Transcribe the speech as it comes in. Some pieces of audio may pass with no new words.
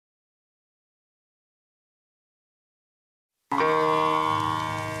Spreading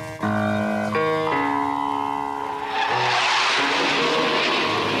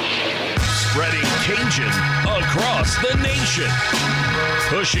Cajun across the nation.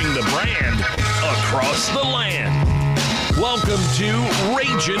 Pushing the brand across the land. Welcome to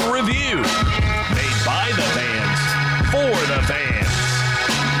Ragin' Review. Made by the fans, for the fans.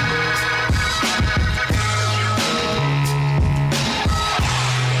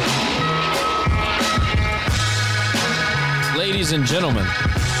 Ladies and gentlemen,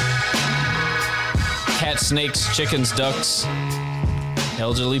 cats, snakes, chickens, ducks,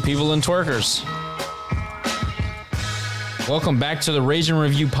 elderly people, and twerkers. Welcome back to the Ragin'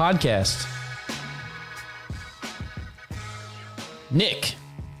 Review podcast. Nick,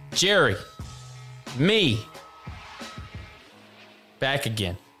 Jerry, me, back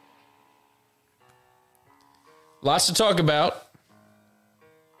again. Lots to talk about.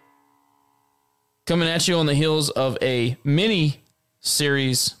 Coming at you on the heels of a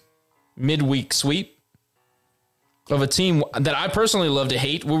mini-series midweek sweep of a team that I personally love to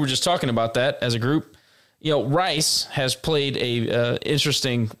hate. We were just talking about that as a group. You know, Rice has played a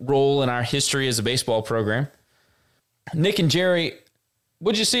interesting role in our history as a baseball program. Nick and Jerry,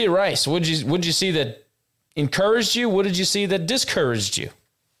 what did you see at Rice? What did you see that encouraged you? What did you see that discouraged you?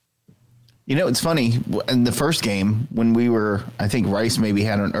 You know, it's funny. In the first game, when I think Rice maybe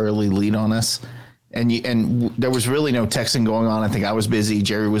had an early lead on us. And there was really no texting going on. I think I was busy.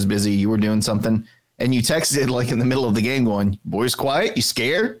 Jerry was busy. You were doing something. And you texted like in the middle of the game going, boys, quiet? You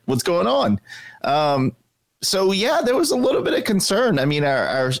scared? What's going on? So, yeah, there was a little bit of concern. I mean,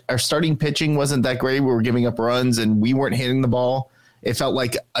 our starting pitching wasn't that great. We were giving up runs and we weren't hitting the ball. It felt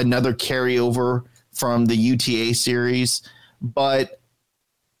like another carryover from the UTA series. But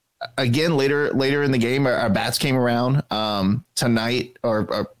again, later in the game, our bats came around tonight,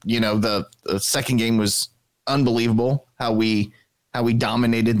 or the second game was unbelievable how we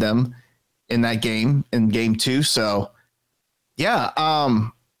dominated them in that game, in game two. So yeah,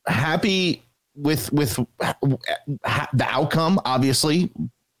 happy with the outcome, obviously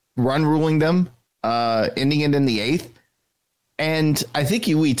run ruling them, ending it in the eighth. And I think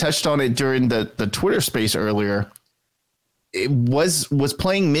we touched on it during the Twitter space earlier. It was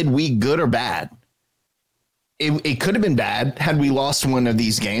playing midweek good or bad? It could have been bad had we lost one of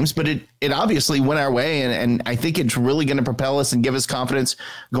these games, but it obviously went our way, and I think it's really going to propel us and give us confidence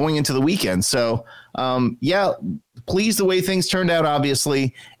going into the weekend. So, yeah, pleased the way things turned out,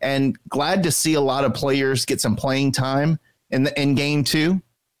 obviously, and glad to see a lot of players get some playing time in game two.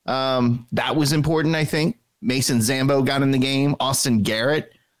 That was important, I think. Mason Zambo got in the game. Austin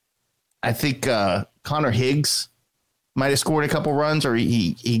Garrett. I think Connor Higgs might have scored a couple runs, or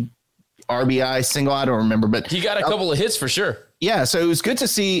he RBI single. I don't remember, but he got a couple of hits for sure. Yeah, so it was good to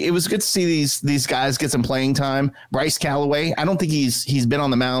see. It was good to see these guys get some playing time. Bryce Callaway, I don't think he's been on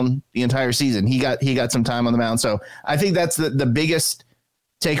the mound the entire season. He got some time on the mound. So I think that's the biggest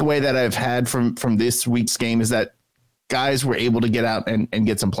takeaway that I've had from this week's game is that guys were able to get out and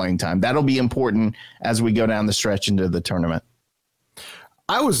get some playing time. That'll be important as we go down the stretch into the tournament.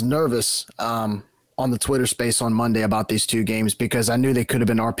 I was nervous on the Twitter space on Monday about these two games because I knew they could have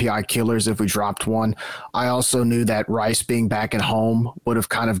been RPI killers if we dropped one. I also knew that Rice being back at home would have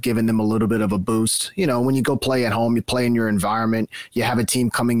kind of given them a little bit of a boost. You know, when you go play at home, you play in your environment, you have a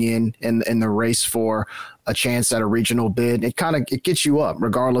team coming in the race for a chance at a regional bid. It gets you up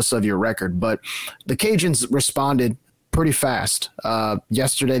regardless of your record. But the Cajuns responded pretty fast.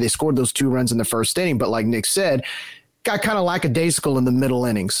 Yesterday, they scored those 2 runs in the first inning, but like Nick said, got kind of lackadaisical in the middle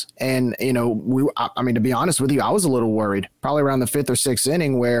innings. And, you know, to be honest with you, I was a little worried probably around the 5th or 6th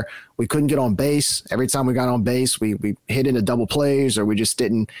inning where we couldn't get on base. Every time we got on base, we hit into double plays or we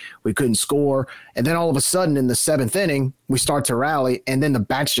couldn't score. And then all of a sudden in the 7th inning, we start to rally and then the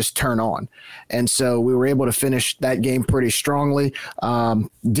bats just turn on. And so we were able to finish that game pretty strongly.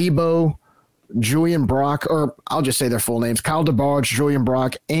 Debo, Julian Brock, or I'll just say their full names, Kyle DeBarge, Julian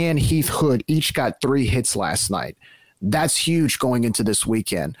Brock, and Heath Hood each got 3 hits last night. That's huge going into this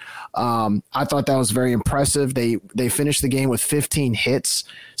weekend. I thought that was very impressive. They finished the game with 15 hits,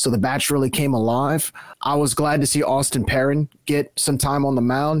 so the bats really came alive. I was glad to see Austin Perrin get some time on the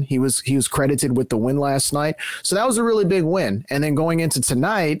mound. He was credited with the win last night, so that was a really big win. And then going into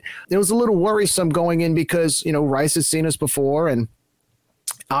tonight, it was a little worrisome going in because, you know, Rice has seen us before, and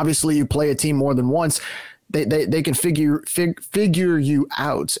obviously you play a team more than once. They can figure you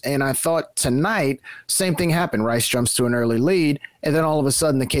out. And I thought tonight, same thing happened. Rice jumps to an early lead, and then all of a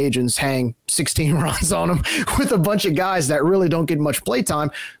sudden the Cajuns hang 16 runs on them with a bunch of guys that really don't get much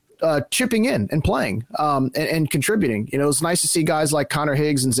playtime chipping in and playing and contributing. You know, it's nice to see guys like Connor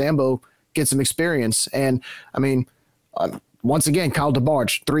Higgs and Zambo get some experience. And, I mean, Once again, Kyle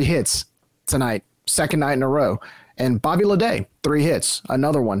DeBarge, 3 hits tonight, second night in a row. And Bobby Leday, 3 hits,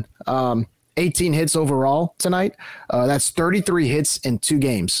 another one. 18 hits overall tonight. That's 33 hits in 2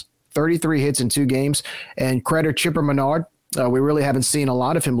 games. 33 hits in 2 games. And credit Chipper Menard. We really haven't seen a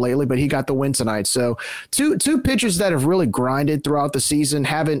lot of him lately, but he got the win tonight. So two pitchers that have really grinded throughout the season,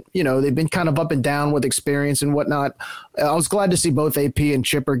 they've been kind of up and down with experience and whatnot. I was glad to see both AP and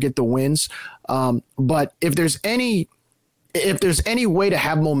Chipper get the wins. But if there's any way to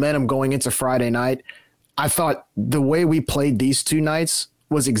have momentum going into Friday night, I thought the way we played these 2 nights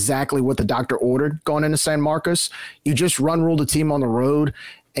was exactly what the doctor ordered going into San Marcos. You just rule the team on the road.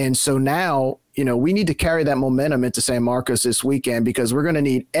 And so now, we need to carry that momentum into San Marcos this weekend, because we're going to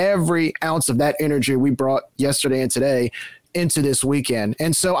need every ounce of that energy we brought yesterday and today into this weekend.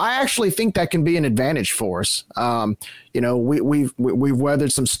 And so I actually think that can be an advantage for us. We've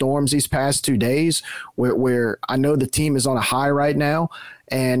weathered some storms these past 2 days where I know the team is on a high right now.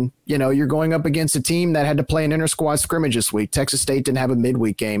 And, you're going up against a team that had to play an inter-squad scrimmage this week. Texas State didn't have a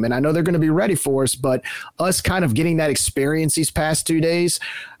midweek game. And I know they're going to be ready for us, but us kind of getting that experience these past 2 days,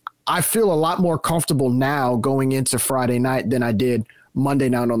 I feel a lot more comfortable now going into Friday night than I did Monday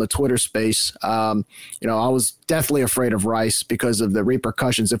night on the Twitter space. I was definitely afraid of Rice because of the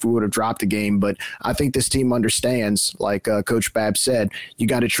repercussions if we would have dropped the game. But I think this team understands, like Coach Babb said, you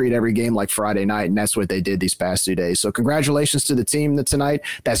got to treat every game like Friday night. And that's what they did these past 2 days. So congratulations to the team tonight.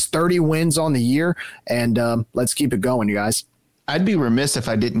 That's 30 wins on the year. And let's keep it going, you guys. I'd be remiss if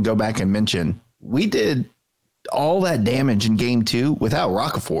I didn't go back and mention we did all that damage in game 2 without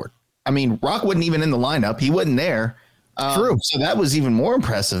Roccaforte. I mean, Rock wasn't even in the lineup. He wasn't there. True. So that was even more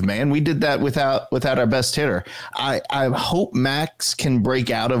impressive, man. We did that without our best hitter. I hope Max can break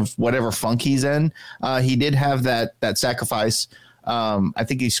out of whatever funk he's in. He did have that sacrifice. I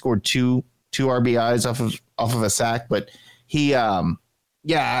think he scored two RBIs off of a sack, but he,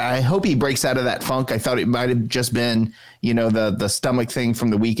 I hope he breaks out of that funk. I thought it might have just been, the stomach thing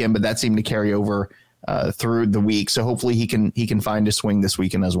from the weekend, but that seemed to carry over through the week. So hopefully he can find a swing this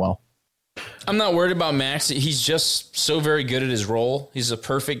weekend as well. I'm not worried about Max. He's just so very good at his role. He's a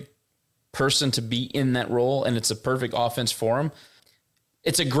perfect person to be in that role, and it's a perfect offense for him.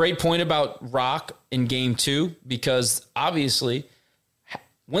 It's a great point about Rock in game 2, because obviously,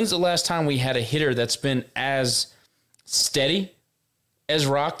 when's the last time we had a hitter that's been as steady as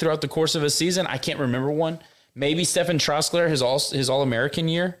Rock throughout the course of a season? I can't remember one. Maybe Stephen Trosclair, his All-American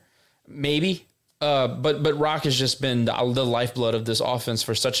year, maybe. But Rock has just been the lifeblood of this offense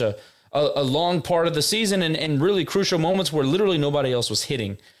for such a long part of the season and really crucial moments where literally nobody else was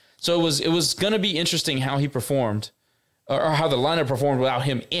hitting. So it was going to be interesting how he performed, or how the lineup performed without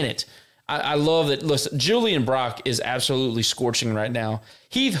him in it. I love that. Listen, Julian Brock is absolutely scorching right now.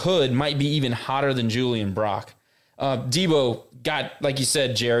 Heath Hood might be even hotter than Julian Brock. Debo got, like you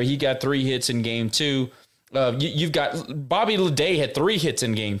said, Jerry, he got 3 hits in game 2. You've got Bobby Leday had 3 hits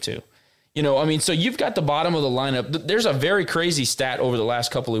in game 2. So you've got the bottom of the lineup. There's a very crazy stat over the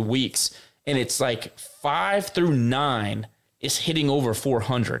last couple of weeks, and it's like 5 through 9 is hitting over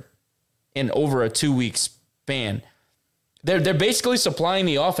 400 in over a 2-week span. They're basically supplying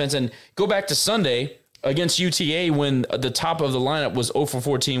the offense. And go back to Sunday against UTA when the top of the lineup was 0 for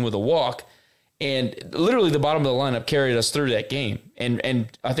 14 with a walk, and literally the bottom of the lineup carried us through that game. And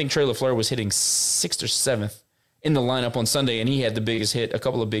I think Trey LaFleur was hitting 6th or 7th in the lineup on Sunday, and he had the biggest hit, a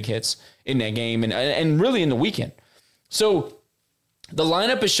couple of big hits in that game, and really in the weekend. So the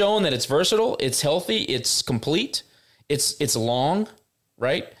lineup is showing that it's versatile, it's healthy, it's complete, it's long,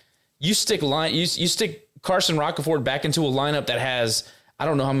 right? You stick Carson Roccaforte back into a lineup that has, I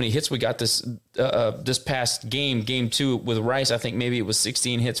don't know how many hits we got this past game 2 with Rice. I think maybe it was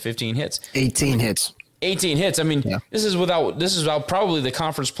 16 hits, 15 hits, 18 hits. 18 hits. I mean, This is without probably the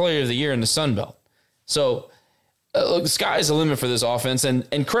conference player of the year in the Sun Belt. So. Look, the sky's the limit for this offense,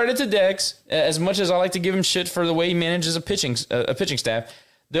 and credit to Dex. As much as I like to give him shit for the way he manages a pitching staff,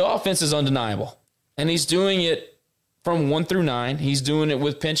 the offense is undeniable, and he's doing it from 1 through 9. He's doing it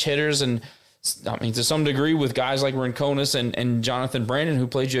with pinch hitters, and to some degree with guys like Rinconis and Jonathan Brandon, who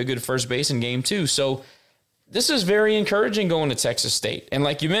played you a good first base in game 2. So this is very encouraging going to Texas State, and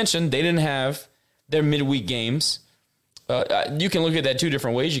like you mentioned, they didn't have their midweek games. You can look at that 2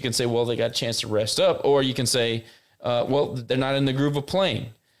 different ways. You can say, well, they got a chance to rest up, or you can say, well, they're not in the groove of playing.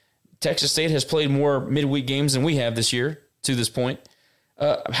 Texas State has played more midweek games than we have this year to this point.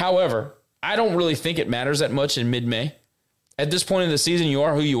 However, I don't really think it matters that much in mid-May. At this point in the season, you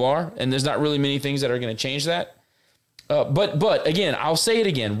are who you are, and there's not really many things that are going to change that. But again, I'll say it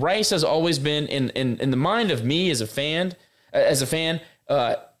again. Rice has always been in the mind of me as a fan.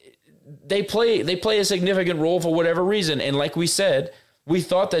 The they play a significant role for whatever reason. And like we said, we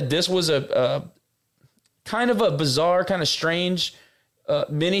thought that this was a kind of a bizarre, kind of strange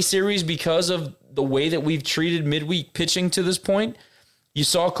mini series because of the way that we've treated midweek pitching to this point. You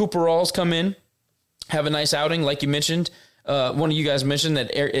saw Cooper Rawls come in, have a nice outing, like you mentioned. One of you guys mentioned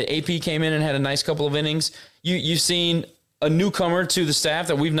that AP came in and had a nice couple of innings. You've seen a newcomer to the staff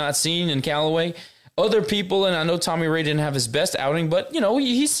that we've not seen in Callaway. Other people, and I know Tommy Ray didn't have his best outing, but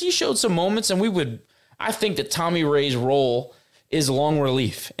he showed some moments, and I think that Tommy Ray's role is long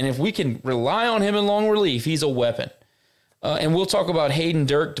relief. And if we can rely on him in long relief, he's a weapon. And we'll talk about Hayden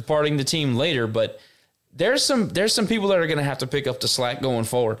Dirk departing the team later, but there's some people that are going to have to pick up the slack going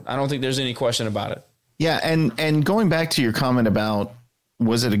forward. I don't think there's any question about it. Yeah, and going back to your comment about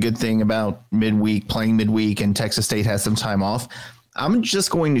was it a good thing about playing midweek and Texas State has some time off, I'm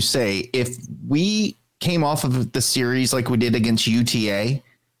just going to say if we came off of the series like we did against UTA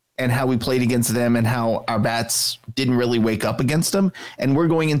and how we played against them and how our bats didn't really wake up against them, and we're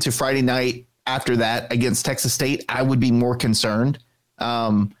going into Friday night after that against Texas State, I would be more concerned.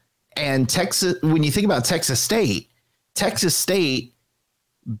 And Texas, when you think about Texas State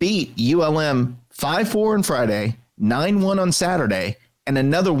beat ULM 5-4 on Friday, 9-1 on Saturday, and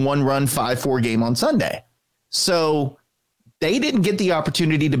another 1-run 5-4 game on Sunday. So they didn't get the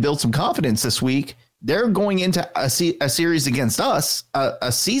opportunity to build some confidence this week. They're going into a series against us,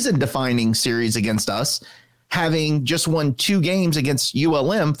 a season-defining series against us, having just won 2 games against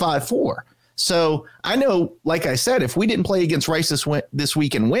ULM 5-4. So I know, like I said, if we didn't play against Rice this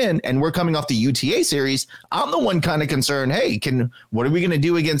week and win, and we're coming off the UTA series, I'm the one kind of concerned, hey, what are we going to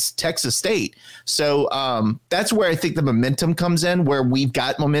do against Texas State? So that's where I think the momentum comes in, where we've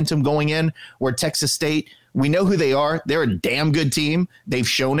got momentum going in, where Texas State, we know who they are. They're a damn good team. They've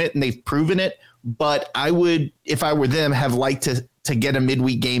shown it and they've proven it. But I would, if I were them, have liked to get a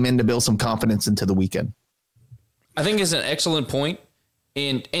midweek game in to build some confidence into the weekend. I think it's an excellent point.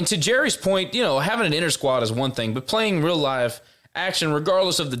 And to Jerry's point, having an inter squad is one thing, but playing real live action,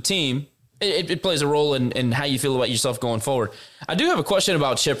 regardless of the team, it plays a role in how you feel about yourself going forward. I do have a question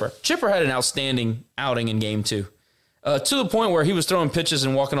about Chipper. Chipper had an outstanding outing in game 2, to the point where he was throwing pitches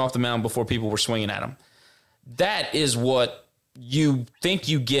and walking off the mound before people were swinging at him. That is what you think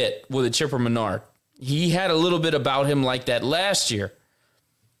you get with a Chipper Menard. He had a little bit about him like that last year.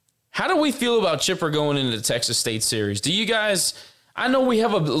 How do we feel about Chipper going into the Texas State series? Do you guys... I know we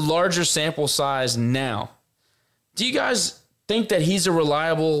have a larger sample size now. Do you guys think that he's a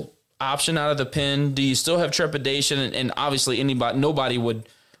reliable option out of the pen? Do you still have trepidation? And obviously nobody would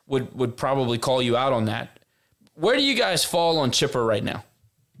probably call you out on that. Where do you guys fall on Chipper right now?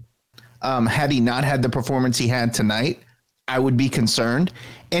 Had he not had the performance he had tonight, I would be concerned.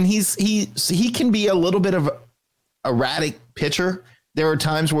 And he can be a little bit of an erratic pitcher. There are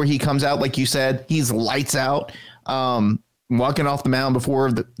times where he comes out, like you said, he's lights out. Walking off the mound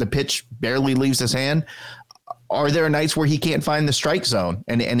before the pitch barely leaves his hand. Are there nights where he can't find the strike zone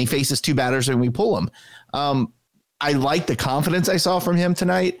and he faces 2 batters and we pull him? I liked the confidence I saw from him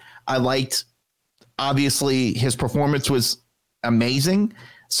tonight. I liked, obviously, his performance was amazing.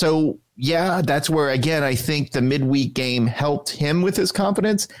 So, yeah, that's where, again, I think the midweek game helped him with his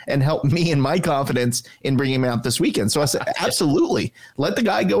confidence and helped me in my confidence in bringing him out this weekend. So I said, absolutely, let the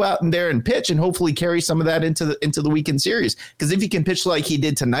guy go out in there and pitch and hopefully carry some of that into the weekend series. Because if he can pitch like he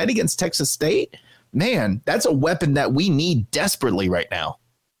did tonight against Texas State, man, that's a weapon that we need desperately right now.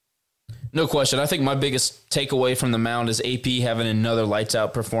 No question. I think my biggest takeaway from the mound is AP having another lights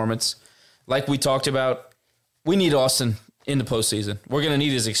out performance. Like we talked about, we need Austin in the postseason. We're going to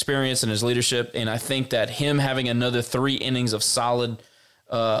need his experience and his leadership, and I think that him having another 3 innings of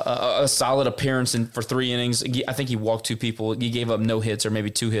a solid appearance for 3 innings. I think he walked 2 people. He gave up no hits or maybe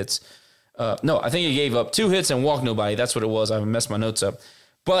 2 hits. No, I think he gave up 2 hits and walked nobody. That's what it was. I messed my notes up.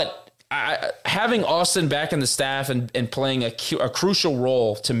 But having Austin back in the staff and playing a crucial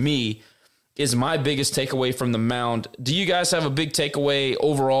role to me is my biggest takeaway from the mound. Do you guys have a big takeaway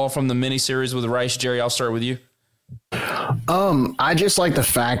overall from the miniseries with Rice? Jerry, I'll start with you. I just like the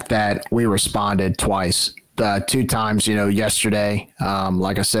fact that we responded twice, 2 times, yesterday.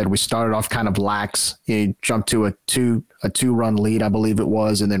 Like I said, we started off kind of lax. You jumped to a 2-run lead, I believe it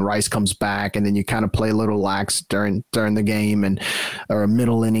was, and then Rice comes back, and then you kind of play a little lax during the game or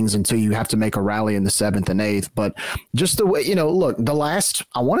middle innings until you have to make a rally in the 7th and 8th. But just the way, look, the last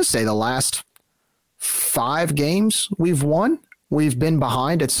 5 games we've won, we've been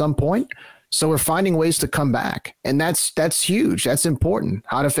behind at some point. So we're finding ways to come back. And that's huge. That's important,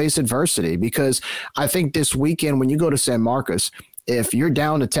 how to face adversity, because I think this weekend when you go to San Marcos, if you're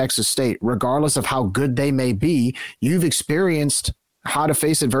down to Texas State, regardless of how good they may be, you've experienced how to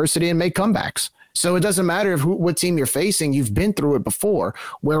face adversity and make comebacks. So it doesn't matter what team you're facing, you've been through it before.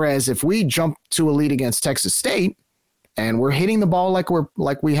 Whereas if we jump to a lead against Texas State and we're hitting the ball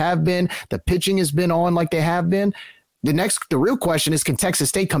like we have been, the pitching has been on like they have been, the real question is, can Texas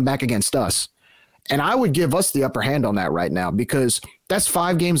State come back against us? And I would give us the upper hand on that right now, because that's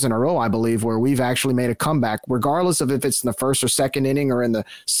 5 games in a row, I believe, where we've actually made a comeback, regardless of if it's in the first or second inning or in the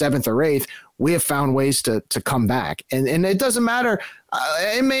 7th or 8th. We have found ways to come back. And it doesn't matter.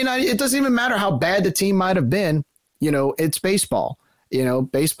 It doesn't even matter how bad the team might have been. It's baseball.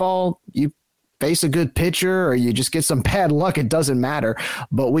 Baseball, you face a good pitcher or you just get some bad luck, it doesn't matter.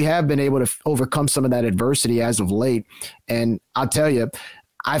 But we have been able to overcome some of that adversity as of late. And I'll tell you,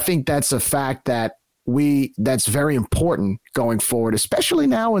 I think that's a fact that's very important going forward, especially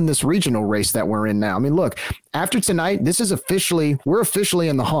now in this regional race that we're in now. I mean, look, after tonight, we're officially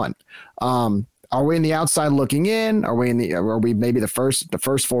in the hunt. Are we in the outside looking in? Are we maybe the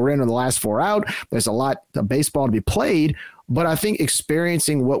first 4 in or the last 4 out? There's a lot of baseball to be played, but I think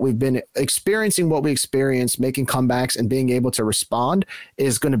experiencing what we experienced, making comebacks and being able to respond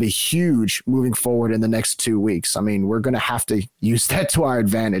is going to be huge moving forward in the next 2 weeks. I mean, we're going to have to use that to our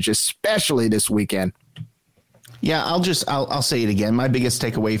advantage, especially this weekend. Yeah, I'll say it again. My biggest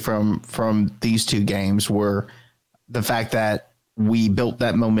takeaway from these 2 games were the fact that we built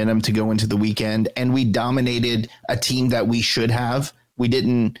that momentum to go into the weekend, and we dominated a team that we should have. We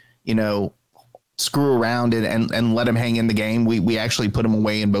didn't, screw around and let them hang in the game. We actually put them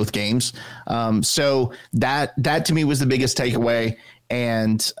away in both games. So that to me was the biggest takeaway,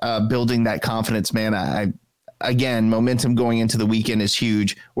 and building that confidence, man. Again, momentum going into the weekend is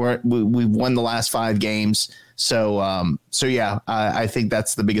huge. We've won the last 5 games. So yeah, I think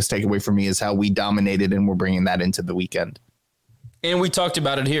that's the biggest takeaway for me, is how we dominated, and we're bringing that into the weekend. And we talked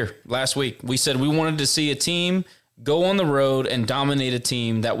about it here last week. We said we wanted to see a team go on the road and dominate a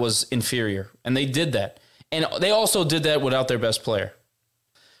team that was inferior. And they did that. And they also did that without their best player.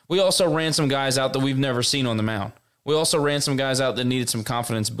 We also ran some guys out that we've never seen on the mound. We also ran some guys out that needed some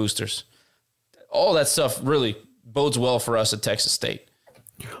confidence boosters. All that stuff really bodes well for us at Texas State.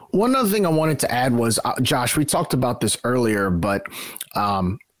 One other thing I wanted to add was, Josh, we talked about this earlier, but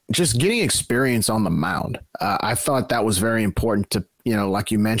just getting experience on the mound. I thought that was very important to, like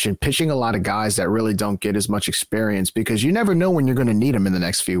you mentioned, pitching a lot of guys that really don't get as much experience, because you never know when you're going to need them in the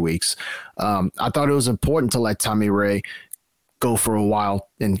next few weeks. I thought it was important to let Tommy Ray go for a while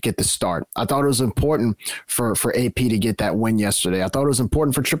and get the start. I thought it was important for AP to get that win yesterday. I thought it was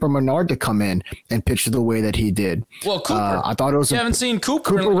important for Chipper Menard to come in and pitch the way that he did. Well, Cooper. I thought it was. You haven't seen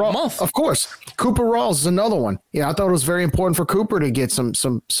Cooper in like a month. Of course. Cooper Rawls is another one. Yeah, I thought it was very important for Cooper to get some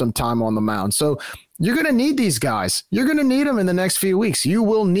time on the mound. So you're going to need these guys. You're going to need them in the next few weeks. You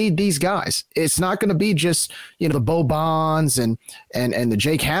will need these guys. It's not going to be just, the Bo Bonds and the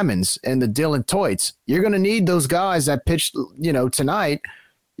Jake Hammonds and the Dylan Toits. You're going to need those guys that pitched, tonight.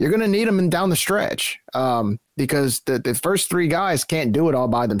 You're going to need them down the stretch, because the first 3 guys can't do it all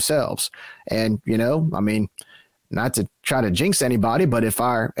by themselves. And, not to try to jinx anybody, but if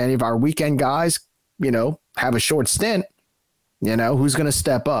any of our weekend guys, have a short stint, who's going to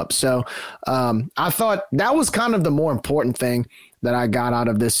step up? So I thought that was kind of the more important thing that I got out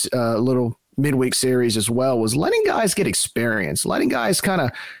of this little midweek series as well, was letting guys get experience, letting guys kind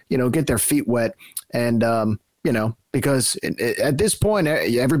of, get their feet wet. And, because at this point,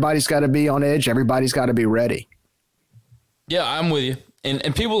 everybody's got to be on edge. Everybody's got to be ready. Yeah, I'm with you.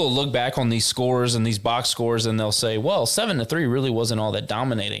 And people will look back on these scores and these box scores, and they'll say, well, 7-3 really wasn't all that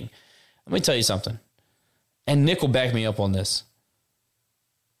dominating. Let me tell you something. And Nick will back me up on this.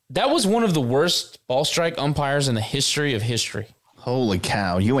 That was one of the worst ball strike umpires in the history of history. Holy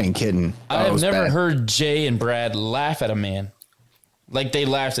cow. You ain't kidding. I have never heard Jay and Brad laugh at a man like they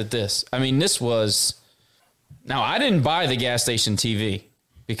laughed at this. I mean, this was... Now, I didn't buy the gas station TV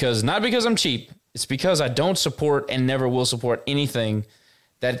not because I'm cheap. It's because I don't support and never will support anything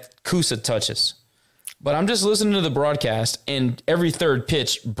that Kusa touches. But I'm just listening to the broadcast, and every third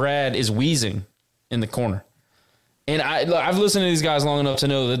pitch, Brad is wheezing in the corner. And I've listened to these guys long enough to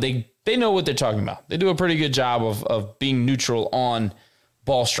know that they know what they're talking about. They do a pretty good job of being neutral on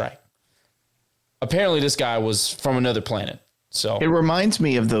ball strike. Apparently, this guy was from another planet. So it reminds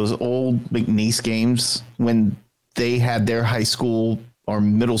me of those old McNeese games when they had their high school or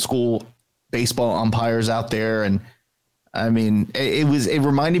middle school baseball umpires out there. And I mean, it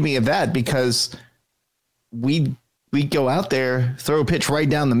reminded me of that, because we go out there, throw a pitch right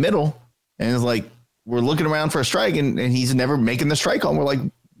down the middle, and it's like, we're looking around for a strike, and he's never making the strike call. We're like,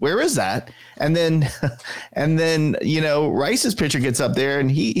 where is that? And then, Rice's pitcher gets up there,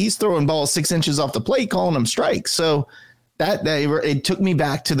 and he's throwing balls 6 inches off the plate, calling them strikes. So it took me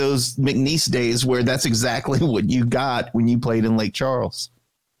back to those McNeese days where that's exactly what you got when you played in Lake Charles.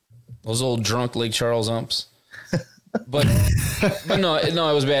 Those old drunk Lake Charles umps. But no, it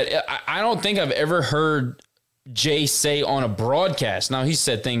was bad. I don't think I've ever heard Jay say on a broadcast. Now, he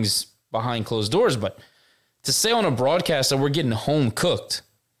said things behind closed doors, but to say on a broadcast that we're getting home cooked,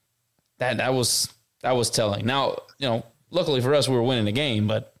 that was telling. Now, luckily for us, we were winning the game,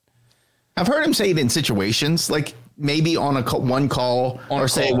 but I've heard him say it in situations, like maybe on one call,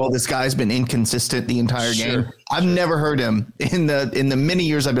 say, well, this guy's been inconsistent the entire game. I've never heard him in the many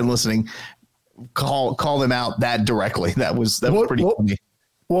years I've been listening call them out that directly. That was pretty funny.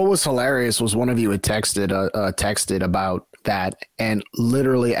 What was hilarious was one of you had texted about that, and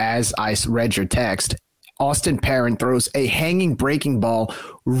literally as I read your text, Austin Perrin throws a hanging breaking ball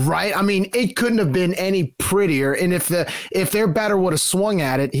right. I mean, it couldn't have been any prettier. And if their batter would have swung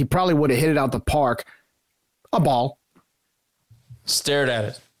at it, he probably would have hit it out the park. A ball. Stared at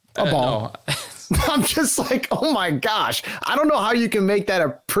it. A ball. No. I'm just like, oh my gosh. I don't know how you can make that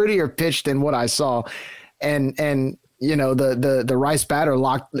a prettier pitch than what I saw. And the Rice batter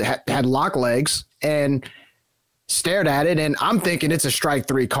had lock legs and stared at it, and I'm thinking it's a strike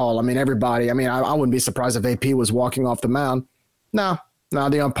 3 call. I mean, everybody. I mean, I wouldn't be surprised if AP was walking off the mound. No,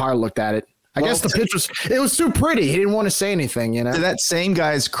 the umpire looked at it. I guess the pitch was too pretty. He didn't want to say anything. To that same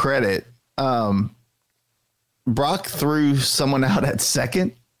guy's credit, Brock threw someone out at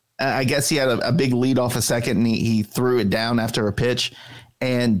second. I guess he had a big lead off a second, and he threw it down after a pitch,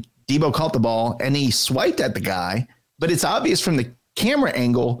 and Debo caught the ball, and he swiped at the guy, but it's obvious from the camera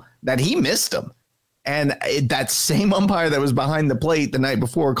angle that he missed him. And that same umpire that was behind the plate the night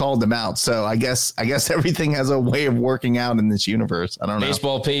before called him out. So I guess everything has a way of working out in this universe. I don't know.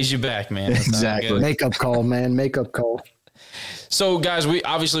 Baseball pays you back, man. That's exactly. Makeup call, man. Makeup call. So, guys, we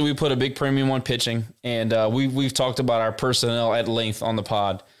put a big premium on pitching, and we've talked about our personnel at length on the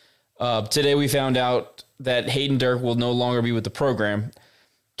pod. Today we found out that Hayden Dirk will no longer be with the program.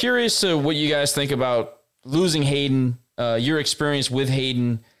 Curious to what you guys think about losing Hayden, your experience with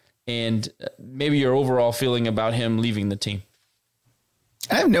Hayden, and maybe your overall feeling about him leaving the team.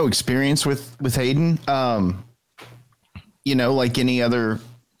 I have no experience with Hayden. Like any other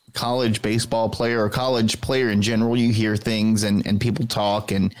college baseball player or college player in general, you hear things and people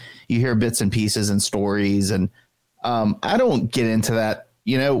talk and you hear bits and pieces and stories. And I don't get into that.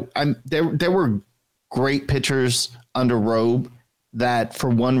 There were great pitchers under Robe that for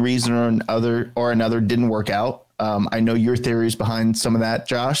one reason or another didn't work out. I know your theories behind some of that,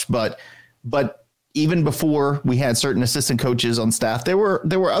 Josh, but even before we had certain assistant coaches on staff, there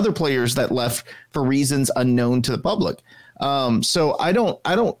were other players that left for reasons unknown to the public. So I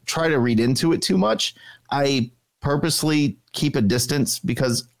don't try to read into it too much. I purposely keep a distance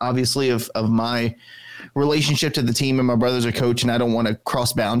because obviously of my relationship to the team, and my brother's a coach, and I don't want to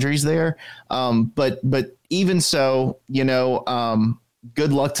cross boundaries there. But even so,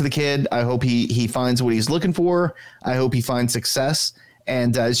 good luck to the kid. I hope he finds what he's looking for. I hope he finds success.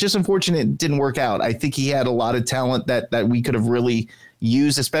 And it's just unfortunate it didn't work out. I think he had a lot of talent that we could have really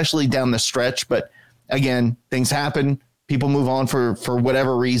used, especially down the stretch. But again, things happen. People move on for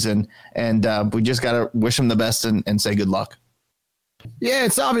whatever reason. And we just got to wish him the best and say good luck. Yeah,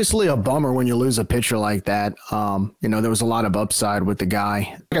 it's obviously a bummer when you lose a pitcher like that. There was a lot of upside with the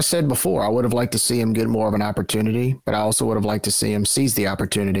guy. Like I said before, I would have liked to see him get more of an opportunity, but I also would have liked to see him seize the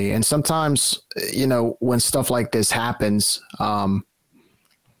opportunity. And sometimes, when stuff like this happens,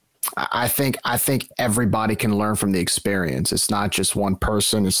 I think everybody can learn from the experience. It's not just one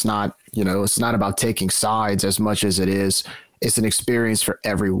person. It's not, it's not about taking sides as much as it's an experience for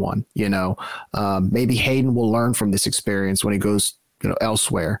everyone. Maybe Hayden will learn from this experience when he goes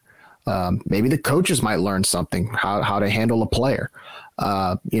elsewhere. Maybe the coaches might learn something, how to handle a player.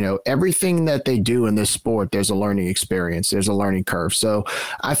 Everything that they do in this sport, there's a learning experience. There's a learning curve. So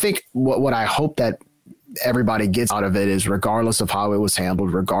I think what I hope that everybody gets out of it is, regardless of how it was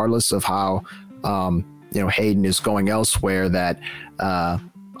handled, regardless of how, Hayden is going elsewhere, that I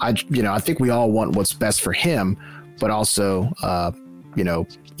think we all want what's best for him, but also,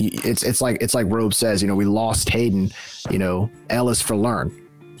 it's like Robe says, we lost Hayden, L is for learn.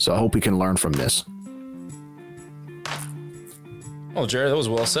 So I hope we can learn from this. Oh, Jared, that was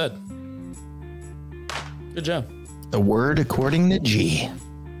well said. Good job. The word according to G.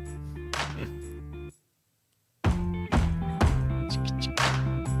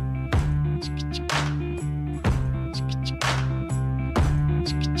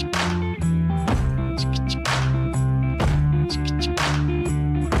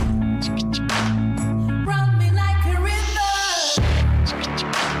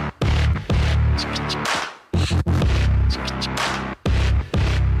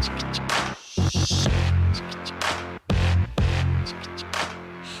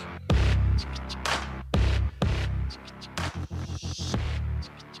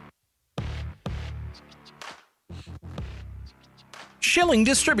 Schilling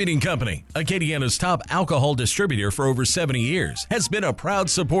Distributing Company, Acadiana's top alcohol distributor for over 70 years, has been a proud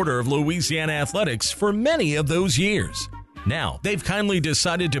supporter of Louisiana athletics for many of those years. Now, they've kindly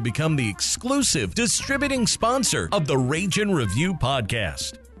decided to become the exclusive distributing sponsor of the Ragin' Review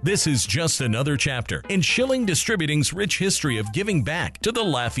podcast. This is just another chapter in Schilling Distributing's rich history of giving back to the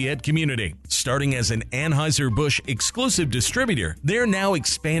Lafayette community. Starting as an Anheuser-Busch exclusive distributor, they're now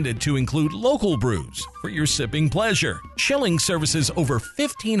expanded to include local brews for your sipping pleasure. Schilling services over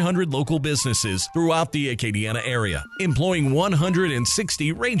 1,500 local businesses throughout the Acadiana area, employing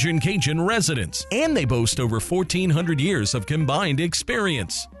 160 Ragin' Cajun residents, and they boast over 1,400 years of combined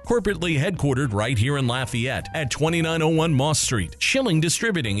experience. Corporately headquartered right here in Lafayette at 2901 Moss Street, Schilling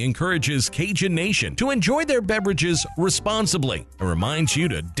Distributing encourages Cajun Nation to enjoy their beverages responsibly and reminds you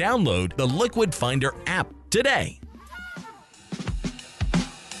to download the Liquid Finder app today.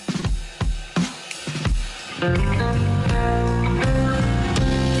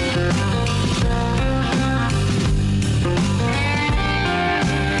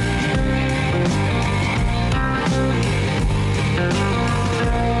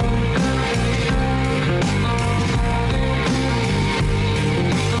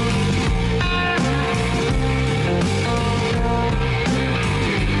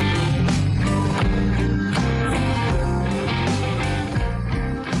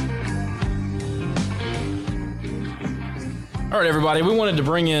 All right, everybody, we wanted to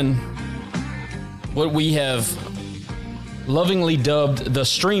bring in what we have lovingly dubbed the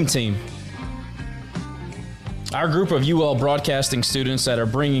Stream Team. Our group of UL broadcasting students that are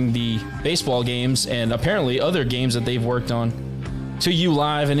bringing the baseball games and apparently other games that they've worked on to you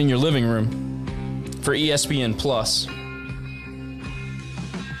live and in your living room for ESPN+.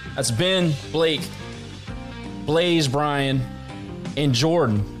 That's Ben, Blake, Blaze, Brian, and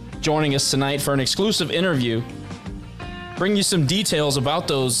Jordan joining us tonight for an exclusive interview. Bring you some details about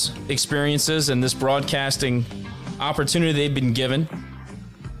those experiences and this broadcasting opportunity they've been given.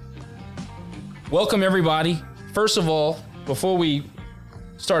 Welcome, everybody. First of all, before we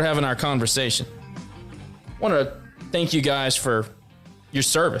start having our conversation, I want to thank you guys for your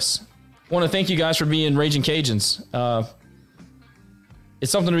service. I want to thank you guys for being Ragin' Cajuns.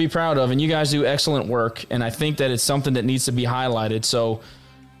 It's something to be proud of, and you guys do excellent work, and I think that it's something that needs to be highlighted. So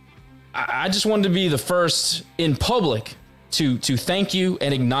I just wanted to be the first in public to thank you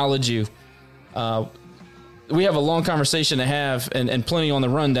and acknowledge you. We have a long conversation to have and plenty on the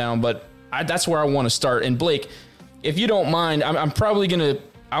rundown, but that's where I want to start. And Blake, if you don't mind, I'm probably going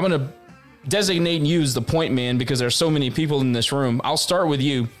to designate you as the point man because there's so many people in this room. I'll start with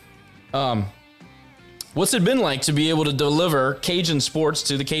you. What's it been like to be able to deliver Cajun sports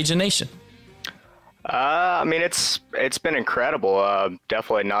to the Cajun Nation? I mean, it's been incredible.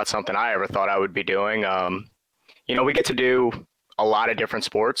 Definitely not something I ever thought I would be doing. We get to do a lot of different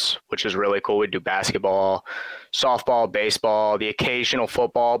sports, which is really cool. We do basketball, softball, baseball, the occasional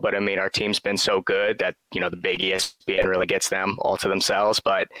football. But, I mean, our team's been so good that, the big ESPN really gets them all to themselves.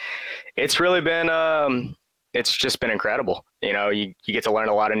 But it's really been it's just been incredible. You get to learn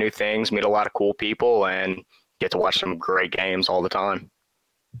a lot of new things, meet a lot of cool people, and get to watch some great games all the time.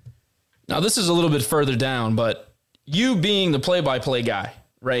 Now, this is a little bit further down, but you being the play-by-play guy,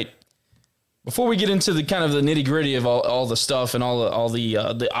 right? Before we get into the kind of the nitty-gritty of all the stuff and all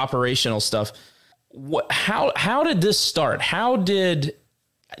the operational stuff, how did this start? How did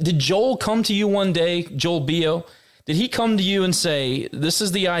Joel come to you one day, Joel Bio? Did he come to you and say, this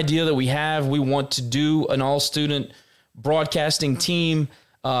is the idea that we have, we want to do an all-student broadcasting team?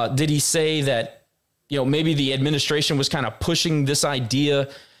 Did he say that, maybe the administration was kind of pushing this idea?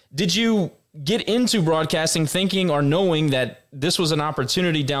 Did you get into broadcasting thinking or knowing that this was an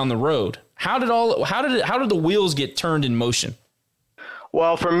opportunity down the road? How did the wheels get turned in motion?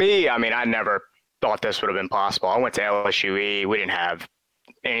 Well, for me, I mean, I never thought this would have been possible. I went to LSUE. We didn't have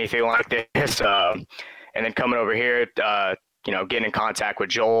anything like this. And then coming over here, getting in contact with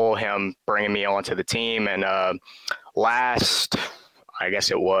Joel, him bringing me onto the team. And last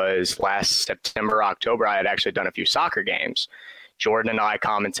September, October, I had actually done a few soccer games. Jordan and I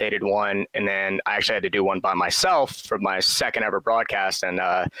commentated one, and then I actually had to do one by myself for my second ever broadcast. And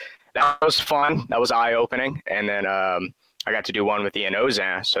that was fun. That was eye-opening. And then I got to do one with Ian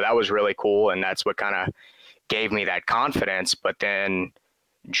Ozan. So that was really cool, and that's what kind of gave me that confidence. But then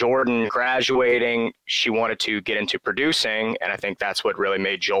Jordan graduating, she wanted to get into producing, and I think that's what really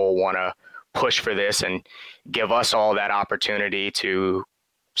made Joel want to push for this and give us all that opportunity to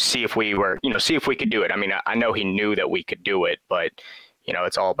see if we could do it. I mean, I know he knew that we could do it, but,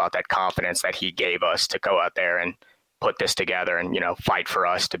 it's all about that confidence that he gave us to go out there and put this together and, fight for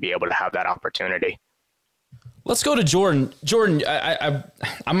us to be able to have that opportunity. Let's go to Jordan. Jordan,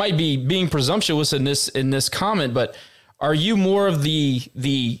 I might be being presumptuous in this comment, but are you more of the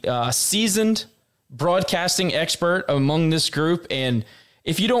seasoned broadcasting expert among this group? And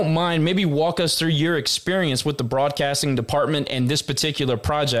if you don't mind, maybe walk us through your experience with the broadcasting department and this particular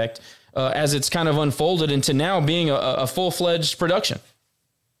project as it's kind of unfolded into now being a full-fledged production.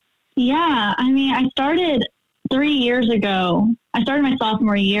 Yeah, I mean, I started 3 years ago. I started my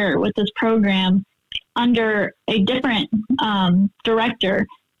sophomore year with this program under a different director,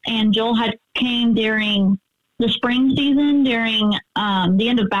 and Joel had came during the spring season, during the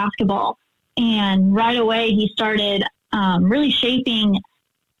end of basketball, and right away he started really shaping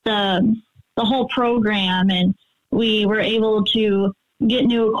the whole program, and we were able to get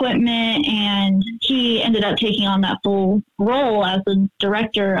new equipment, and he ended up taking on that full role as the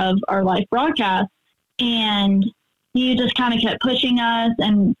director of our live broadcast. And he just kind of kept pushing us.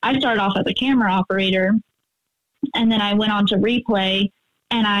 And I started off as a camera operator, and then I went on to replay,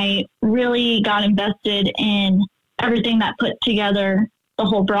 and I really got invested in everything that put together the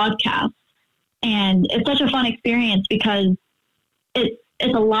whole broadcast. And it's such a fun experience because it's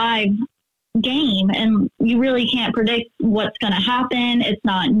a live game, and you really can't predict what's going to happen. It's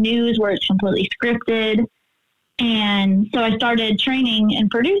not news where it's completely scripted. And so I started training and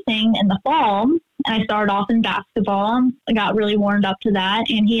producing in the fall, and I started off in basketball. I got really warmed up to that.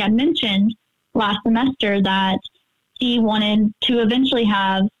 And he had mentioned last semester that he wanted to eventually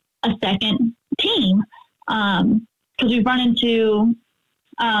have a second team, because we've run into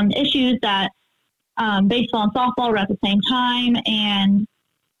issues that baseball and softball were at the same time. And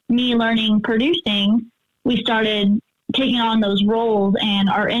me learning producing, we started taking on those roles, and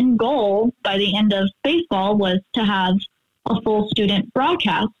our end goal by the end of baseball was to have a full student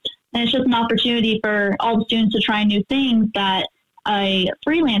broadcast. And it's just an opportunity for all the students to try new things that a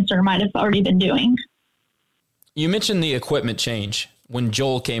freelancer might have already been doing. You mentioned the equipment change when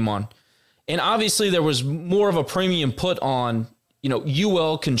Joel came on, and obviously there was more of a premium put on,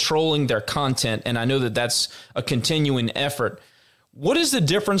 UL controlling their content. And I know that that's a continuing effort. What is the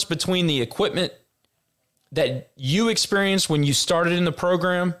difference between the equipment that you experienced when you started in the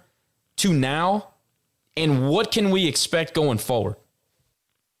program to now, and what can we expect going forward?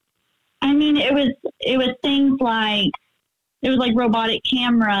 I mean, it was things like, it was like robotic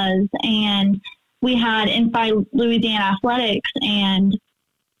cameras, and we had Inside Louisiana Athletics, and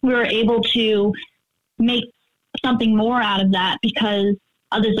we were able to make something more out of that because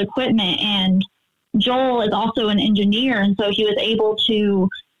of this equipment. And Joel is also an engineer, and so he was able to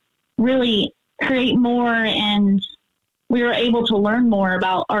really create more, and we were able to learn more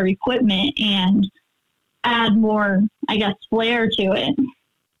about our equipment and add more, I guess, flair to it.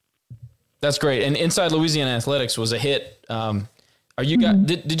 That's great. And Inside Louisiana Athletics was a hit. Are you guys,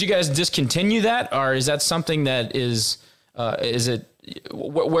 did you guys discontinue that, or is that something that is it,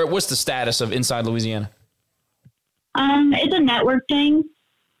 what's the status of Inside Louisiana? It's a network thing.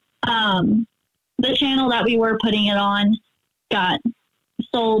 The channel that we were putting it on got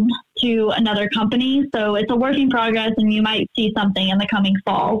sold to another company. So it's a work in progress, and you might see something in the coming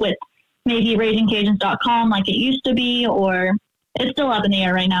fall with maybe RagingCajuns.com like it used to be, or it's still up in the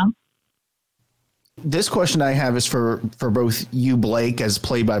air right now. This question I have is for both you, Blake, as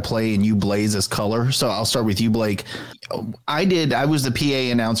play-by-play, and you, Blaze, as color. So I'll start with you, Blake. I was the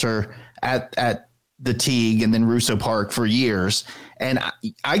PA announcer at the Teague and then Russo Park for years, and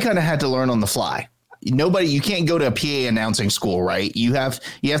I kind of had to learn on the fly. You can't go to a PA announcing school, right? You have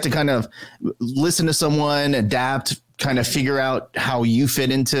to kind of listen to someone, adapt, kind of figure out how you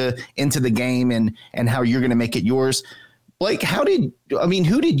fit into the game and how you're going to make it yours. Blake,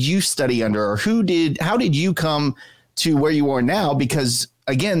 who did you study under, or how did you come to where you are now? Because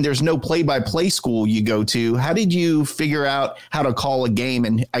again, there's no play-by-play school you go to. How did you figure out how to call a game?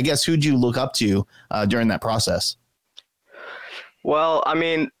 And I guess who'd you look up to during that process? Well, I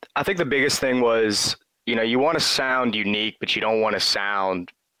mean, I think the biggest thing was, you want to sound unique, but you don't want to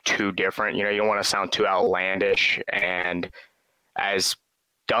sound too different. You don't want to sound too outlandish. And as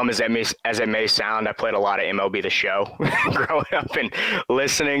dumb as it may sound, I played a lot of MLB The Show growing up and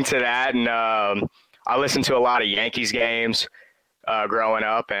listening to that. And I listened to a lot of Yankees games growing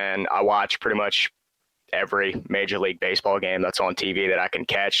up, and I watched pretty much every Major League Baseball game that's on TV that I can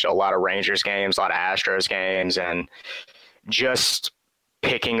catch. A lot of Rangers games, a lot of Astros games, and just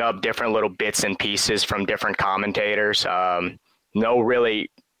picking up different little bits and pieces from different commentators. No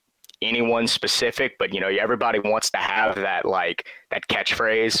really anyone specific, but everybody wants to have that that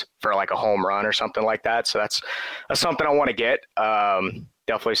catchphrase for like a home run or something like that. So that's something I want to get.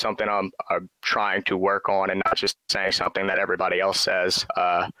 Definitely something I'm trying to work on, and not just saying something that everybody else says.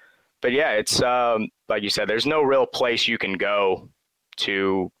 but yeah, it's like you said, there's no real place you can go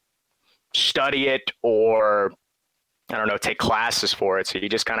to study it or, I don't know, take classes for it. So you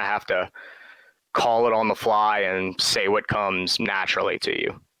just kind of have to call it on the fly and say what comes naturally to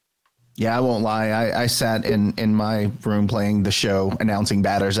you. Yeah, I won't lie. I sat in my room playing the show, announcing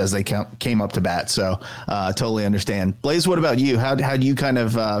batters as they came up to bat. So totally understand. Blaze, what about you? How do you kind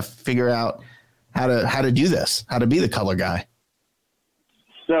of figure out how to do this? How to be the color guy?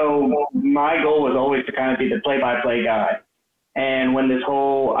 So my goal was always to kind of be the play-by-play guy. And when this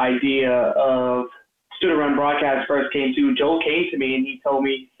whole idea of student-run broadcast first came to, Joel came to me and he told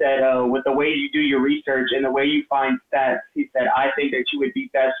me, he said, with the way you do your research and the way you find stats, he said, I think that you would be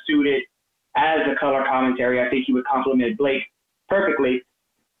best suited as a color commentary. I think you would complement Blake perfectly.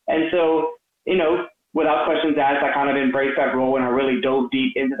 And so, you know, without questions asked, I kind of embraced that role and I really dove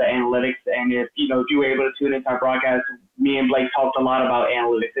deep into the analytics. And if you were able to tune into our broadcast, me and Blake talked a lot about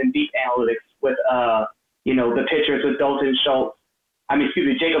analytics and deep analytics with, the pitchers with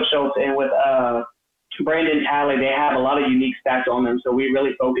Jacob Schultz and with Brandon Talley. They have a lot of unique stats on them. So we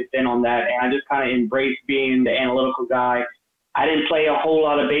really focused in on that. And I just kind of embraced being the analytical guy. I didn't play a whole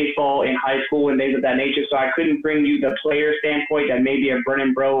lot of baseball in high school and things of that nature, so I couldn't bring you the player standpoint that maybe a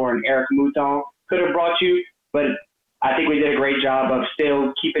Brennan Bro or an Eric Mouton could have brought you. But I think we did a great job of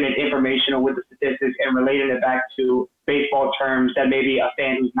still keeping it informational with the statistics and relating it back to baseball terms that maybe a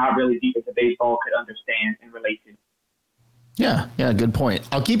fan who's not really deep into baseball could understand and relate to. Yeah, good point.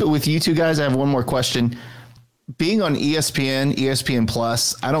 I'll keep it with you two guys. I have one more question. Being on ESPN, ESPN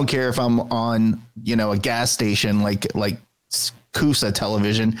Plus, I don't care if I'm on, a gas station like Kusa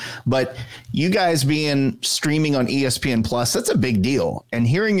television, but you guys being streaming on ESPN Plus, that's a big deal. And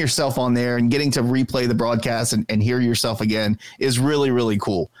hearing yourself on there and getting to replay the broadcast and hear yourself again is really, really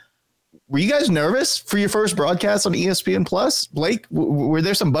cool. Were you guys nervous for your first broadcast on ESPN Plus? Blake, were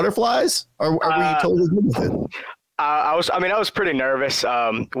there some butterflies or were you totally good with it? I was pretty nervous.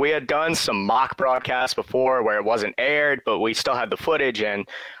 We had done some mock broadcasts before where it wasn't aired, but we still had the footage, and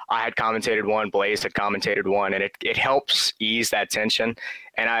I had commentated one, Blaze had commentated one, and it helps ease that tension.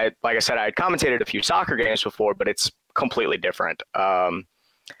 And like I said, I had commentated a few soccer games before, but it's completely different. I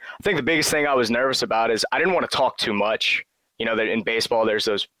think the biggest thing I was nervous about is I didn't want to talk too much. That in baseball, there's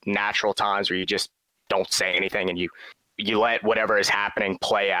those natural times where you just don't say anything and you let whatever is happening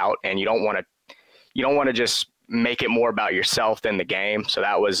play out, and you don't want to just make it more about yourself than the game. So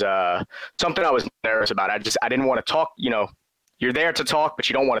that was something I was nervous about. I didn't want to talk, you're there to talk, but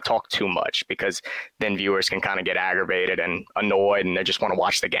you don't want to talk too much because then viewers can kind of get aggravated and annoyed and they just want to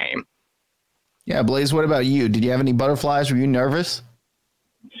watch the game. Yeah. Blaze, what about you? Did you have any butterflies? Were you nervous?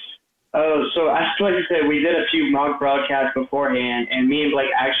 Oh, so like you said, we did a few mock broadcasts beforehand, and me and Blake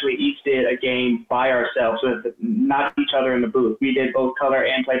actually each did a game by ourselves, so not each other in the booth. We did both color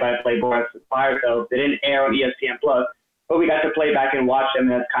and play-by-play by ourselves. They didn't air on ESPN Plus, but we got to play back and watch them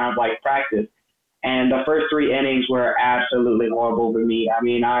as kind of like practice. And the first 3 innings were absolutely horrible for me. I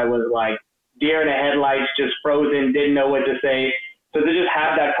mean, I was like deer in the headlights, just frozen, didn't know what to say. So to just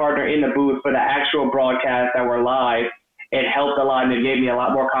have that partner in the booth for the actual broadcast that were live, it helped a lot, and it gave me a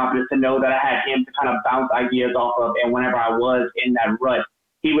lot more confidence to know that I had him to kind of bounce ideas off of. And whenever I was in that rut,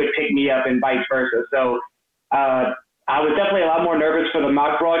 he would pick me up and vice versa. So I was definitely a lot more nervous for the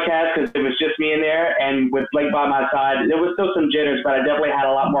mock broadcast because it was just me in there. And with Blake by my side, there was still some jitters, but I definitely had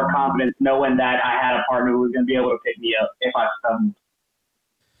a lot more confidence knowing that I had a partner who was going to be able to pick me up if I stumbled.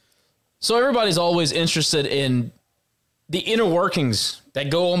 So everybody's always interested in the inner workings that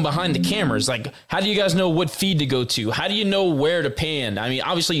go on behind the cameras. Like, how do you guys know what feed to go to? How do you know where to pan? I mean,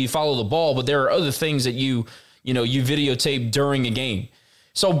 obviously you follow the ball, but there are other things that you videotape during a game.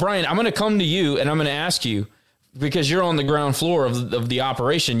 So Brian, I'm going to come to you and I'm going to ask you, because you're on the ground floor of the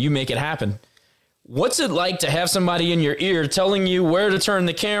operation, you make it happen. What's it like to have somebody in your ear telling you where to turn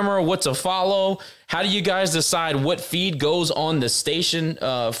the camera, what to follow? How do you guys decide what feed goes on the station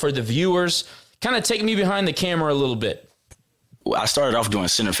for the viewers? Kind of take me behind the camera a little bit. I started off doing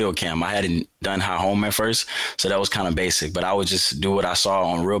center field cam. I hadn't done high home at first, so that was kind of basic. But I would just do what I saw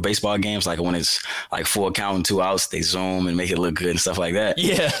on real baseball games, like when it's like full count and 2 outs, they zoom and make it look good and stuff like that.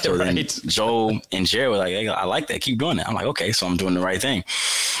 Yeah, so right. Then Joel and Jared were like, "Hey, I like that. Keep doing that." I'm like, "Okay, so I'm doing the right thing."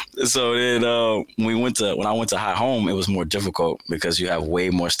 So then when I went to high home, it was more difficult because you have way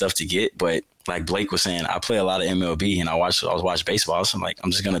more stuff to get. But like Blake was saying, I play a lot of MLB and I was watching baseball. So I'm like,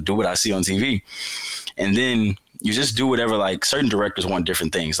 I'm just gonna do what I see on TV, and then you just do whatever. Like certain directors want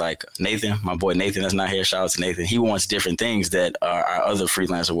different things. Like Nathan, my boy Nathan, that's not here. Shout out to Nathan. He wants different things that our other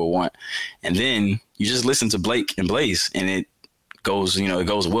freelancer will want. And then you just listen to Blake and Blaze, and it goes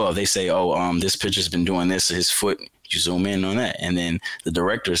well. They say, this pitcher's been doing this. His foot you zoom in on that. And then the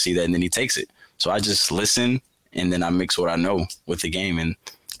director see that and then he takes it. So I just listen and then I mix what I know with the game and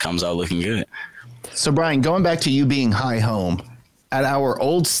it comes out looking good. So, Brian, going back to you being high home, at our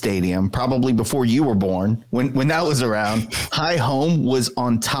old stadium, probably before you were born, when that was around, high home was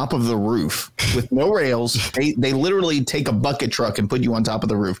on top of the roof with no rails. They literally take a bucket truck and put you on top of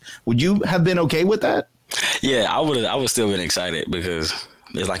the roof. Would you have been okay with that? Yeah, I would still been excited because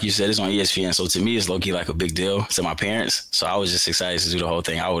it's like you said, it's on ESPN. So to me, it's low-key like a big deal to my parents. So I was just excited to do the whole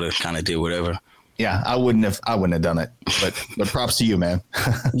thing. I would have kind of did whatever. Yeah, I wouldn't have done it, but props to you, man.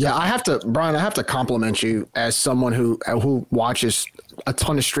 Yeah, Brian, I have to compliment you as someone who watches a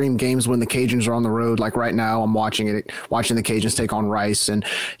ton of stream games when the Cajuns are on the road. Like right now, I'm watching the Cajuns take on Rice, and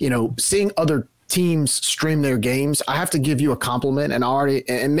seeing other teams stream their games, I have to give you a compliment.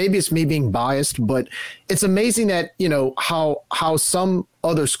 And maybe it's me being biased, but it's amazing that how some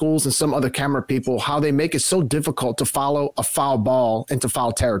other schools and some other camera people, how they make it so difficult to follow a foul ball into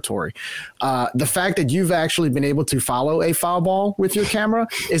foul territory. The fact that you've actually been able to follow a foul ball with your camera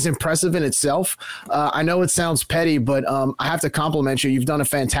is impressive in itself. I know it sounds petty, but I have to compliment you. You've done a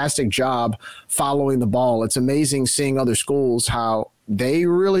fantastic job following the ball. It's amazing seeing other schools how they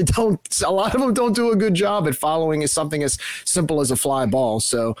really don't. A lot of them don't do a good job at following something as simple as a fly ball.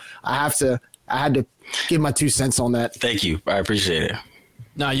 So I had to give my 2 cents on that. Thank you. I appreciate it.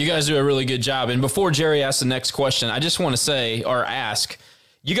 No, you guys do a really good job. And before Jerry asks the next question, I just want to say or ask,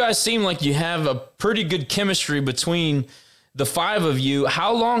 you guys seem like you have a pretty good chemistry between the 5 of you.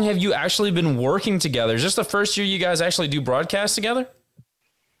 How long have you actually been working together? Is this the first year you guys actually do broadcasts together?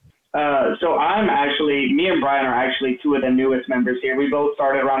 So me and Brian are actually 2 of the newest members here. We both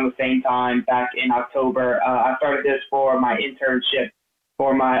started around the same time back in October. I started this for my internship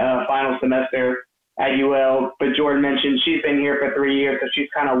for my final semester at UL, but Jordan mentioned she's been here for 3 years, so she's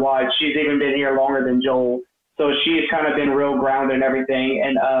kind of wide. She's even been here longer than Joel, so she's kind of been real grounded and everything.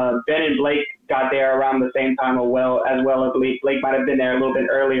 And Ben and Blake got there around the same time as well as Blake. Blake might have been there a little bit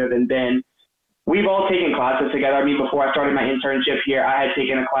earlier than Ben. We've all taken classes together. I mean, before I started my internship here, I had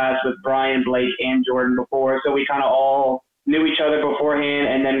taken a class with Brian, Blake, and Jordan before, so we kind of all knew each other beforehand,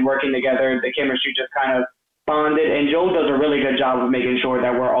 and then working together, the chemistry just kind of bonded. And Joel does a really good job of making sure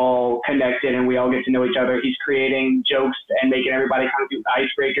that we're all connected and we all get to know each other. He's creating jokes and making everybody kind of do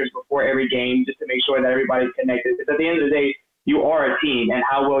icebreakers before every game just to make sure that everybody's connected. Because at the end of the day, you are a team, and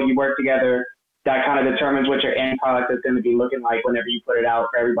how well you work together, that kind of determines what your end product is going to be looking like whenever you put it out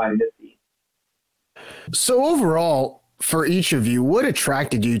for everybody to see. So overall, for each of you, what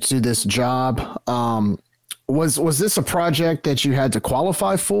attracted you to this job? Was this a project that you had to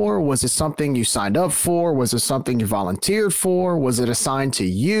qualify for? Was it something you signed up for? Was it something you volunteered for? Was it assigned to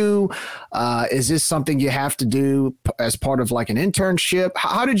you? Is this something you have to do as part of like an internship?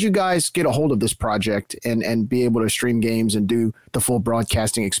 How did you guys get a hold of this project and be able to stream games and do the full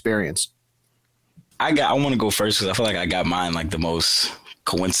broadcasting experience? I want to go first because I feel like I got mine like the most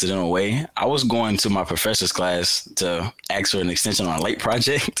coincidental way. I was going to my professor's class to ask for an extension on a late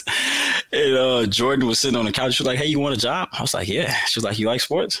project, and Jordan was sitting on the couch. She was like, "Hey, you want a job?" I was like, "Yeah." She was like, "You like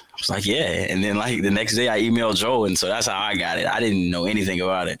sports?" I was like, "Yeah." And then like the next day, I emailed Joe, and so that's how I got it. I didn't know anything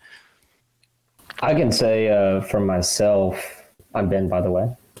about it. I can say for myself, I'm Ben, by the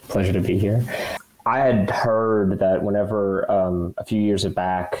way. Pleasure to be here. I had heard that whenever a few years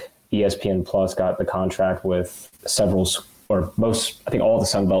back, ESPN Plus got the contract with several or most, I think all the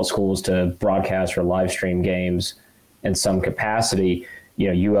Sun Belt schools to broadcast or live stream games in some capacity,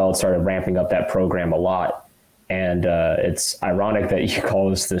 UL started ramping up that program a lot. And it's ironic that you call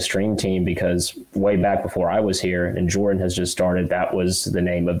this the stream team because way back before I was here and Jordan has just started, that was the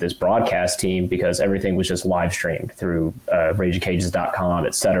name of this broadcast team because everything was just live streamed through RagingCajuns.com,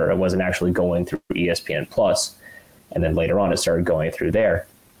 et cetera. It wasn't actually going through ESPN Plus. And then later on, it started going through there.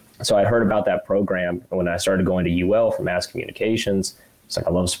 So I heard about that program when I started going to UL for mass communications. It's like, I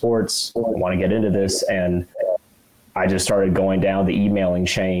love sports. I want to get into this. And I just started going down the emailing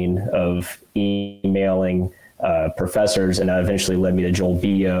chain of emailing professors. And that eventually led me to Joel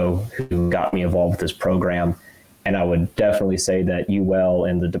Bio, who got me involved with this program. And I would definitely say that UL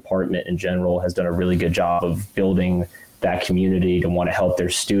and the department in general has done a really good job of building that community to want to help their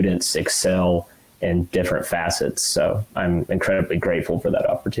students excel in different facets. So I'm incredibly grateful for that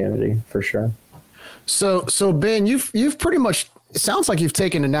opportunity for sure. So Ben, you've pretty much, it sounds like you've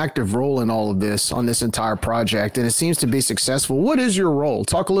taken an active role in all of this on this entire project, and it seems to be successful. What is your role?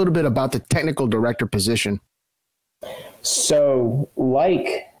 Talk a little bit about the technical director position. So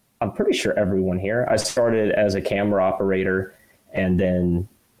like, I'm pretty sure everyone here, I started as a camera operator and then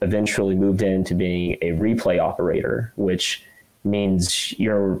eventually moved into being a replay operator, which means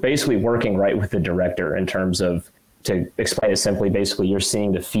you're basically working right with the director in terms of to explain it simply, basically you're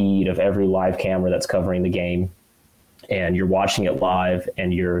seeing the feed of every live camera that's covering the game, and you're watching it live,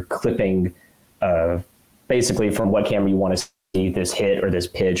 and you're clipping basically from what camera you want to see this hit or this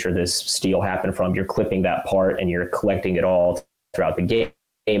pitch or this steal happen from. You're clipping that part and you're collecting it all throughout the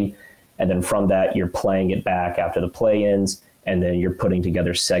game. And then from that, you're playing it back after the play ends, and then you're putting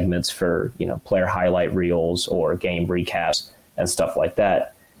together segments for, player highlight reels or game recaps and stuff like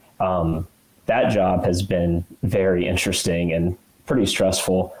that. That job has been very interesting and pretty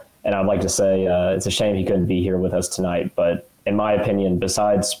stressful. And I'd like to say it's a shame he couldn't be here with us tonight. But in my opinion,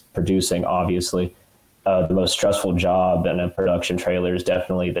 besides producing, obviously, the most stressful job in a production trailer is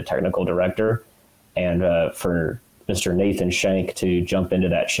definitely the technical director. And for Mr. Nathan Shank to jump into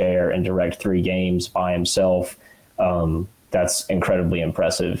that chair and direct 3 games by himself, that's incredibly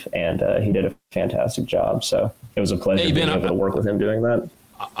impressive. And he did a fantastic job. So it was a pleasure being able to work with him doing that.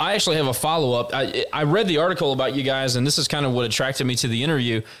 I actually have a follow-up. I read the article about you guys, and this is kind of what attracted me to the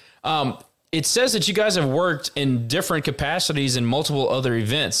interview. It says that you guys have worked in different capacities in multiple other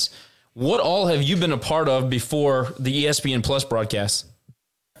events. What all have you been a part of before the ESPN Plus broadcast?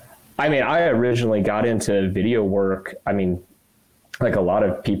 I mean, I originally got into video work. I mean, like a lot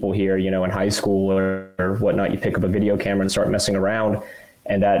of people here, in high school or whatnot, you pick up a video camera and start messing around.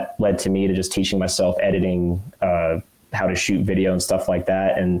 And that led to me to just teaching myself editing, how to shoot video and stuff like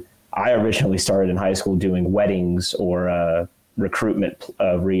that. And I originally started in high school doing weddings or recruitment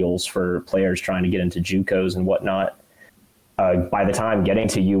reels for players trying to get into JUCOs and whatnot. By the time getting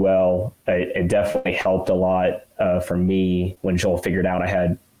to UL, it definitely helped a lot for me when Joel figured out I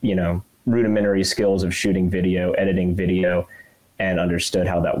had, rudimentary skills of shooting video, editing video, and understood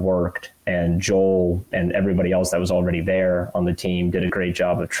how that worked. And Joel and everybody else that was already there on the team did a great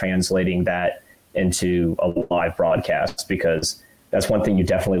job of translating that into a live broadcast, because that's one thing you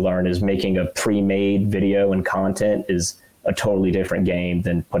definitely learn is making a pre-made video and content is a totally different game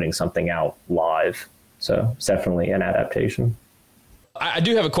than putting something out live. So it's definitely an adaptation. I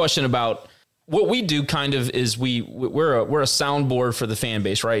do have a question about what we do kind of is we're a soundboard for the fan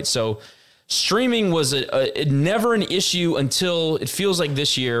base, right? So streaming was never an issue until it feels like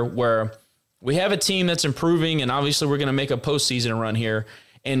this year, where we have a team that's improving, and obviously we're going to make a postseason run here,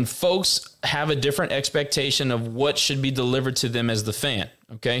 and folks have a different expectation of what should be delivered to them as the fan,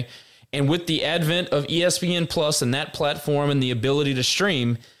 okay? And with the advent of ESPN Plus and that platform and the ability to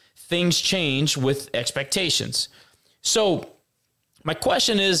stream, things change with expectations. So my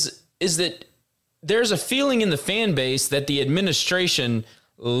question is that there's a feeling in the fan base that the administration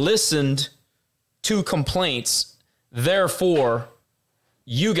listened to complaints, therefore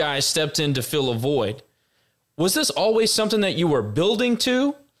you guys stepped in to fill a void. Was this always something that you were building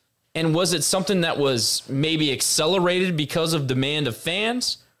to? And was it something that was maybe accelerated because of demand of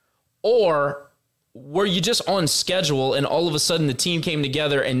fans? Or were you just on schedule and all of a sudden the team came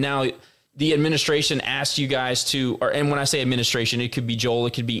together and now the administration asked you guys to, and when I say administration, it could be Joel,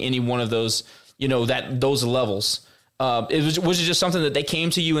 it could be any one of those, those levels. Was it just something that they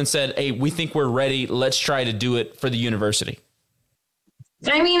came to you and said, hey, we think we're ready, let's try to do it for the university?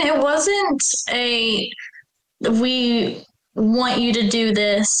 I mean, it wasn't we want you to do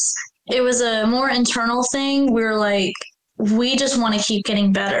this. It was a more internal thing. We were like, we just want to keep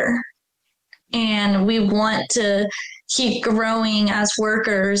getting better. And we want to keep growing as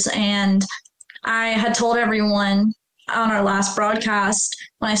workers. And I had told everyone on our last broadcast,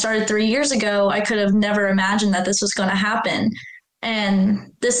 when I started 3 years ago, I could have never imagined that this was going to happen.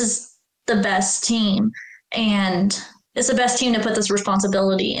 And this is the best team. And it's the best team to put this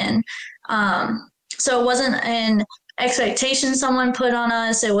responsibility in. So it wasn't an expectation someone put on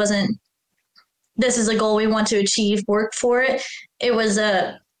us. It wasn't, this is a goal we want to achieve, work for it. It was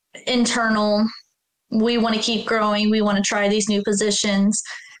a internal, we want to keep growing. We want to try these new positions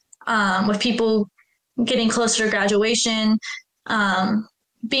with people getting closer to graduation,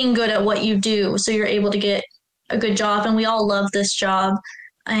 being good at what you do. So you're able to get a good job. And we all love this job,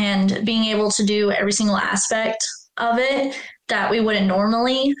 and being able to do every single aspect of it that we wouldn't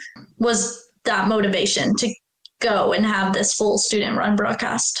normally was that motivation to go and have this full student run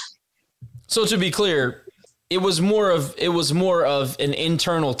broadcast. So to be clear, it was more of an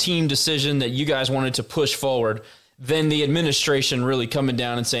internal team decision that you guys wanted to push forward than the administration really coming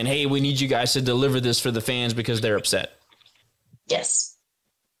down and saying, hey, we need you guys to deliver this for the fans because they're upset. Yes.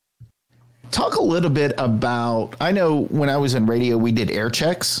 Talk a little bit about, I know when I was in radio, we did air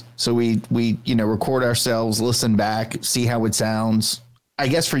checks. So we record ourselves, listen back, see how it sounds. I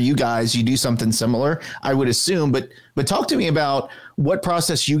guess for you guys, you do something similar, I would assume, but talk to me about what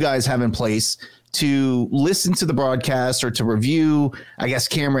process you guys have in place to listen to the broadcast or to review, I guess,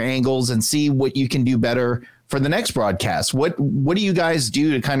 camera angles and see what you can do better for the next broadcast? What do you guys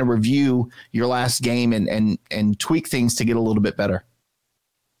do to kind of review your last game and tweak things to get a little bit better?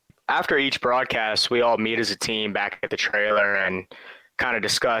 After each broadcast, we all meet as a team back at the trailer and kind of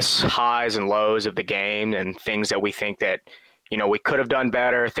discuss highs and lows of the game and things that we think that, we could have done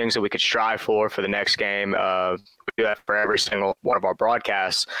better, things that we could strive for the next game. We do that for every single one of our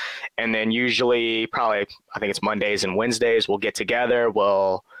broadcasts. And then usually I think it's Mondays and Wednesdays, we'll get together.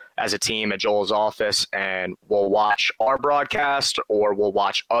 We'll, as a team at Joel's office, and we'll watch our broadcast or we'll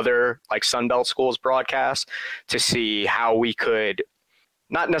watch other like Sunbelt schools broadcasts to see how we could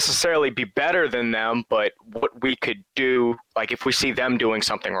not necessarily be better than them, but what we could do, like if we see them doing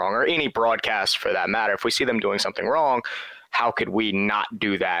something wrong, or any broadcast for that matter, if we see them doing something wrong, how could we not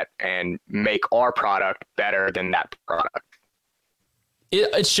do that and make our product better than that product?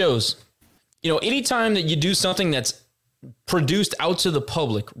 It shows. Anytime that you do something that's produced out to the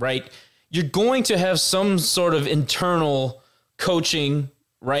public, right, you're going to have some sort of internal coaching,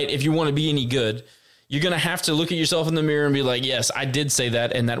 right, if you want to be any good. You're going to have to look at yourself in the mirror and be like, yes, I did say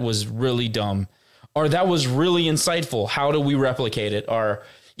that, and that was really dumb. Or that was really insightful. How do we replicate it? Or,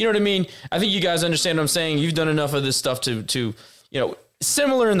 you know what I mean? I think you guys understand what I'm saying. You've done enough of this stuff to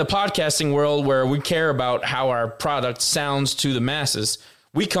similar in the podcasting world where we care about how our product sounds to the masses.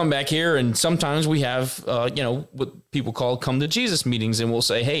 We come back here and sometimes we have, what people call come to Jesus meetings, and we'll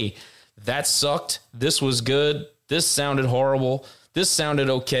say, hey, that sucked. This was good. This sounded horrible. This sounded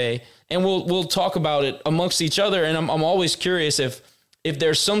okay. And we'll talk about it amongst each other. And I'm always curious if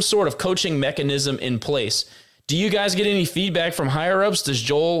there's some sort of coaching mechanism in place. Do you guys get any feedback from higher ups? Does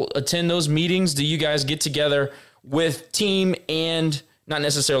Joel attend those meetings? Do you guys get together with team and not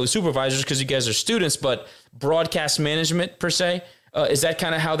necessarily supervisors because you guys are students, but broadcast management per se? Is that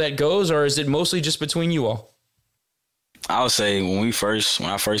kind of how that goes, or is it mostly just between you all? I would say when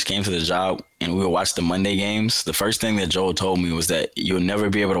I first came to the job and we would watch the Monday games, the first thing that Joel told me was that you'll never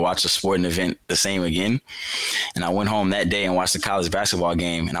be able to watch a sporting event the same again. And I went home that day and watched the college basketball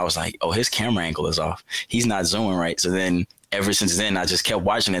game, and I was like, oh, his camera angle is off. He's not zooming right. So then ever since then, I just kept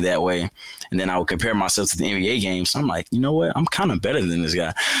watching it that way. And then I would compare myself to the NBA games. So I'm like, you know what? I'm kind of better than this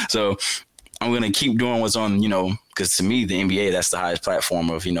guy. So I'm going to keep doing what's on, because to me, the NBA, that's the highest platform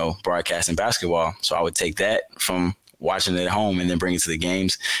of, broadcasting basketball. So I would take that from watching it at home and then bring it to the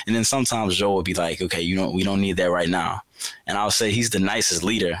games. And then sometimes Joel would be like, okay, we don't need that right now. And I'll say he's the nicest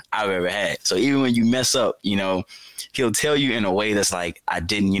leader I've ever had. So even when you mess up, he'll tell you in a way that's like, I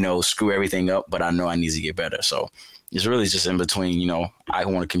didn't, screw everything up, but I know I need to get better. So it's really just in between, I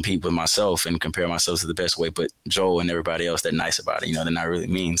want to compete with myself and compare myself to the best way, but Joel and everybody else, they're nice about it. They're not really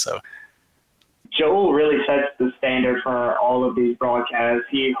mean. So Joel really sets the standard for all of these broadcasts.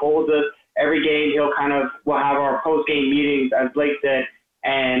 He holds us every game. We'll have our post-game meetings, as Blake said,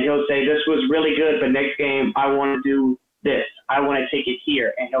 and he'll say, this was really good, but next game I want to do this. I want to take it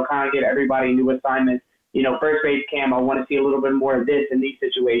here. And he'll kind of get everybody new assignments. First base cam, I want to see a little bit more of this in these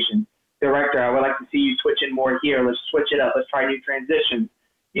situations. Director, I would like to see you switching more here. Let's switch it up. Let's try new transitions.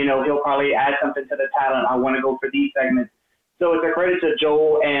 He'll probably add something to the talent. I want to go for these segments. So it's a credit to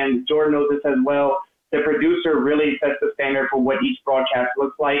Joel, and Jordan knows this as well. The producer really sets the standard for what each broadcast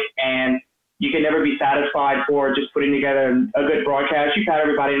looks like, and you can never be satisfied for just putting together a good broadcast. You pat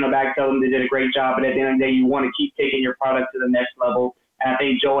everybody in the back, tell them they did a great job, but at the end of the day, you want to keep taking your product to the next level. And I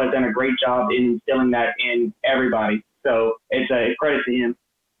think Joel has done a great job in instilling that in everybody. So it's a credit to him.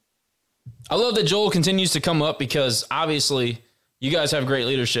 I love that Joel continues to come up because obviously you guys have great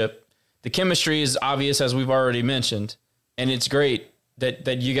leadership. The chemistry is obvious, as we've already mentioned, and it's great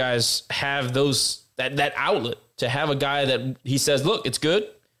that you guys have that outlet to have a guy that he says, look, it's good,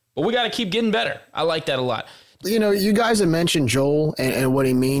 but we got to keep getting better. I like that a lot. You guys have mentioned Joel and what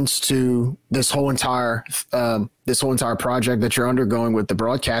he means to this whole entire project that you're undergoing with the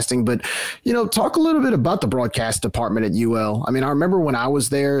broadcasting. But, talk a little bit about the broadcast department at UL. I mean, I remember when I was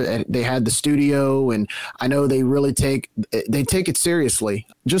there, they had the studio, and I know they really take it seriously.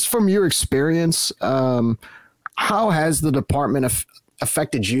 Just from your experience, how has the department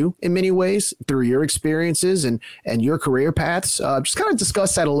affected you in many ways through your experiences and your career paths? Just kind of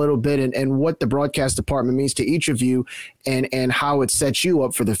discuss that a little bit and what the broadcast department means to each of you and how it sets you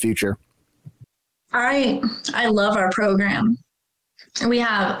up for the future. I love our program.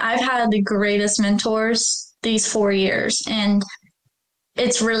 I've had the greatest mentors these 4 years, and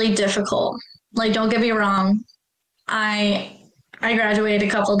it's really difficult. Like, don't get me wrong. I graduated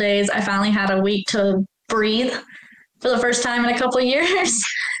a couple of days. I finally had a week to breathe for the first time in a couple of years.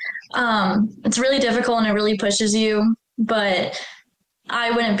 It's really difficult and it really pushes you, but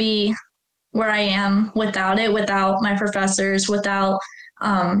I wouldn't be where I am without it, without my professors, without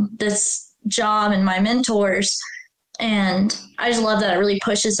this job and my mentors. And I just love that it really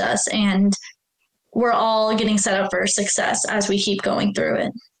pushes us, and we're all getting set up for success as we keep going through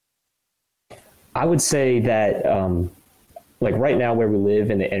it. I would say that like right now where we live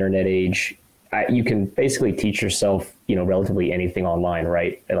in the internet age, you can basically teach yourself, relatively anything online,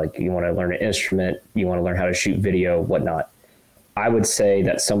 right? Like you want to learn an instrument, you want to learn how to shoot video, whatnot. I would say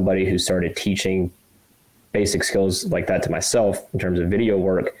that somebody who started teaching basic skills like that to myself in terms of video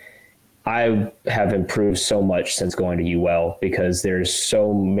work, I have improved so much since going to UL, because there's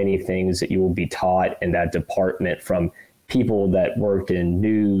so many things that you will be taught in that department from people that worked in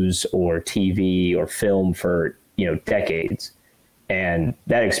news or TV or film for, decades. And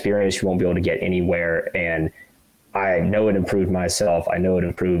that experience you won't be able to get anywhere. And I know it improved myself. I know it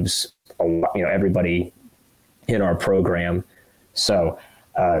improves a lot, everybody in our program. So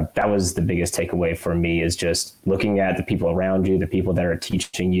that was the biggest takeaway for me, is just looking at the people around you, the people that are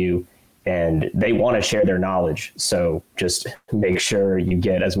teaching you, and they want to share their knowledge. So just make sure you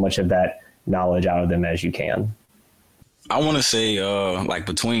get as much of that knowledge out of them as you can. I want to say, like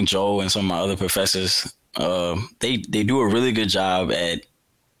between Joel and some of my other professors, they do a really good job at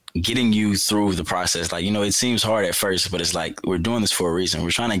getting you through the process. Like, it seems hard at first, but it's like, we're doing this for a reason.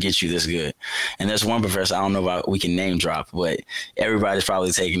 We're trying to get you this good. And there's one professor, I don't know if we can name drop, but everybody's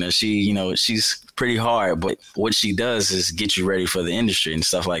probably taking her. She's pretty hard, but what she does is get you ready for the industry and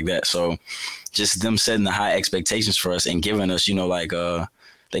stuff like that. So just them setting the high expectations for us and giving us,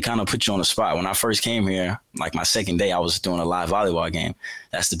 they kind of put you on the spot. When I first came here, like my second day, I was doing a live volleyball game.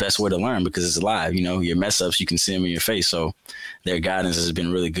 That's the best way to learn, because it's live. Your mess ups, you can see them in your face. So their guidance has been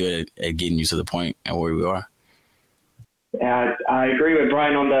really good at getting you to the point and where we are. Yeah, I agree with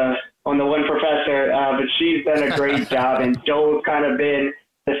Brian on the one professor, but she's done a great job, and Joel's kind of been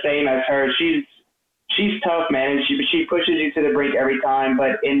the same as her. She's tough, man, and she pushes you to the brink every time.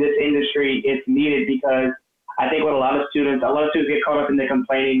 But in this industry, it's needed, because I think what a lot of students get caught up in the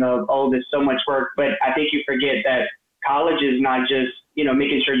complaining of, there's so much work. But I think you forget that college is not just,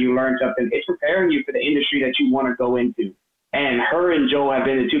 making sure you learn something. It's preparing you for the industry that you want to go into. And her and Joel have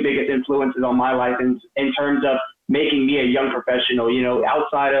been the two biggest influences on my life in terms of making me a young professional,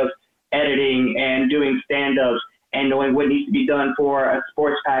 outside of editing and doing stand-ups and knowing what needs to be done for a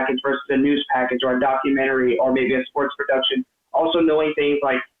sports package versus a news package or a documentary or maybe a sports production. Also knowing things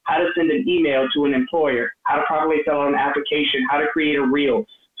like how to send an email to an employer, how to properly fill out an application, how to create a reel.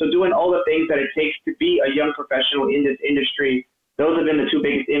 So doing all the things that it takes to be a young professional in this industry, those have been the two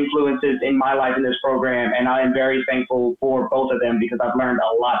biggest influences in my life in this program. And I am very thankful for both of them, because I've learned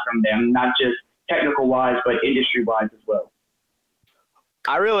a lot from them, not just technical-wise, but industry-wise as well.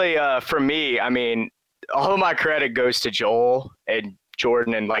 I really, for me, all of my credit goes to Joel and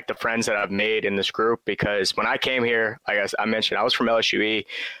Jordan and like the friends that I've made in this group, because when I came here, like I mentioned, I was from LSUE.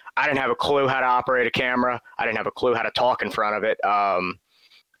 I didn't have a clue how to operate a camera. I didn't have a clue how to talk in front of it.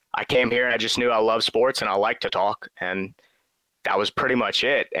 I came here and I just knew I love sports and I like to talk, and that was pretty much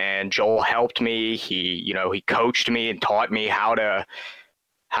it. And Joel helped me. He coached me and taught me how to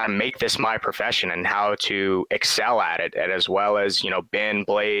make this my profession and how to excel at it. And as well as, Ben,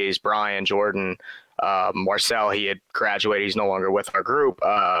 Blaze, Brian, Jordan, Marcel, he had graduated. He's no longer with our group,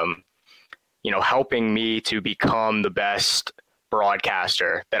 helping me to become the best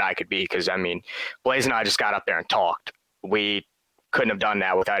broadcaster that I could be. Because, Blaze and I just got up there and talked. We couldn't have done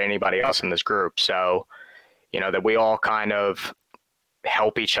that without anybody else in this group. So, that we all kind of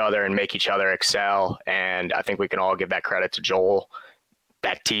help each other and make each other excel. And I think we can all give that credit to Joel,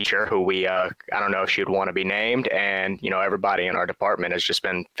 that teacher who we, I don't know if she'd want to be named. And, everybody in our department has just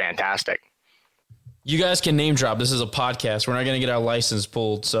been fantastic. You guys can name drop. This is a podcast. We're not going to get our license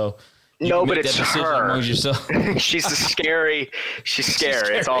pulled. So no, but it's her. She's scary.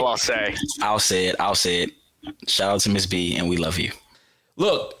 That's all I'll say. I'll say it. Shout out to Miss B, and we love you.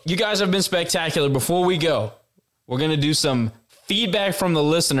 Look, you guys have been spectacular. Before we go, we're going to do some feedback from the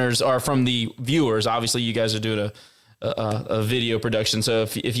listeners or from the viewers. Obviously, you guys are doing a video production. So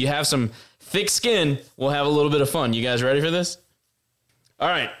if you have some thick skin, we'll have a little bit of fun. You guys ready for this? All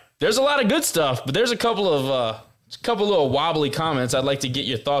right. There's a lot of good stuff, but there's a couple little wobbly comments I'd like to get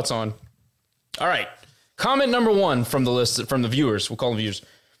your thoughts on. All right. Comment number 1 from the list, from the viewers. We'll call them viewers.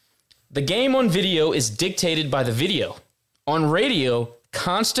 The game on video is dictated by the video. On radio,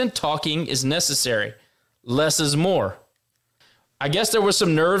 constant talking is necessary. Less is more. I guess there was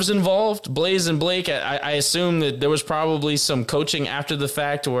some nerves involved. Blaze and Blake, I assume that there was probably some coaching after the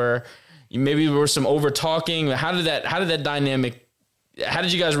fact where maybe there was some over talking. How did that dynamic? How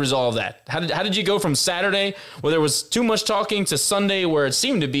did you guys resolve that? How did you go from Saturday where there was too much talking to Sunday where it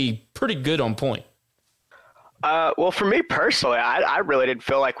seemed to be pretty good on point? Well, for me personally, I really didn't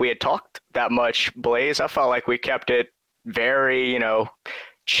feel like we had talked that much, Blaze. I felt like we kept it very,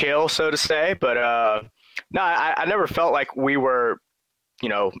 chill, so to say. But no, I never felt like we were,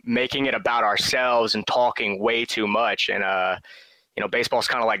 making it about ourselves and talking way too much. And, baseball's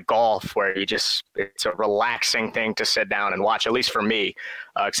kind of like golf where it's a relaxing thing to sit down and watch, at least for me,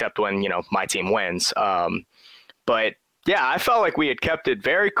 except when, my team wins. But yeah, I felt like we had kept it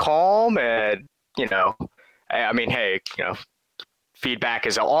very calm and, I mean, hey, feedback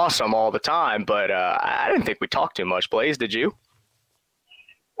is awesome all the time, but I didn't think we talked too much. Blaze, did you?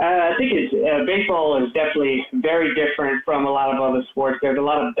 I think baseball is definitely very different from a lot of other sports. There's a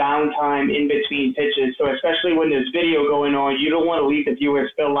lot of downtime in between pitches, so especially when there's video going on, you don't want to leave the viewers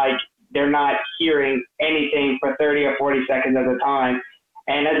feel like they're not hearing anything for 30 or 40 seconds at a time.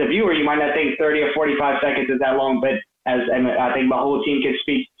 And as a viewer, you might not think 30 or 45 seconds is that long, but and I think my whole team can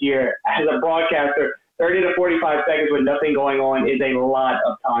speak here, as a broadcaster, 30 to 45 seconds with nothing going on is a lot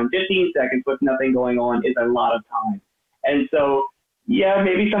of time. 15 seconds with nothing going on is a lot of time. And so, yeah,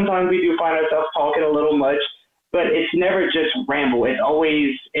 maybe sometimes we do find ourselves talking a little much, but it's never just ramble. It's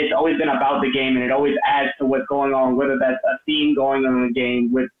always been about the game, and it always adds to what's going on, whether that's a theme going on in the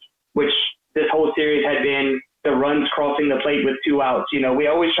game, which this whole series had been the runs crossing the plate with 2 outs. We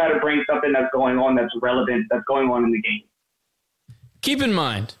always try to bring something that's going on that's relevant, that's going on in the game. Keep in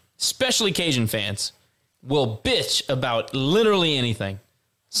mind, especially Cajun fans will bitch about literally anything.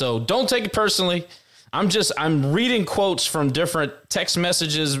 So don't take it personally. I'm reading quotes from different text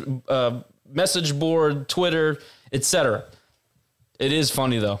messages, message board, Twitter, etc. It is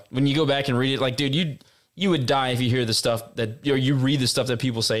funny though. When you go back and read it, like, dude, you would die if you hear the stuff that, you read the stuff that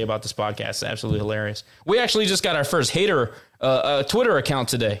people say about this podcast. It's absolutely hilarious. We actually just got our first hater Twitter account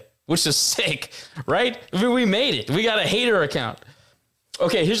today, which is sick, right? I mean, we made it. We got a hater account.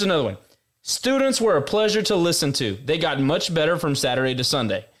 Okay, here's another one. Students were a pleasure to listen to. They got much better from Saturday to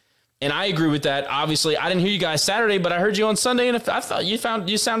Sunday. And I agree with that. Obviously, I didn't hear you guys Saturday, but I heard you on Sunday, and I thought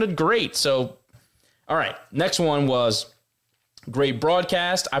you sounded great. So, all right. Next one was great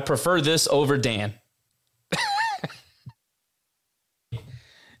broadcast. I prefer this over Dan.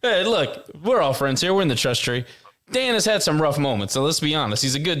 Hey, look, we're all friends here. We're in the trust tree. Dan has had some rough moments, so let's be honest.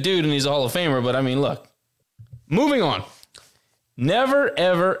 He's a good dude, and he's a Hall of Famer, but I mean, look. Moving on. Never,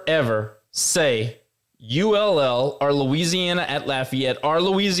 ever, ever say ULL or Louisiana at Lafayette or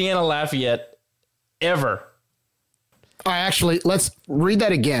Louisiana Lafayette ever. All right, actually, let's read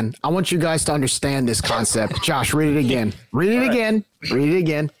that again. I want you guys to understand this concept. Josh, read it again. Read it again. Read it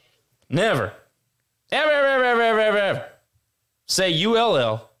again. Never, ever say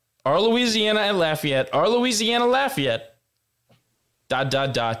ULL or Louisiana at Lafayette or Louisiana Lafayette ...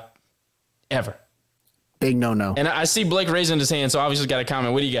 ever. Big no-no. And I see Blake raising his hand, so obviously got a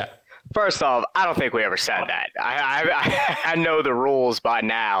comment. What do you got? First off, I don't think we ever said that. I know the rules by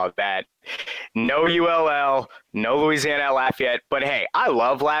now that no ULL, no Louisiana at Lafayette. But hey, I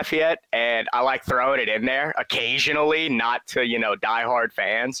love Lafayette, and I like throwing it in there occasionally, not to, diehard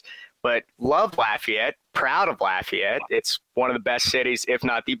fans. But love Lafayette, proud of Lafayette. It's one of the best cities, if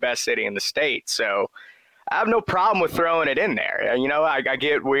not the best city in the state. So I have no problem with throwing it in there. I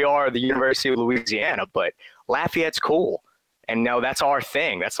get we are the University of Louisiana, but Lafayette's cool. And no, that's our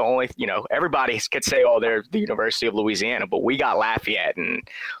thing. That's the only, everybody could say, oh, they're the University of Louisiana, but we got Lafayette, and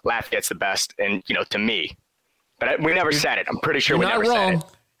Lafayette's the best. And, to me, but we never said it. I'm pretty sure we never said it.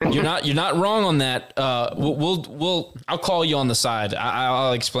 You're not wrong on that. I'll call you on the side.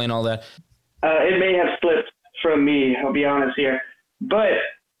 I'll explain all that. It may have slipped from me, I'll be honest here, but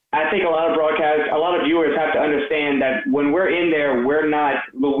I think a lot of viewers have to understand that when we're in there, we're not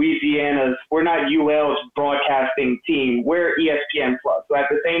UL's broadcasting team. We're ESPN Plus. So at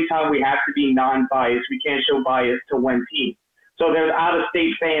the same time, we have to be non-biased. We can't show bias to one team. So there's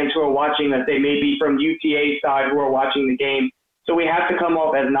out-of-state fans who are watching us. They may be from UTA side who are watching the game. So we have to come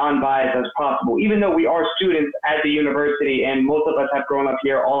off as non-biased as possible, even though we are students at the university, and most of us have grown up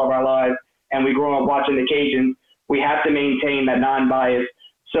here all of our lives, and we grew up watching the Cajuns. We have to maintain that non-bias.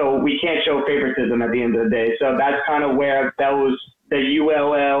 So we can't show favoritism at the end of the day. So that's kind of where the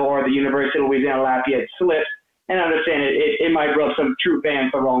ULL or the University of Louisiana Lafayette slips. And I understand it might rub some true fans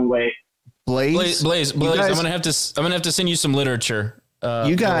the wrong way. Blaze, I'm gonna have to send you some literature.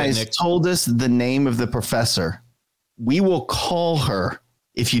 You guys told us the name of the professor. We will call her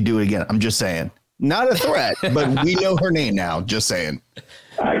if you do it again. I'm just saying. Not a threat, but we know her name now. Just saying.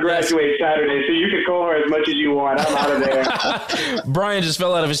 I graduate Saturday, so you can call her as much as you want. I'm out of there. Brian just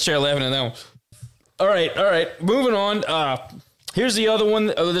fell out of his chair laughing at that one. All right. Moving on. Here's the other one.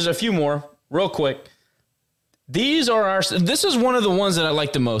 There's a few more real quick. These are this is one of the ones that I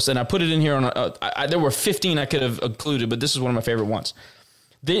like the most, and I put it in here on there were 15 I could have included, but this is one of my favorite ones.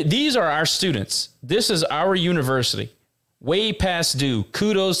 These are our students. This is our university. Way past due.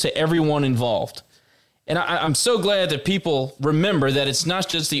 Kudos to everyone involved. And I'm so glad that people remember that it's not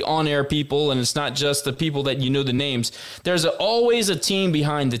just the on-air people and it's not just the people that you know the names. There's always a team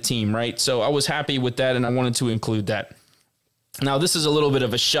behind the team, right? So I was happy with that, and I wanted to include that. Now, this is a little bit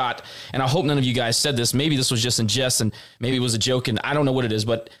of a shot, and I hope none of you guys said this. Maybe this was just in jest, and maybe it was a joke, and I don't know what it is,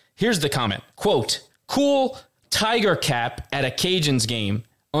 but here's the comment. Quote, "Cool tiger cap at a Cajuns game,"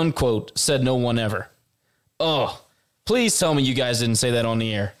 unquote, said no one ever. Oh, please tell me you guys didn't say that on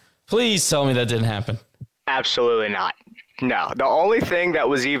the air. Please tell me that didn't happen. Absolutely not. No, the only thing that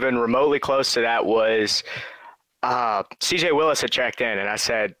was even remotely close to that was CJ Willis had checked in, and I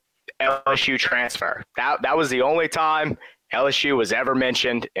said LSU transfer. That was the only time LSU was ever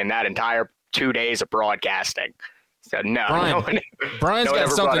mentioned in that entire 2 days of broadcasting. So no, Brian's got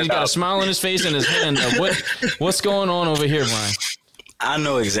something. He's got a smile on his face and his hand. What's going on over here, Brian? I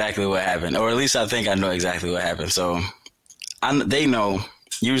know exactly what happened, or at least I think I know exactly what happened. So they know.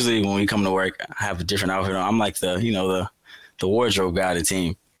 Usually when we come to work, I have a different outfit on. I'm like the wardrobe guy of the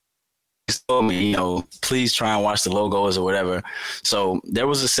team. He told me, please try and watch the logos or whatever. So there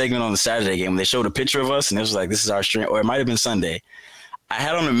was a segment on the Saturday game when they showed a picture of us, and it was like, this is our stream, or it might have been Sunday. I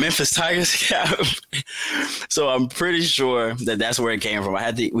had on a Memphis Tigers cap, so I'm pretty sure that that's where it came from.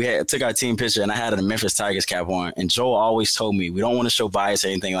 We took our team picture, and I had a Memphis Tigers cap on. And Joel always told me we don't want to show bias or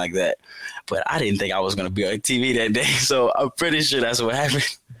anything like that, but I didn't think I was going to be on TV that day, so I'm pretty sure that's what happened.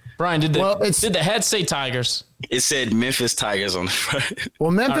 Brian, did the hat say Tigers? It said Memphis Tigers on the front.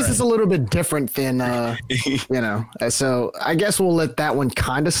 Well, Memphis is a little bit different than so I guess we'll let that one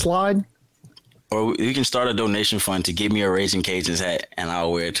kind of slide. Or you can start a donation fund to give me a Raging Cajuns hat, and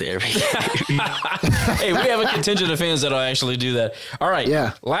I'll wear it to every game. Hey, we have a contingent of fans that'll actually do that. All right.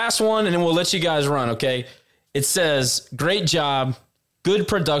 Yeah. Last one, and then we'll let you guys run, okay? It says, great job, good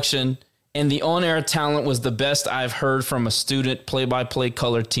production, and the on-air talent was the best I've heard from a student play-by-play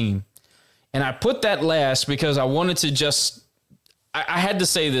color team. And I put that last because I wanted to I had to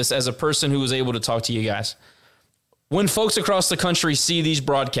say this as a person who was able to talk to you guys. When folks across the country see these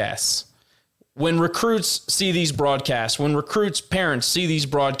broadcasts, when recruits see these broadcasts, when recruits' parents see these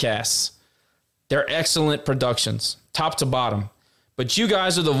broadcasts, they're excellent productions, top to bottom. But you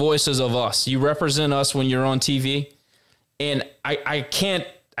guys are the voices of us. You represent us when you're on TV. And I can't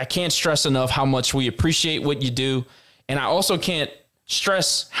stress enough how much we appreciate what you do. And I also can't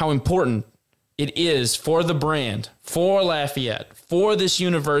stress how important it is for the brand, for Lafayette, for this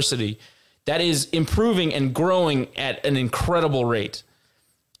university that is improving and growing at an incredible rate.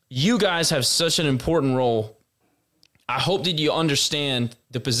 You guys have such an important role. I hope that you understand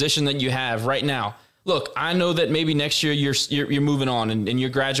the position that you have right now. Look, I know that maybe next year you're moving on and you're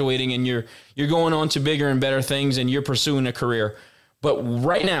graduating and you're going on to bigger and better things and you're pursuing a career. But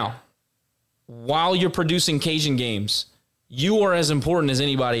right now, while you're producing Cajun games, you are as important as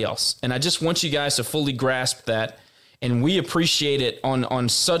anybody else. And I just want you guys to fully grasp that. And we appreciate it on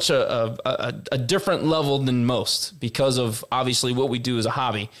such a different level than most because of obviously what we do as a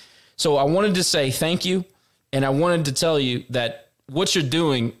hobby. So I wanted to say thank you. And I wanted to tell you that what you're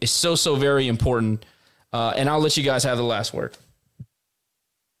doing is so very important. And I'll let you guys have the last word.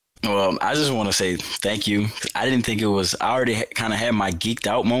 Well, I just want to say thank you. I didn't think it was, I already kind of had my geeked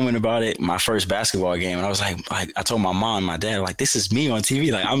out moment about it, my first basketball game. And I was like, I told my mom and my dad, like, this is me on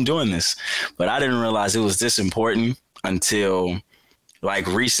TV. Like, I'm doing this. But I didn't realize it was this important until like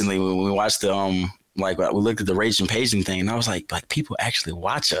recently when we watched the, we looked at the Raging Paging thing and I was like people actually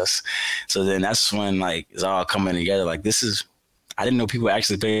watch us. So then that's when like it's all coming together. Like I didn't know people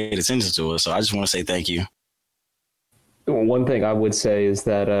actually paid attention to us. So I just want to say thank you. One thing I would say is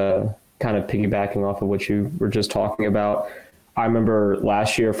that kind of piggybacking off of what you were just talking about, I remember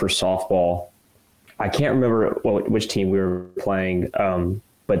last year for softball, I can't remember which team we were playing,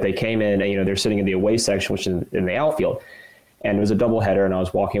 but they came in and, they're sitting in the away section, which is in the outfield. And it was a doubleheader, and I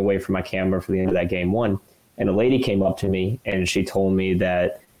was walking away from my camera for the end of that game one. And a lady came up to me, and she told me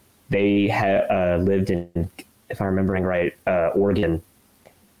that they had lived in, if I'm remembering right, Oregon,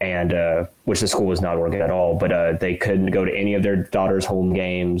 and which the school was not Oregon at all, but they couldn't go to any of their daughter's home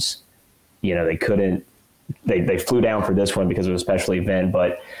games. They couldn't. They flew down for this one because it was a special event,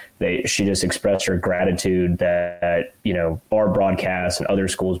 but she just expressed her gratitude that our broadcast and other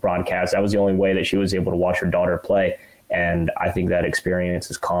schools' broadcasts, that was the only way that she was able to watch her daughter play. And I think that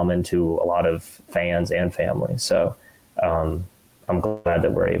experience is common to a lot of fans and families. So I'm glad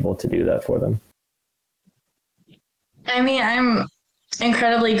that we're able to do that for them. I mean, I'm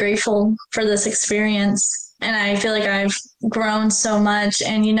incredibly grateful for this experience. and I feel like I've grown so much.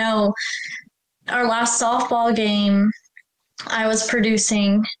 And, you know, our last softball game I was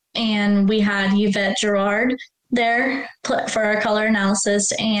producing, and we had Yvette Gerard there for our color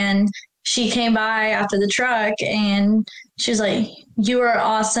analysis, and she came by after the truck and she was like, "You are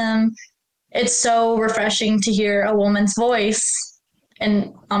awesome. It's so refreshing to hear a woman's voice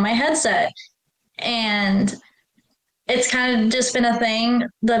and on my headset." And it's kind of just been a thing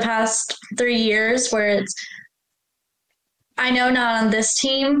the past 3 years where it's, I know not on this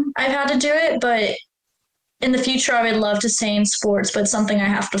team I've had to do it, but in the future I would love to stay in sports, but it's something I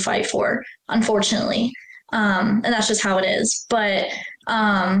have to fight for, unfortunately. And that's just how it is. But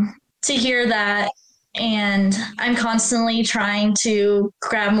to hear that, and I'm constantly trying to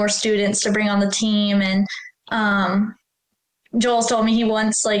grab more students to bring on the team. And Joel's told me he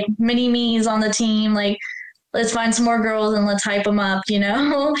wants like mini me's on the team. Like, let's find some more girls and let's hype them up, you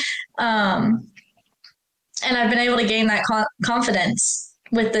know? And I've been able to gain that confidence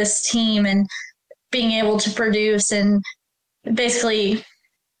with this team and being able to produce and basically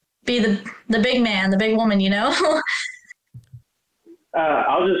be the big man, the big woman, you know?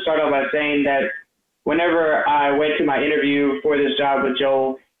 I'll just start off by saying that whenever I went to my interview for this job with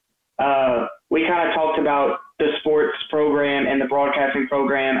Joel, we kind of talked about the sports program and the broadcasting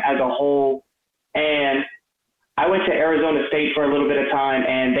program as a whole. And I went to Arizona State for a little bit of time,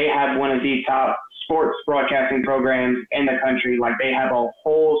 and they have one of the top sports broadcasting programs in the country. Like, they have a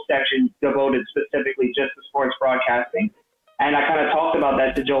whole section devoted specifically just to sports broadcasting. And I kind of talked about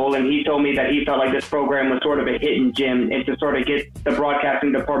that to Joel, and he told me that he felt like this program was sort of a hidden gem and to sort of get the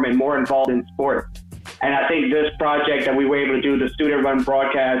broadcasting department more involved in sports. And I think this project that we were able to do, the student-run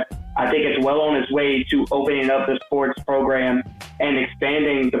broadcast, I think it's well on its way to opening up the sports program and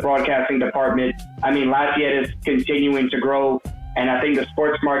expanding the broadcasting department. I mean, Lafayette is continuing to grow, and I think the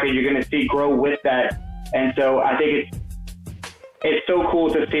sports market you're going to see grow with that. And so I think it's so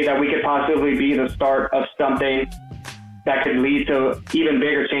cool to see that we could possibly be the start of something that could lead to even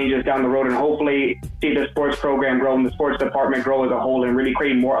bigger changes down the road, and hopefully see the sports program grow and the sports department grow as a whole and really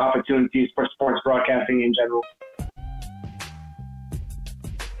create more opportunities for sports broadcasting in general.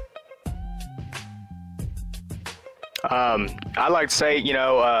 I'd like to say, you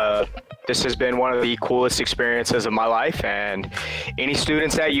know, this has been one of the coolest experiences of my life, and any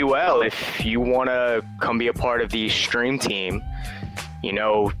students at UL, if you want to come be a part of the stream team, you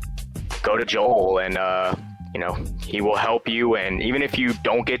know, go to Joel, and you know, he will help you, and even if you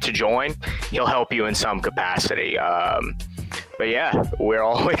don't get to join, he'll help you in some capacity. But yeah, we're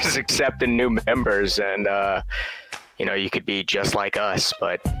always accepting new members, and you know, you could be just like us.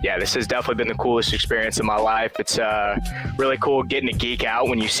 But yeah, this has definitely been the coolest experience of my life. It's really cool getting to geek out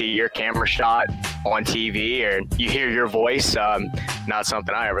when you see your camera shot on TV or you hear your voice. Not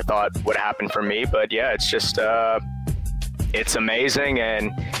something I ever thought would happen for me, but yeah, it's just it's amazing,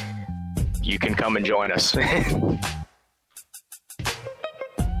 and you can come and join us.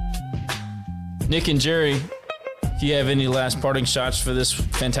 Nick and Jerry, if you have any last parting shots for this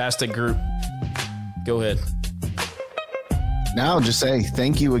fantastic group, go ahead. Now, just say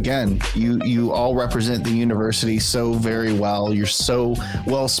thank you again. You all represent the university so very well. You're so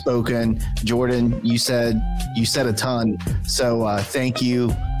well spoken. Jordan, you said a ton. So thank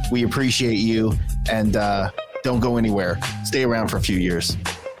you. We appreciate you, and don't go anywhere. Stay around for a few years.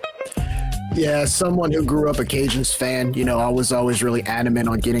 Yeah, someone who grew up a Cajuns fan, you know, I was always really adamant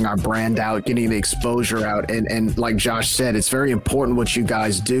on getting our brand out, getting the exposure out. And like Josh said, it's very important what you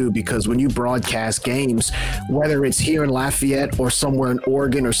guys do, because when you broadcast games, whether it's here in Lafayette or somewhere in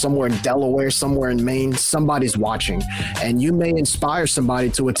Oregon or somewhere in Delaware, somewhere in Maine, somebody's watching, and you may inspire somebody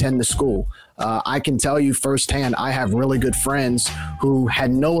to attend the school. I can tell you firsthand, I have really good friends who had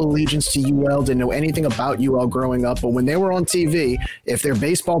no allegiance to UL, didn't know anything about UL growing up. But when they were on TV, if our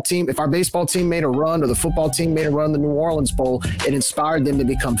baseball team made a run or the football team made a run in the New Orleans Bowl, it inspired them to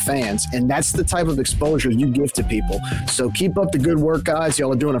become fans. And that's the type of exposure you give to people. So keep up the good work, guys.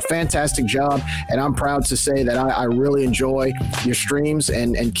 Y'all are doing a fantastic job. And I'm proud to say that I really enjoy your streams,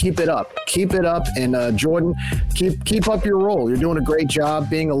 and keep it up. Keep it up. And Jordan, keep up your role. You're doing a great job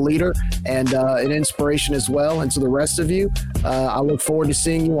being a leader and an inspiration as well. And to the rest of you, I look forward to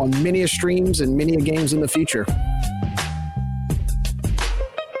seeing you on many streams and many games in the future.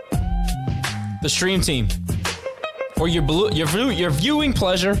 The stream team, for your viewing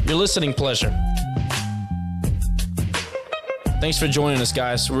pleasure, your listening pleasure. Thanks for joining us,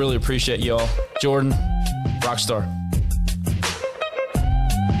 guys. Really appreciate y'all. Jordan, Rockstar.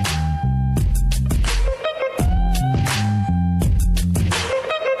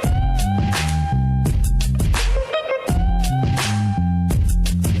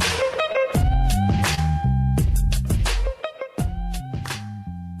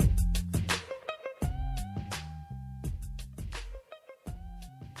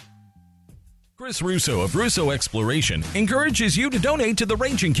 Chris Russo of Russo Exploration encourages you to donate to the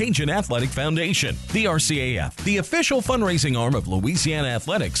Raging Cajun Athletic Foundation. The RCAF, the official fundraising arm of Louisiana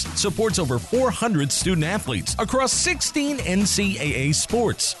Athletics, supports over 400 student athletes across 16 NCAA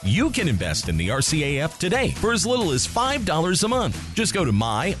sports. You can invest in the RCAF today for as little as $5 a month. Just go to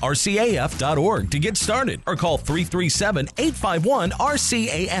myrcaf.org to get started or call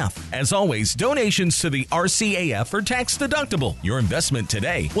 337-851-RCAF. As always, donations to the RCAF are tax deductible. Your investment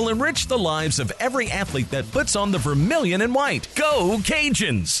today will enrich the lives of every athlete that puts on the vermilion and white. Go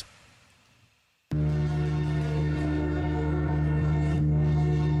Cajuns!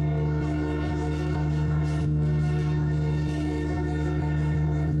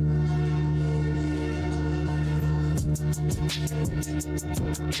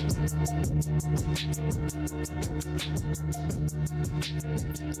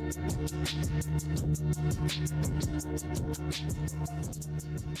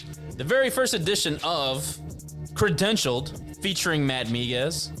 The very first edition of Credentialed, featuring Matt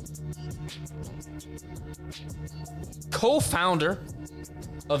Miguez, co-founder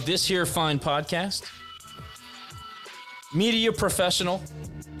of this here fine podcast, media professional,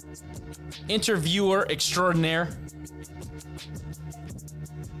 interviewer extraordinaire,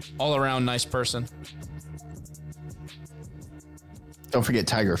 all around nice person. Don't forget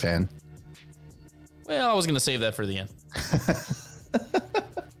Tiger fan. Well, I was going to save that for the end.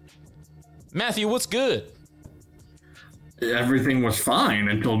 Matthew, what's good? Everything was fine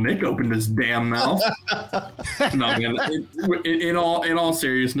until Nick opened his damn mouth. No, man. In all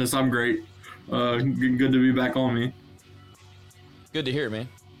seriousness, I'm great. Good to be back on me. Good to hear it, man.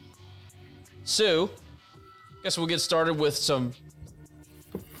 So, guess we'll get started with some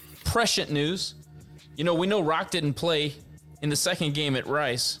prescient news. You know, we know Rock didn't play in the second game at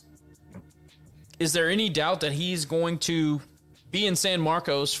Rice. Is there any doubt that he's going to be in San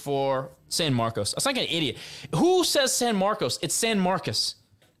Marcos for San Marcos? I was like an idiot. Who says San Marcos? It's San Marcos.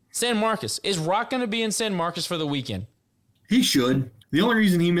 San Marcos. Is Rock going to be in San Marcos for the weekend? He should. The only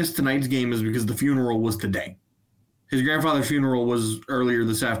reason he missed tonight's game is because the funeral was today. His grandfather's funeral was earlier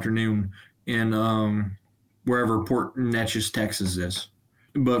this afternoon in wherever Port Neches, Texas is.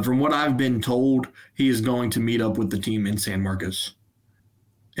 But from what I've been told, he is going to meet up with the team in San Marcos.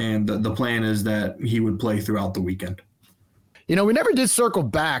 And the plan is that he would play throughout the weekend. You know, we never did circle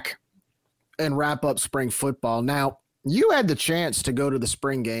back and wrap up spring football. Now, you had the chance to go to the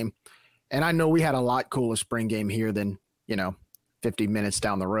spring game, and I know we had a lot cooler spring game here than, 50 minutes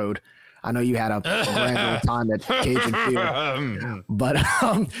down the road. I know you had a grand old time at Cajun Field. But,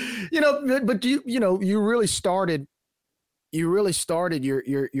 you really started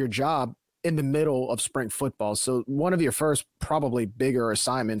your job in the middle of spring football. So one of your first probably bigger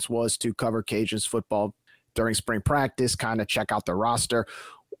assignments was to cover Cajuns football during spring practice, kind of check out the roster.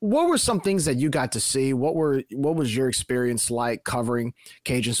 What were some things that you got to see? What was your experience like covering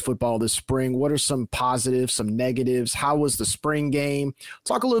Cajuns football this spring? What are some positives, some negatives? How was the spring game?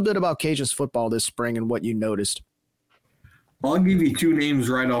 Talk a little bit about Cajuns football this spring and what you noticed. I'll give you two names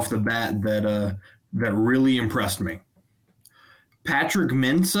right off the bat that really impressed me. Patrick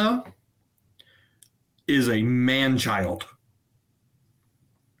Mensah is a man-child.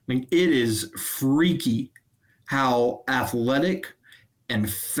 It is freaky how athletic and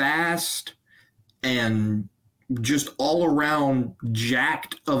fast and just all around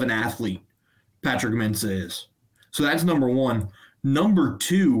jacked of an athlete Patrick Mensah is. So that's number one. Number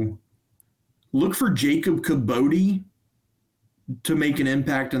two, look for Jacob Kibodi to make an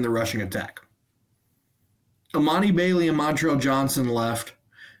impact in the rushing attack. Amani Bailey and Montrell Johnson left,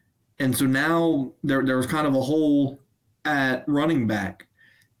 and so now there was kind of a hole at running back.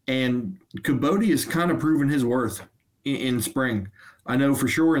 And Kibodi has kind of proven his worth in spring. I know for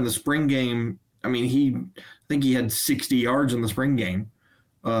sure in the spring game, I think he had 60 yards in the spring game.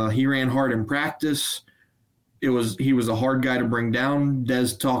 He ran hard in practice. He was a hard guy to bring down.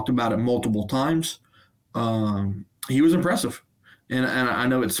 Des talked about it multiple times. He was impressive. And I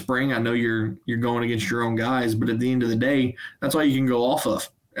know it's spring. I know you're going against your own guys, but at the end of the day, that's all you can go off of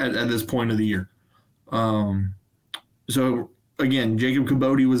at this point of the year. So again, Jacob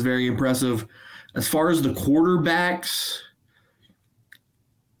Kibodi was very impressive. As far as the quarterbacks,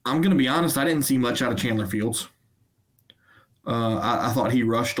 I'm going to be honest, I didn't see much out of Chandler Fields. I thought he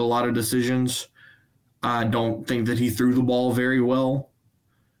rushed a lot of decisions. I don't think that he threw the ball very well.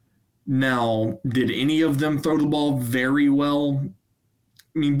 Now, did any of them throw the ball very well?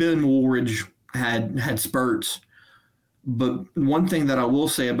 Ben Woolridge had spurts. But one thing that I will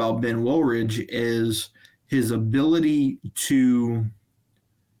say about Ben Woolridge is his ability to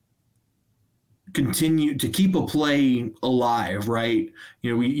continue to keep a play alive, right?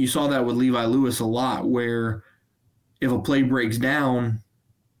 You know, you saw that with Levi Lewis a lot, where if a play breaks down,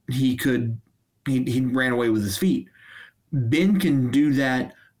 he ran away with his feet. Ben can do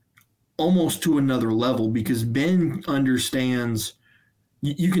that almost to another level because Ben understands.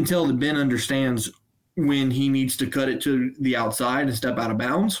 You can tell that Ben understands when he needs to cut it to the outside and step out of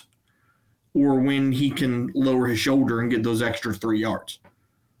bounds, or when he can lower his shoulder and get those extra 3 yards.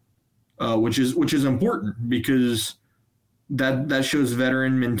 Which is important because that shows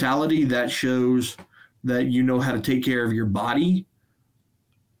veteran mentality. That shows that you know how to take care of your body.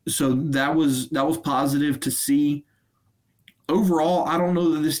 So that was positive to see. Overall, I don't know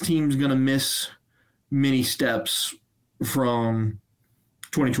that this team's going to miss many steps from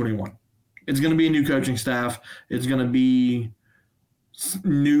 2021. It's going to be a new coaching staff. It's going to be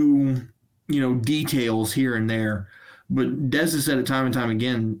new, details here and there. But Des has said it time and time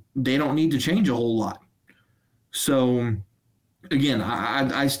again, they don't need to change a whole lot. So, again,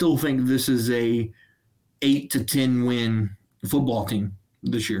 I still think this is a 8 to 10 win football team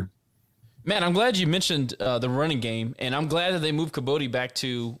this year. Man, I'm glad you mentioned the running game, and I'm glad that they moved Caboti back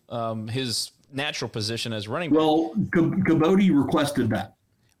to his natural position as running back. Well, Caboti requested that.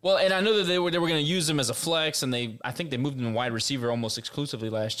 Well, and I know that they were going to use him as a flex, and I think they moved him to wide receiver almost exclusively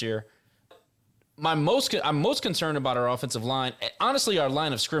last year. I'm most concerned about our offensive line, honestly, our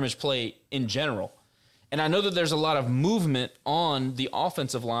line of scrimmage play in general. And I know that there's a lot of movement on the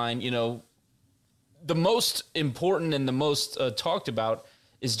offensive line. The most important and the most talked about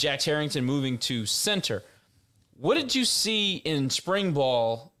is Jax Harrington moving to center. What did you see in spring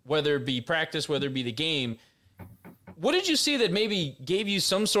ball, whether it be practice, whether it be the game? What did you see that maybe gave you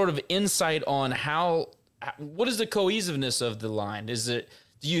some sort of insight on what is the cohesiveness of the line?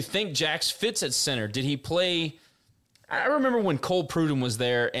 Do you think Jax fits at center? Did he play? I remember when Cole Prudhomme was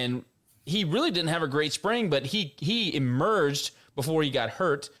there, and he really didn't have a great spring, but he emerged before he got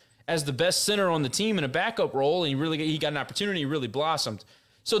hurt as the best center on the team in a backup role, and he got an opportunity, he really blossomed.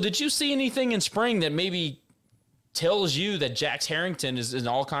 So did you see anything in spring that maybe tells you that Jax Harrington is an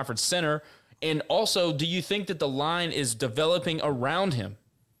all-conference center? And also, do you think that the line is developing around him?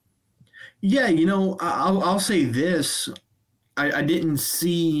 Yeah, I'll say this. I didn't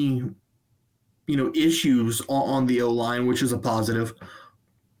see, issues on the O-line, which is a positive.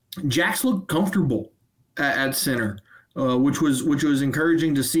 Jax looked comfortable at center, which was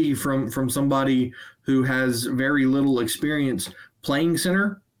encouraging to see from somebody who has very little experience playing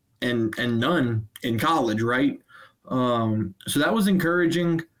center and none in college, right? So that was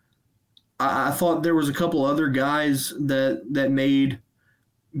encouraging. I thought there was a couple other guys that made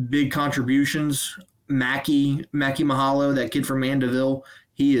big contributions. Mackie Mahalo, that kid from Mandeville,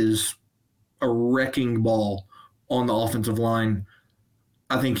 he is a wrecking ball on the offensive line.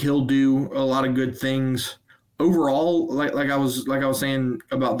 I think he'll do a lot of good things. Overall, like I was saying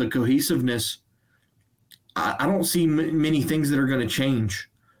about the cohesiveness, I don't see many things that are going to change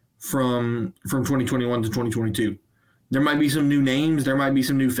from 2021 to 2022. There might be some new names, there might be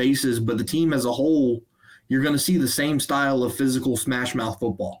some new faces, but the team as a whole, you're going to see the same style of physical smash mouth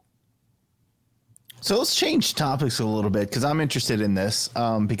football. So let's change topics a little bit because I'm interested in this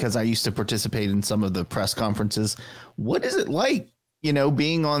because I used to participate in some of the press conferences. What is it like,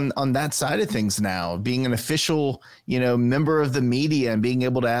 being on that side of things now, being an official, member of the media and being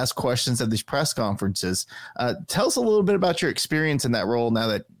able to ask questions at these press conferences? Tell us a little bit about your experience in that role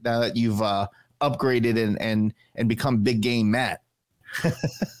now that you've upgraded and become big game Matt. But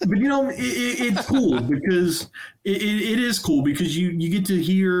it's cool because it is cool because you get to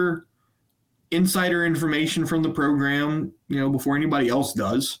hear insider information from the program, before anybody else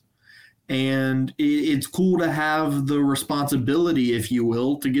does. And it's cool to have the responsibility, if you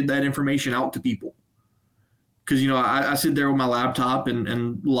will, to get that information out to people. Because, I sit there with my laptop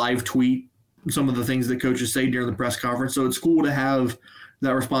and live tweet some of the things that coaches say during the press conference. So it's cool to have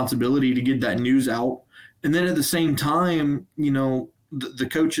that responsibility to get that news out. And then at the same time, the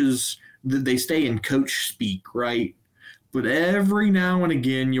coaches, they stay in coach speak, right? But every now and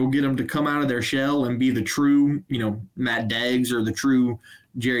again, you'll get them to come out of their shell and be the true, Matt Deggs or the true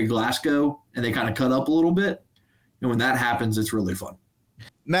Jerry Glasgow, and they kind of cut up a little bit. And when that happens, it's really fun.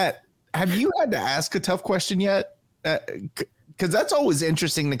 Matt, have you had to ask a tough question yet? Because that's always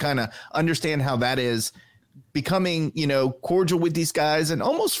interesting to kind of understand how that is becoming, cordial with these guys and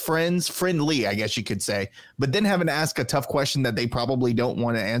almost friendly, I guess you could say, but then having to ask a tough question that they probably don't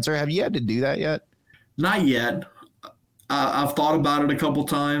want to answer. Have you had to do that yet? Not yet. I've thought about it a couple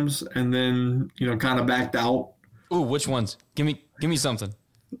times and then, kind of backed out. Ooh, which ones? Give me something.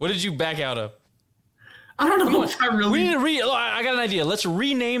 What did you back out of? I don't know if I really. We need to I got an idea. Let's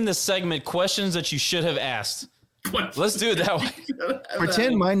rename the segment "Questions That You Should Have Asked." Let's do it that way.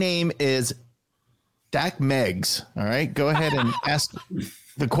 Pretend my name is Dak Meggs. All right, go ahead and ask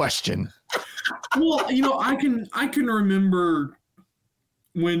the question. Well, I can remember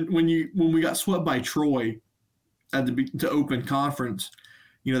when we got swept by Troy at to open conference.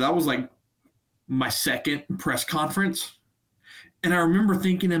 That was like my second press conference, and I remember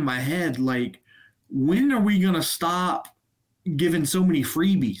thinking in my head, like, when are we gonna stop giving so many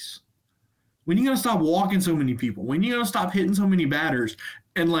freebies? When are you gonna stop walking so many people? When are you gonna stop hitting so many batters?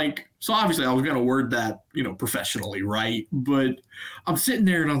 And so obviously I was gonna word that, professionally, right? But I'm sitting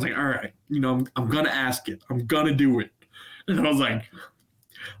there and I was like, all right, I'm gonna ask it. I'm gonna do it. And I was like,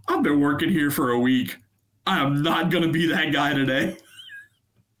 I've been working here for a week. I am not gonna be that guy today.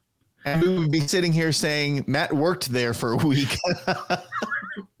 And we would be sitting here saying Matt worked there for a week.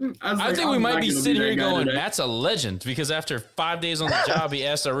 I think we might be sitting here going, Matt's a legend, because after 5 days on the job, he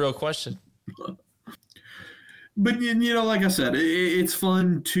asked a real question. But, like I said, it's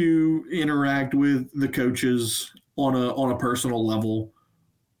fun to interact with the coaches on a personal level,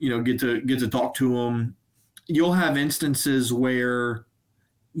 get to talk to them. You'll have instances where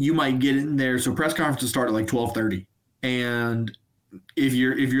you might get in there. So press conferences start at like 12:30. And if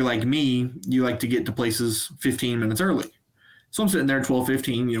you're like me, you like to get to places 15 minutes early. So I'm sitting there at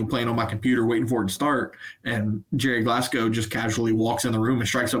 12:15, playing on my computer, waiting for it to start. And Jerry Glasgow just casually walks in the room and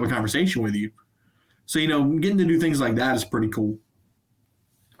strikes up a conversation with you. So, getting to do things like that is pretty cool.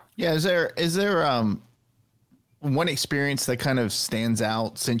 Yeah. Is there one experience that kind of stands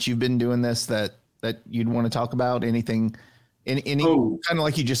out since you've been doing this that you'd want to talk about? Anything, any kind of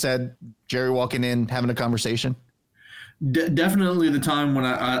like you just said, Jerry walking in, having a conversation? Definitely the time when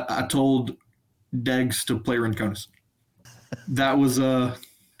I told Deggs to play Rincones. That was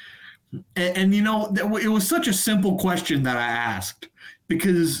it was such a simple question that I asked,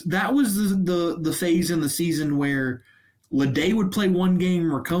 because that was the phase in the season where Leday would play one game,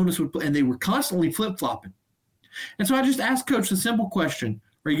 Rincones would play, and they were constantly flip-flopping. And so I just asked Coach the simple question: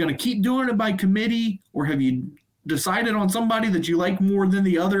 are you going to keep doing it by committee, or have you decided on somebody that you like more than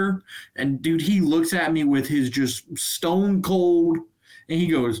the other? And dude, he looks at me with his just stone cold, and he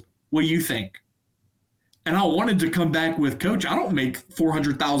goes, "What do you think?" And I wanted to come back with, "Coach, I don't make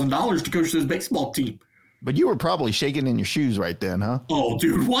 $400,000 to coach this baseball team." But you were probably shaking in your shoes right then, huh? Oh,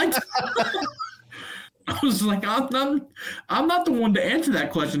 dude, what? I was like, I'm not the one to answer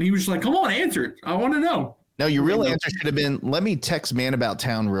that question. He was just like, "Come on, answer it. I want to know." No, your real answer should have been, "Let me text Man About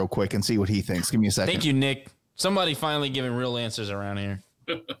Town real quick and see what he thinks. Give me a second." Thank you, Nick. Somebody finally giving real answers around here.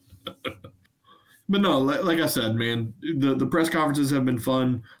 But no, like I said, man, the press conferences have been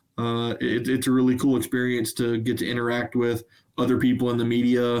fun. It's a really cool experience to get to interact with other people in the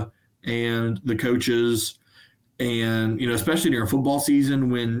media and the coaches, and especially during football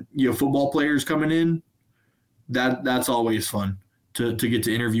season when you have football players coming in. That's always fun to get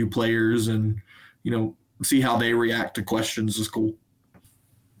to interview players and see how they react to questions is cool.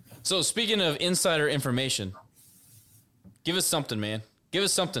 So speaking of insider information, give us something, man. Give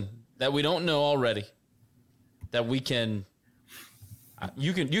us something that we don't know already, that we can.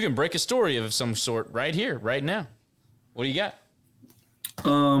 You can break a story of some sort right here, right now. What do you got?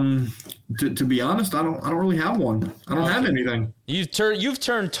 To be honest, I don't really have one. I don't have anything. You've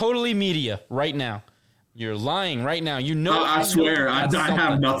turned totally media right now. You're lying right now. I swear, I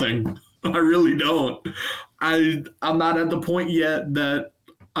have nothing. I really don't. I'm not at the point yet that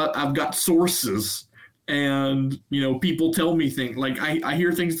I've got sources and people tell me things. Like I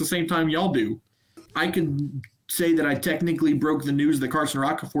hear things the same time y'all do. I can say that I technically broke the news that Carson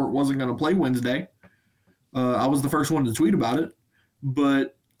Roccaforte wasn't going to play Wednesday. I was the first one to tweet about it,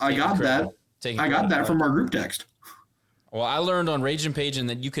 but I got that from our group text. Well, I learned on Raging Paging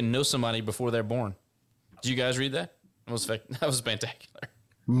that you can know somebody before they're born. Did you guys read that? That was spectacular.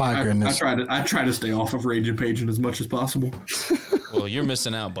 My goodness. I try to stay off of Raging Paging as much as possible. Well, you're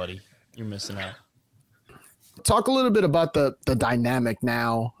missing out, buddy. You're missing out. Talk a little bit about the dynamic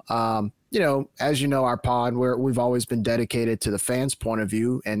now. As you know, our pod, we've always been dedicated to the fans' point of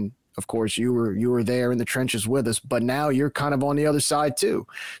view, and of course, you were there in the trenches with us, but now you're kind of on the other side too.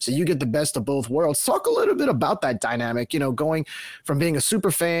 So you get the best of both worlds. Talk a little bit about that dynamic, going from being a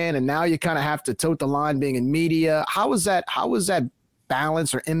super fan and now you kind of have to tote the line being in media. How is that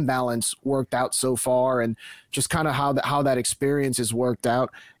balance or imbalance worked out so far, and just kind of how that experience has worked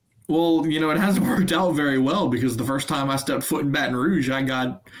out? Well, it hasn't worked out very well, because the first time I stepped foot in Baton Rouge, I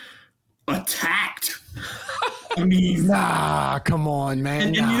got attacked. I mean, come on,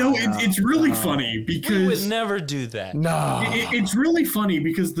 man. It's really funny because we would never do that. It's really funny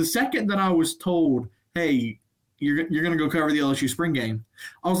because the second that I was told, hey, you're going to go cover the LSU spring game.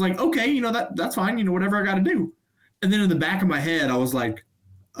 I was like, okay, that's fine. Whatever I got to do. And then in the back of my head, I was like,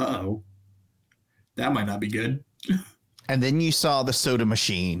 uh-oh, that might not be good. And then you saw the soda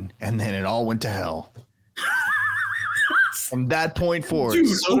machine, and then it all went to hell. From that point forward, Dude,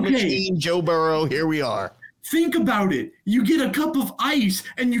 soda machine, Joe Burrow, here we are. Think about it. You get a cup of ice,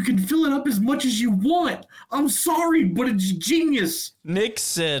 and you can fill it up as much as you want. I'm sorry, but it's genius. Nick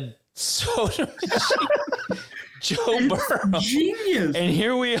said soda machine. Joe Burrow. Genius. And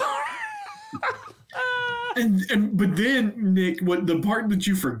here we are. But then, Nick, what the part that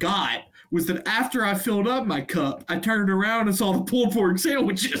you forgot was that after I filled up my cup, I turned around and saw the pulled pork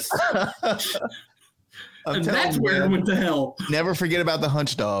sandwiches. And that's where it went to hell. Never forget about the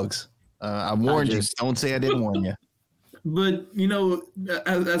hunch dogs. I warned you. Don't say I didn't warn you. But,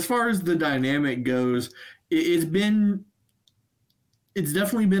 as far as the dynamic goes, it's definitely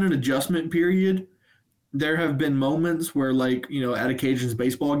been an adjustment period. There have been moments where, at occasions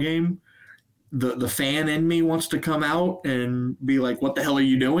baseball game, the fan in me wants to come out and be like, what the hell are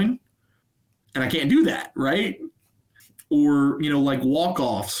you doing? And I can't do that, right? Or,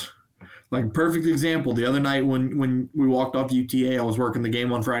 walk-offs. Like, perfect example, the other night when we walked off UTA, I was working the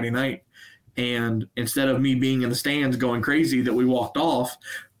game on Friday night. And instead of me being in the stands going crazy that we walked off,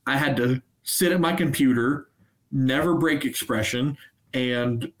 I had to sit at my computer, never break expression,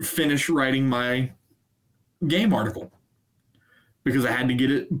 and finish writing my game article because I had to get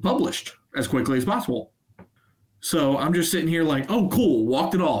it published as quickly as possible. So I'm just sitting here like, oh, cool,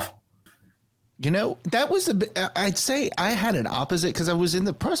 walked it off. That was I'd say I had an opposite because I was in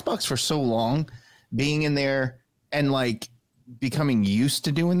the press box for so long, being in there and becoming used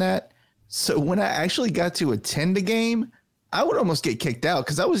to doing that. So when I actually got to attend a game, I would almost get kicked out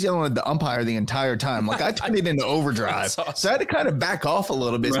because I was yelling at the umpire the entire time. I turned it into overdrive. Awesome. So I had to kind of back off a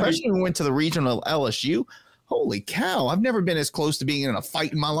little bit, especially when we went to the regional LSU. Holy cow, I've never been as close to being in a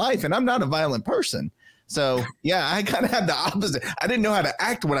fight in my life, and I'm not a violent person. So, yeah, I kind of had the opposite. I didn't know how to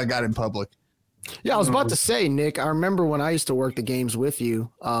act when I got in public. Yeah, I was about to say, Nick, I remember when I used to work the games with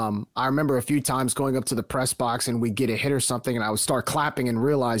you, I remember a few times going up to the press box and we'd get a hit or something and I would start clapping and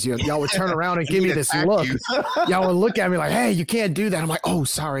realize y'all would turn around and give me this look. Y'all would look at me like, hey, you can't do that. I'm like, oh,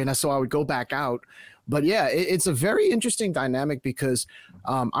 sorry. And so I would go back out. But yeah, it's a very interesting dynamic because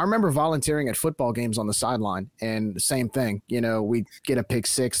I remember volunteering at football games on the sideline and the same thing. We'd get a pick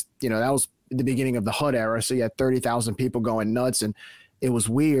six. That was the beginning of the HUD era. So you had 30,000 people going nuts and it was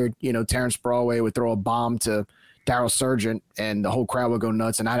weird. Terrence Broadway would throw a bomb to Darryl Sargent and the whole crowd would go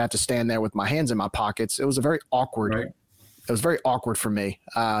nuts and I'd have to stand there with my hands in my pockets. It was a very awkward. Right. It was very awkward for me.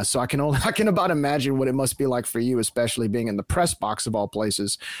 So I can about imagine what it must be like for you, especially being in the press box of all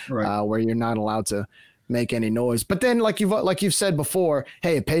places, where you're not allowed to make any noise. But then, like you've said before,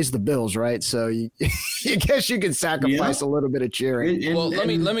 hey, it pays the bills, right? So you guess you can sacrifice a little bit of cheering. Well, let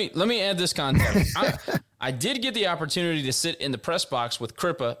me add this context. I did get the opportunity to sit in the press box with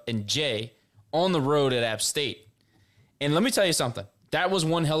Crippa and Jay on the road at App State, and let me tell you something. That was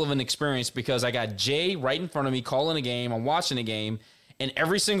one hell of an experience because I got Jay right in front of me calling a game. I'm watching a game, and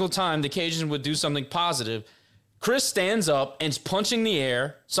every single time the Cajuns would do something positive, Chris stands up and's punching the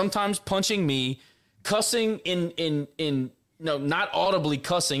air, sometimes punching me, cussing not audibly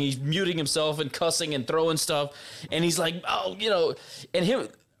cussing. He's muting himself and cussing and throwing stuff. And he's like, and him,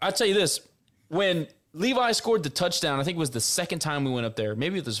 I'll tell you this, when Levi scored the touchdown, I think it was the second time we went up there.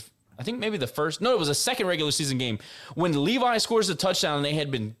 Maybe it was, the first. No, it was a second regular season game. When Levi scores the touchdown and they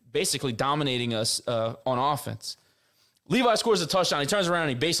had been basically dominating us on offense. Levi scores the touchdown. He turns around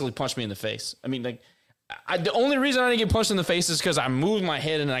and he basically punched me in the face. I mean, the only reason I didn't get punched in the face is because I moved my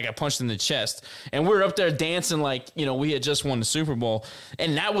head and then I got punched in the chest. And we're up there dancing like, we had just won the Super Bowl.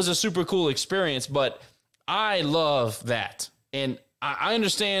 And that was a super cool experience. But I love that. And I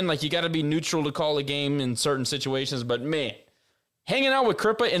understand, you got to be neutral to call a game in certain situations. But, man, hanging out with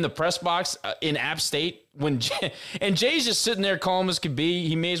Crippa in the press box in App State, and Jay's just sitting there calm as could be.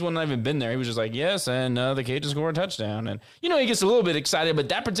 He may as well not even been there. He was just like, yes, and the Cajuns scored a touchdown. And, he gets a little bit excited. But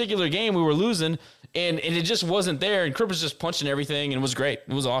that particular game, we were losing. And it just wasn't there. And Crippa's just punching everything. And it was great.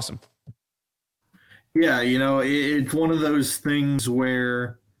 It was awesome. Yeah, it's one of those things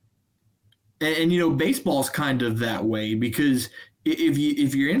where, and baseball's kind of that way because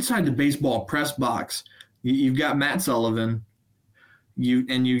if you're inside the baseball press box, you've got Matt Sullivan,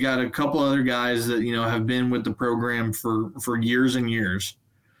 you got a couple other guys that have been with the program for years and years,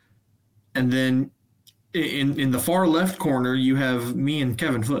 and then in the far left corner you have me and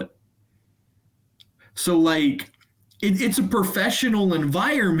Kevin Foote. So it's a professional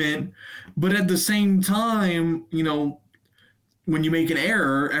environment, but at the same time, when you make an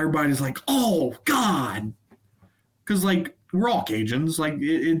error, everybody's like, "Oh God," because like we're all Cajuns, like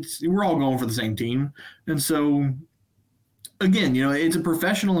we're all going for the same team, and so again, it's a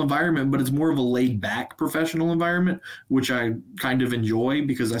professional environment, but it's more of a laid-back professional environment, which I kind of enjoy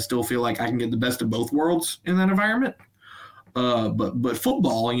because I still feel like I can get the best of both worlds in that environment. But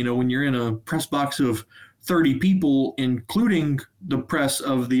football, when you're in a press box of 30 people, including the press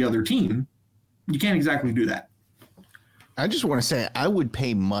of the other team, you can't exactly do that. I just want to say I would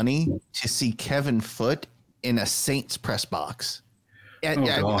pay money to see Kevin Foote in a Saints press box.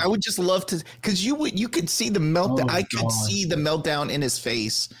 I would just love to, because you could see the meltdown. I could see the meltdown in his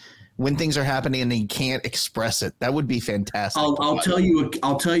face when things are happening and he can't express it. That would be fantastic. I'll tell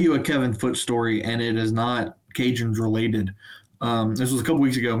you a Kevin Foote story, and it is not Cajuns related. This was a couple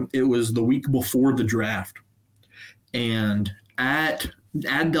weeks ago. It was the week before the draft, and at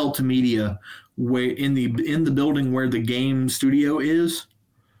Delta Media, where in the building where the game studio is,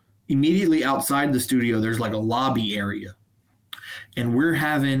 immediately outside the studio, there's like a lobby area, and we're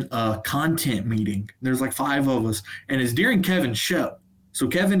having a content meeting. There's like 5 of us, and it's during Kevin's show. So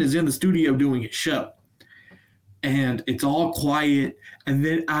Kevin is in the studio doing his show, and it's all quiet. And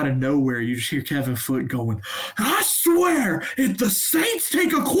then out of nowhere, you just hear Kevin Foote going, "I swear, if the Saints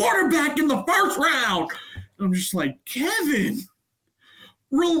take a quarterback in the first round," I'm just like, Kevin,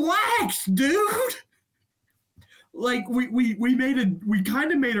 relax, dude. Like we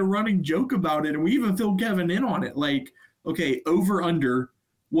kind of made a running joke about it, and we even filled Kevin in on it. Like, okay, over under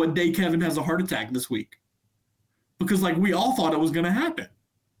what day Kevin has a heart attack this week, because like we all thought it was going to happen.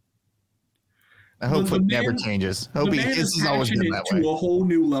 I hope Foote never changes. Hope he's always been that way. To a whole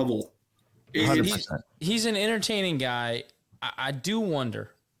new level. 100%. He's an entertaining guy. I do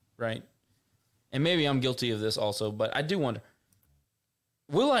wonder, right? And maybe I'm guilty of this also, but I do wonder,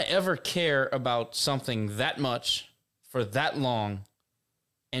 will I ever care about something that much for that long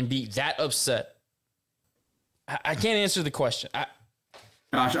and be that upset? I can't answer the question.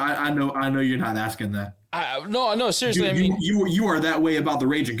 Gosh, I know you're not asking that. No, seriously. You are that way about the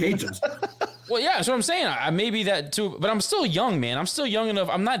Raging Cajuns. Well, yeah, that's what I'm saying. I may be that too, but I'm still young, man. I'm still young enough.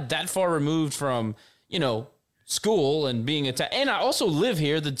 I'm not that far removed from, school and being and I also live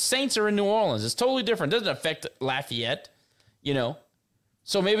here. The Saints are in New Orleans. It's totally different. It doesn't affect Lafayette,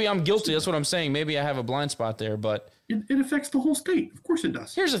 So maybe I'm guilty. That's what I'm saying. Maybe I have a blind spot there, but it affects the whole state. Of course it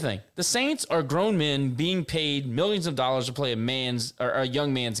does. Here's the thing. The Saints are grown men being paid millions of dollars to play a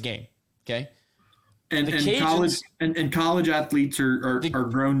young man's game. Okay. And college athletes are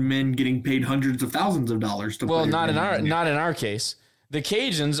grown men getting paid hundreds of thousands of dollars to play. Well, not in our case. The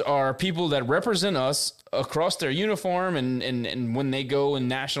Cajuns are people that represent us across their uniform and when they go in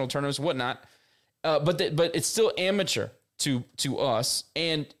national tournaments, whatnot. But it's still amateur to us,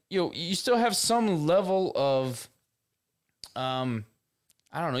 and you still have some level of I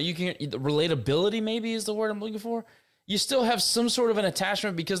don't know. Relatability maybe is the word I'm looking for. You still have some sort of an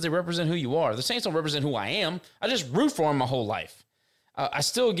attachment because they represent who you are. The Saints don't represent who I am. I just root for them my whole life. I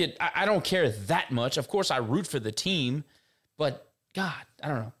don't care that much. Of course, I root for the team, but God, I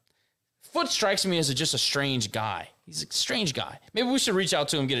don't know. Foote strikes me as just a strange guy. He's a strange guy. Maybe we should reach out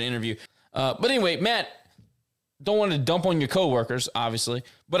to him, get an interview. But anyway, Matt, don't want to dump on your coworkers, obviously,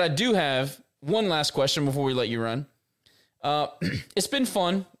 but I do have one last question before we let you run. It's been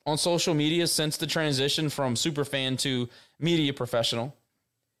fun on social media since the transition from superfan to media professional.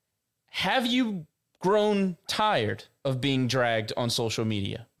 Have you grown tired of being dragged on social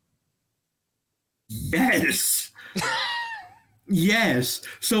media? Yes. Yes.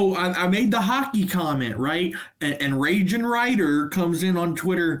 So I made the hockey comment, right? And Raging Rider comes in on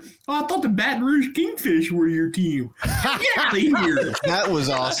Twitter. "Oh, I thought the Baton Rouge Kingfish were your team." Get out of here. That was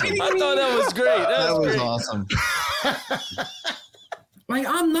awesome. I thought that was great. That was awesome. Like,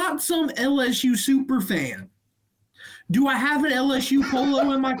 I'm not some LSU super fan. Do I have an LSU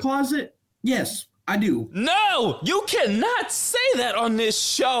polo in my closet? Yes, I do. No, you cannot say that on this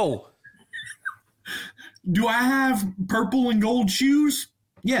show. Do I have purple and gold shoes?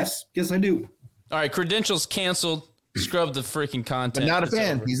 Yes, I do. All right, credentials canceled. Scrub the freaking content. But not a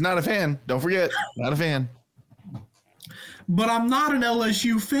fan. Over. He's not a fan. Don't forget, not a fan. But I'm not an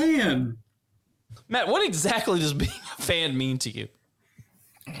LSU fan. Matt, what exactly does being a fan mean to you?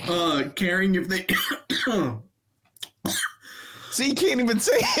 Caring if they... See, you can't even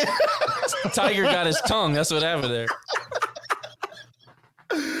say it. Tiger got his tongue. That's what happened there.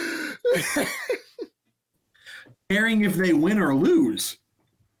 Caring if they win or lose.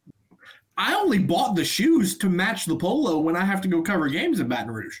 I only bought the shoes to match the polo when I have to go cover games in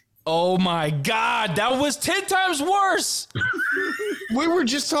Baton Rouge. Oh my God, that was 10 times worse. We were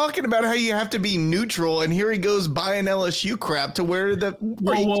just talking about how you have to be neutral, and here he goes buying LSU crap to wear the.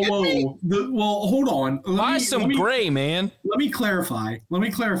 Whoa. Well, hold on. Buy some gray, man. Let me clarify.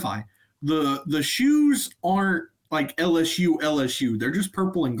 The shoes aren't like LSU. They're just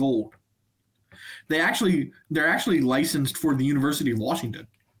purple and gold. They're actually licensed for the University of Washington.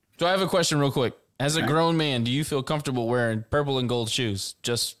 So I have a question real quick. As a grown man, do you feel comfortable wearing purple and gold shoes?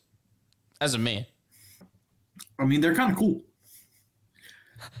 Just as a man. I mean, they're kind of cool.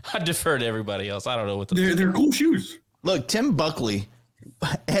 I defer to everybody else. I don't know what they're cool shoes. Look, Tim Buckley,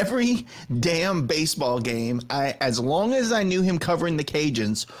 every damn baseball game, as long as I knew him covering the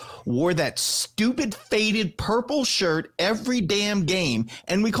Cajuns, wore that stupid faded purple shirt every damn game.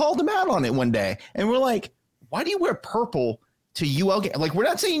 And we called him out on it one day. And we're like, why do you wear purple to UL game? Like, we're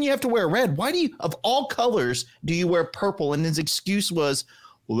not saying you have to wear red. Why do you, of all colors, do you wear purple? And his excuse was,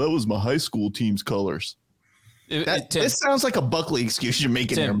 well, that was my high school team's colors. This sounds like a Buckley excuse you're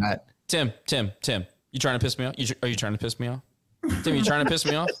making there, Matt. Tim, you trying to piss me off? Are you trying to piss me off? Tim, you trying to piss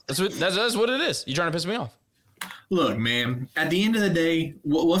me off? That's what it is. You trying to piss me off? Look, man, at the end of the day,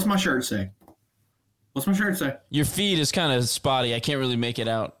 what's my shirt say? What's my shirt say? Your feed is kind of spotty. I can't really make it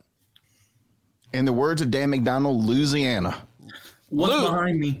out. In the words of Dan McDonald, Louisiana. What's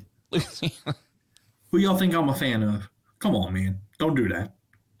behind me? Who y'all think I'm a fan of? Come on, man. Don't do that.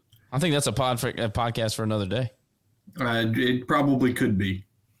 I think that's a podcast for another day. It probably could be,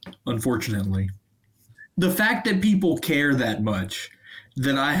 unfortunately. The fact that people care that much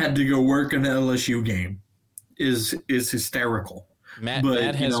that I had to go work an LSU game is hysterical. Matt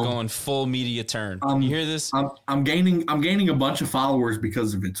has gone full media turn. You hear this? I'm gaining a bunch of followers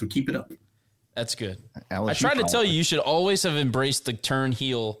because of it, so keep it up. That's good. LSU I tried to tell you should always have embraced the turn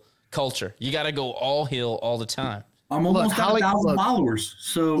heel culture. You got to go all heel all the time. I'm almost at 1,000 followers.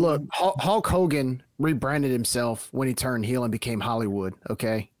 So look, Hulk Hogan rebranded himself when he turned heel and became Hollywood.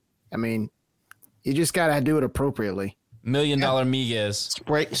 Okay, I mean, you just gotta do it appropriately. $1 million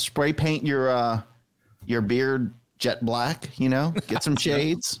Miguez. Spray paint your beard jet black. You know, get some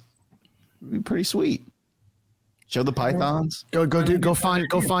shades. It'd be pretty sweet. Show the pythons. Go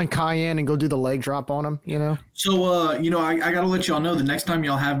find Cayenne and go do the leg drop on him. You know. So I gotta let y'all know the next time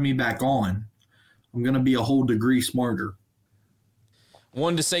y'all have me back on, I'm going to be a whole degree smarter.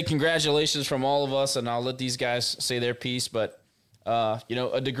 Wanted to say congratulations from all of us, and I'll let these guys say their piece, but, a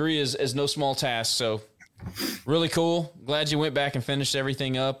degree is no small task, so really cool. Glad you went back and finished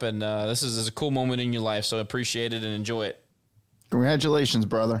everything up, and this is a cool moment in your life, so appreciate it and enjoy it. Congratulations,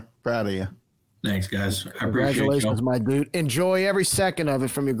 brother. Proud of you. Thanks, guys. I Congratulations, my dude. Enjoy every second of it,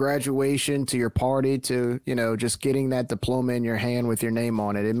 from your graduation to your party to, just getting that diploma in your hand with your name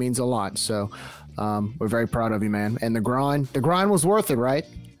on it. It means a lot, so... we're very proud of you, man. And the grind was worth it, right?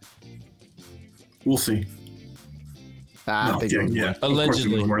 We'll see. Yeah.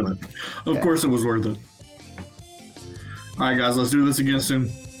 Allegedly. Of course it was worth it. All right, guys, let's do this again soon.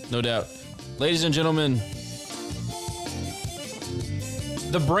 No doubt. Ladies and gentlemen,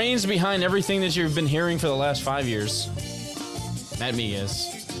 the brains behind everything that you've been hearing for the last 5 years, Matt Miguez.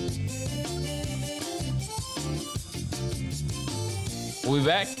 We'll be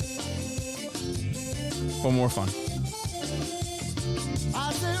back for more fun.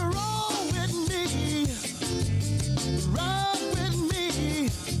 I say roll with me, ride with me.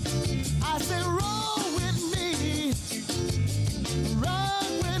 I say roll with me,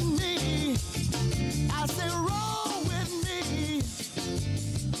 ride with me. I say roll with me,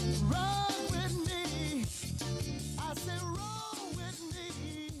 ride with me. I say roll with me,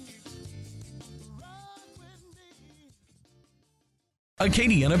 ride with me.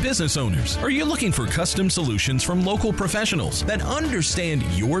 Acadiana business owners, are you looking for custom solutions from local professionals that understand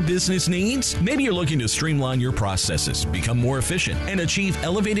your business needs? Maybe you're looking to streamline your processes, become more efficient, and achieve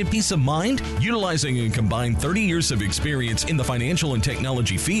elevated peace of mind? Utilizing a combined 30 years of experience in the financial and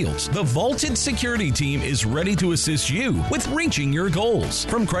technology fields, the Vaulted Security team is ready to assist you with reaching your goals.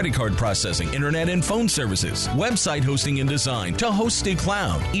 From credit card processing, internet and phone services, website hosting and design, to hosted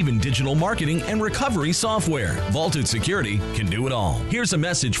cloud, even digital marketing and recovery software, Vaulted Security can do it all. Here's a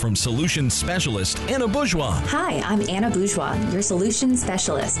message from Solutions Specialist Anna Bourgeois. Hi, I'm Anna Bourgeois, your Solutions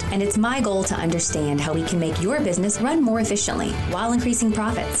Specialist, and it's my goal to understand how we can make your business run more efficiently while increasing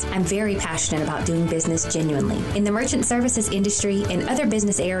profits. I'm very passionate about doing business genuinely. In the merchant services industry and other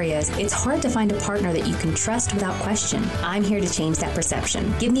business areas, it's hard to find a partner that you can trust without question. I'm here to change that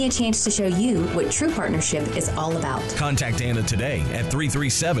perception. Give me a chance to show you what true partnership is all about. Contact Anna today at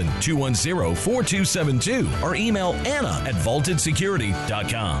 337-210-4272 or email Anna@vaultedsecurity.com.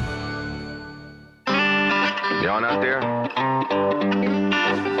 Y'all out there? All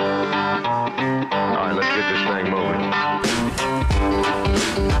right, let's get this thing moving.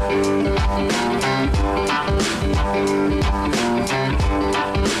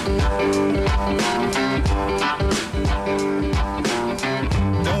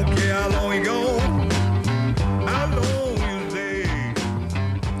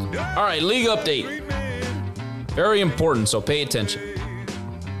 right, league update. Very important, so pay attention.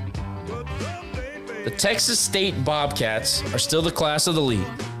 The Texas State Bobcats are still the class of the league.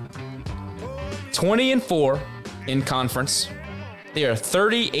 20-4 in conference. They are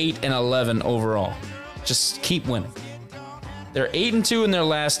 38-11 overall. Just keep winning. They're 8-2 in their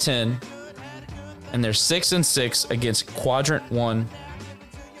last 10, and they're 6-6 against Quadrant 1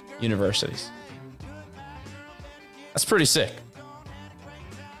 universities. That's pretty sick.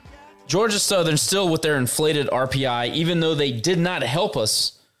 Georgia Southern still with their inflated RPI, even though they did not help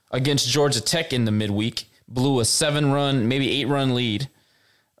us against Georgia Tech in the midweek. Blew a 7-run, maybe 8-run lead.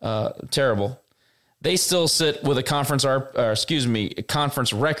 Terrible. They still sit with a conference record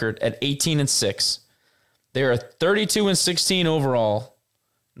at 18-6. They are 32-16 overall.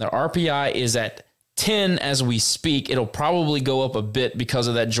 Their RPI is at 10 as we speak. It'll probably go up a bit because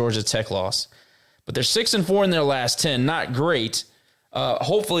of that Georgia Tech loss. But they're 6-4 in their last 10. Not great.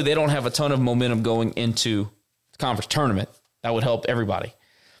 Hopefully they don't have a ton of momentum going into the conference tournament. That would help everybody.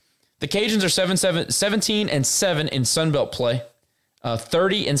 The Cajuns are 17-7 in Sun Belt play.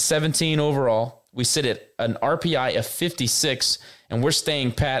 30-17 overall. We sit at an RPI of 56, and we're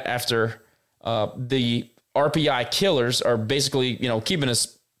staying pat after the RPI killers are basically, keeping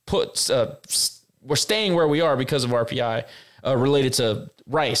us put. We're staying where we are because of RPI related to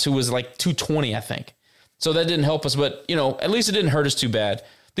Rice, who was like 220, I think. So that didn't help us, but at least it didn't hurt us too bad.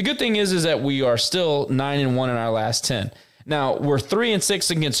 The good thing is that we are still 9-1 in our last 10. Now we're 3-6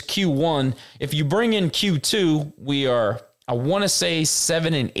 against Q1. If you bring in Q2, we are, I want to say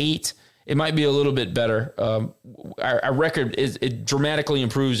 7-8. It might be a little bit better. Our record it dramatically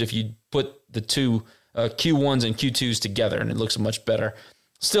improves if you put the two Q1s and Q2s together, and it looks much better.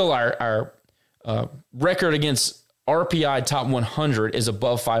 Still, our record against RPI top 100 is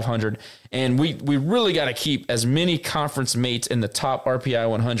above 500, and we really got to keep as many conference mates in the top RPI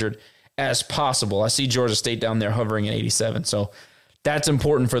 100 as possible. I see Georgia State down there hovering at 87, so that's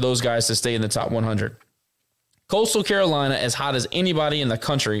important for those guys to stay in the top 100. Coastal Carolina, as hot as anybody in the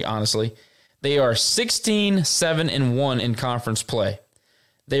country, honestly. They are 16-7-1 in conference play.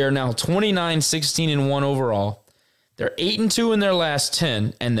 They are now 29-16-1 overall. They're 8-2 in their last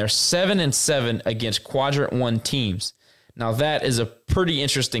 10, and they're 7-7 against Quadrant 1 teams. Now that is a pretty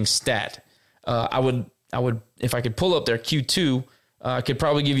interesting stat. I would, if I could pull up their Q2, I could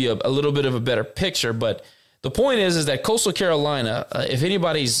probably give you a little bit of a better picture. But the point is that Coastal Carolina, if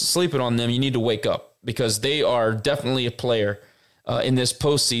anybody's sleeping on them, you need to wake up, because they are definitely a player in this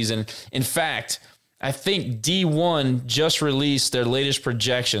postseason. In fact, I think D1 just released their latest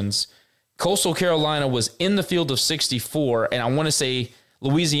projections. Coastal Carolina was in the field of 64, and I want to say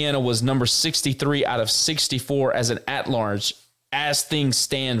Louisiana was number 63 out of 64 as an at-large as things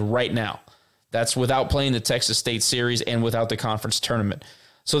stand right now. That's without playing the Texas State series and without the conference tournament.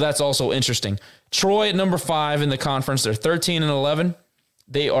 So that's also interesting. Troy at number 5 in the conference. They're 13-11.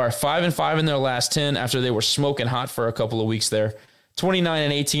 They are 5-5 in their last 10 after they were smoking hot for a couple of weeks there.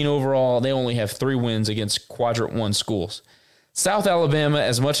 29-18 overall. They only have 3 wins against Quadrant 1 schools. South Alabama,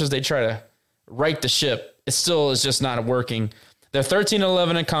 as much as they try to right the ship, it still is just not working. They're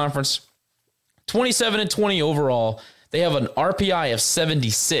 13-11 in conference, 27-20 overall. They have an RPI of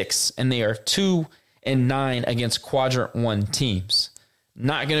 76, and they are 2-9 against Quadrant 1 teams.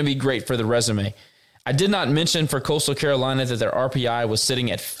 Not going to be great for the resume. I did not mention for Coastal Carolina that their RPI was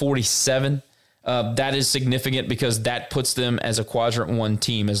sitting at 47. That is significant because that puts them as a Quadrant 1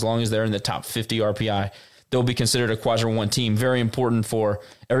 team. As long as they're in the top 50 RPI, they'll be considered a Quadrant 1 team. Very important for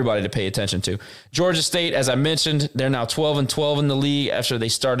everybody to pay attention to. Georgia State, as I mentioned, they're now 12-12 in the league after they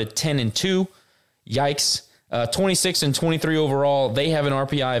started 10-2. Yikes. 26-23 overall. They have an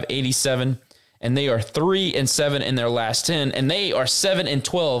RPI of 87. And they are 3-7 in their last 10, and they are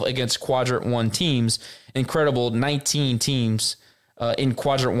 7-12 against Quadrant 1 teams. Incredible 19 teams in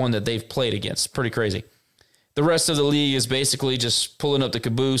Quadrant 1 that they've played against. Pretty crazy. The rest of the league is basically just pulling up the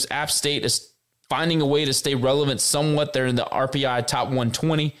caboose. App State is finding a way to stay relevant somewhat. They're in the RPI top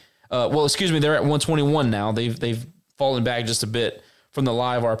 120. They're at 121 now. They've fallen back just a bit from the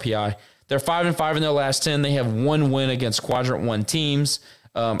live RPI. They're 5-5 in their last 10. They have 1 win against Quadrant 1 teams.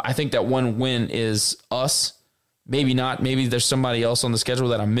 I think that 1 win is us. Maybe not. Maybe there's somebody else on the schedule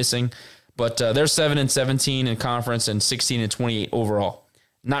that I'm missing. But they're 7-17 in conference and 16-28 overall.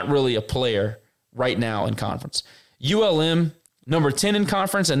 Not really a player right now in conference. ULM, number 10 in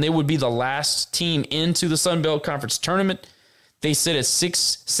conference, and they would be the last team into the Sun Belt Conference tournament. They sit at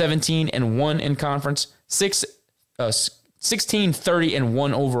 6-17-1 in conference,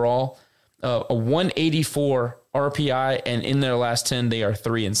 16-30-1 overall, a 184 RPI, and in their last 10, they are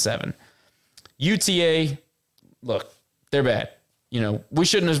 3-7. UTA, look, they're bad. We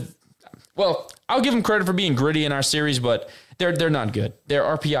shouldn't have. well, I'll give them credit for being gritty in our series, but they're not good. They're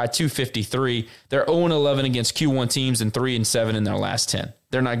RPI 253. They're 0-11 against Q1 teams and 3-7 in their last 10.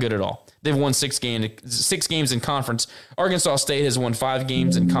 They're not good at all. They've won 6 games in conference. Arkansas State has won 5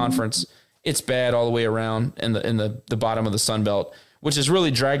 games in conference. It's bad all the way around in the bottom of the Sun Belt, which is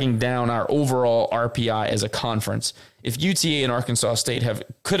really dragging down our overall RPI as a conference. If UTA and Arkansas State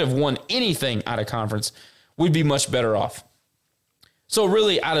could have won anything out of conference, we'd be much better off. So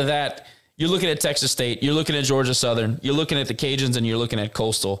really out of that, you're looking at Texas State, you're looking at Georgia Southern, you're looking at the Cajuns, and you're looking at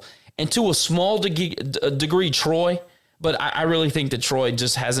Coastal. And to a small degree, Troy, but I really think that Troy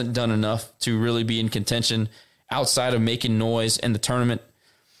just hasn't done enough to really be in contention outside of making noise in the tournament.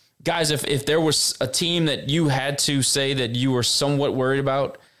 Guys, if there was a team that you had to say that you were somewhat worried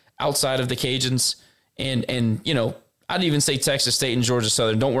about outside of the Cajuns, and you know, I'd even say Texas State and Georgia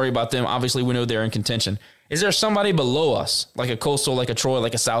Southern, don't worry about them. Obviously, we know they're in contention. Is there somebody below us, like a Coastal, like a Troy,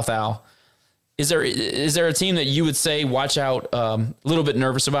 like a South Al? Is there a team that you would say, watch out, a little bit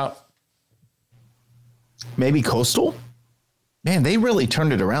nervous about? Maybe Coastal? Man, they really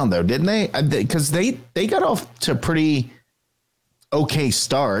turned it around, though, didn't they? Because they got off to a pretty okay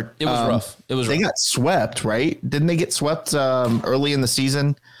start. It was rough. They got swept, right? Didn't they get swept early in the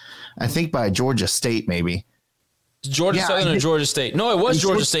season? I think by Georgia State, maybe. Georgia Southern or Georgia State? No, it was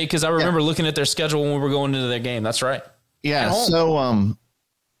Georgia State because I remember looking at their schedule when we were going into their game. That's right. Yeah, so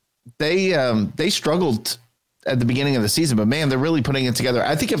they struggled at the beginning of the season, but man, they're really putting it together.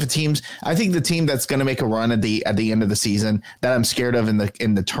 I think the team that's going to make a run at the end of the season that I'm scared of in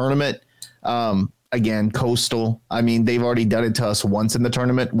the tournament. Again, Coastal. I mean, they've already done it to us once in the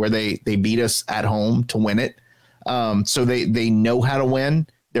tournament where they beat us at home to win it. So they know how to win.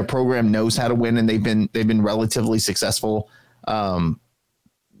 Their program knows how to win, and they've been relatively successful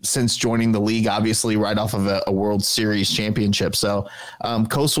since joining the league, obviously right off of a World Series championship. So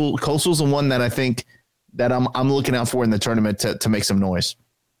Coastal's the one that I think that I'm looking out for in the tournament to make some noise.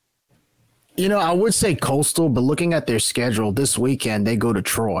 You know, I would say Coastal, but looking at their schedule this weekend, they go to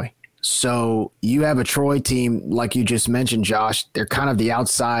Troy. So you have a Troy team, like you just mentioned, Josh. They're kind of the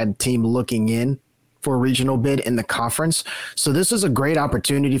outside team looking in for a regional bid in the conference. So this is a great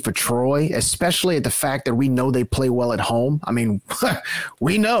opportunity for Troy, especially at the fact that we know they play well at home. I mean,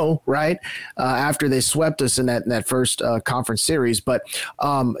 we know, right? After they swept us in that first conference series. But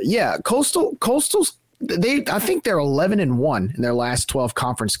Coastal's I think they're 11-1 in their last 12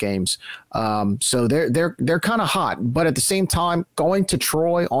 conference games. So they're kind of hot, but at the same time, going to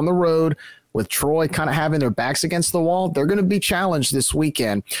Troy on the road, with Troy kind of having their backs against the wall, they're going to be challenged this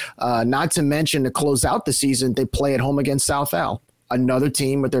weekend. Not to mention, to close out the season, they play at home against South Al, another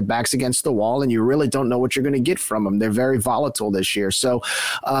team with their backs against the wall, and you really don't know what you're going to get from them. They're very volatile this year. So,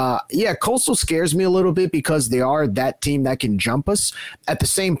 Coastal scares me a little bit because they are that team that can jump us. At the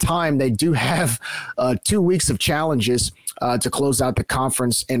same time, they do have 2 weeks of challenges to close out the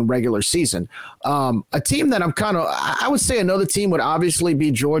conference and regular season. A team that I would say another team would obviously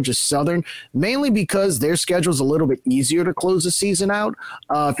be Georgia Southern, mainly because their schedule is a little bit easier to close the season out.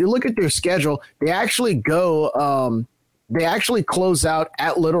 If you look at their schedule, they actually close out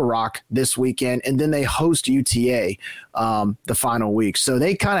at Little Rock this weekend, and then they host UTA the final week. So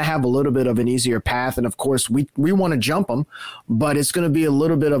they kind of have a little bit of an easier path. And of course, we want to jump them, but it's going to be a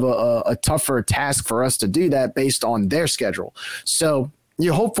little bit of a tougher task for us to do that based on their schedule. So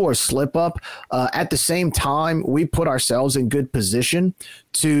you hope for a slip up. At the same time, we put ourselves in good position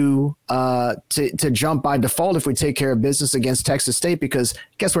to jump by default if we take care of business against Texas State, because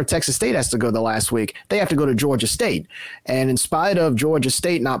guess where Texas State has to go the last week? They have to go to Georgia State. And in spite of Georgia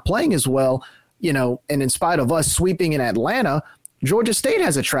State not playing as well, and in spite of us sweeping in Atlanta, Georgia State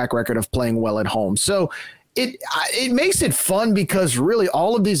has a track record of playing well at home. So it makes it fun because really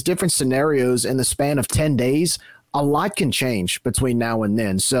all of these different scenarios in the span of 10 days, a lot can change between now and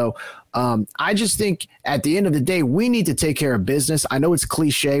then. So I just think at the end of the day, we need to take care of business. I know it's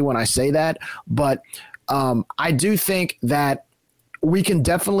cliche when I say that, but I do think that we can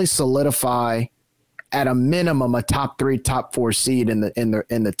definitely solidify at a minimum a top 3, top 4 seed in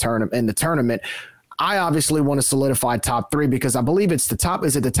the tournament. I obviously want to solidify top 3 because I believe it's the top.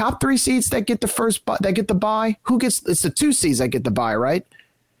 Is it the top 3 seeds that get the bye? It's the 2 seeds that get the bye, right?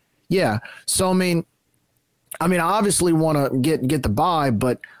 Yeah. So I mean, I obviously want to get the bye,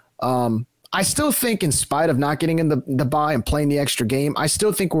 but I still think in spite of not getting in the bye and playing the extra game, I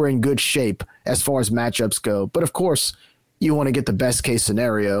still think we're in good shape as far as matchups go. But of course, you want to get the best case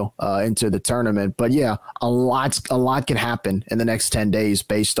scenario into the tournament. But yeah, a lot can happen in the next 10 days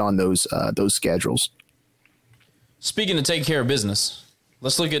based on those schedules. Speaking of taking care of business,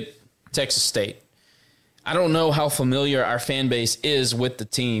 let's look at Texas State. I don't know how familiar our fan base is with the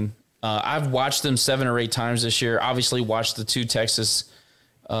team. I've watched them 7 or 8 times this year. Obviously watched the 2 Texas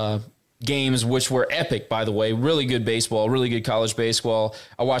games, which were epic, by the way. Really good baseball, really good college baseball.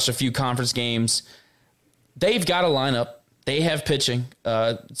 I watched a few conference games. They've got a lineup. They have pitching.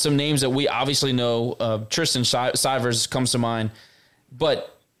 Some names that we obviously know. Tristan Sivers comes to mind.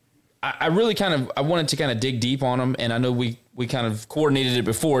 But I really I wanted to kind of dig deep on them, and I know we kind of coordinated it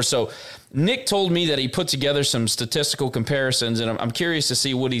before. So Nick told me that he put together some statistical comparisons, and I'm curious to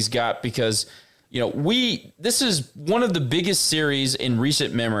see what he's got because, this is one of the biggest series in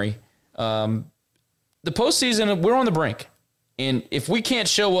recent memory. The postseason, we're on the brink. And if we can't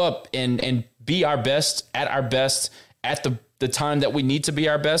show up and be our best at the time that we need to be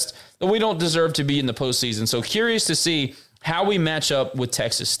our best, then we don't deserve to be in the postseason. So curious to see how we match up with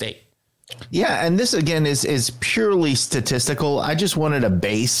Texas State. Yeah, and this again is purely statistical. I just wanted a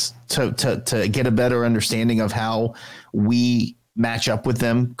base to get a better understanding of how we match up with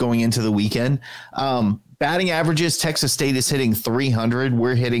them going into the weekend. Batting averages, Texas State is hitting 300.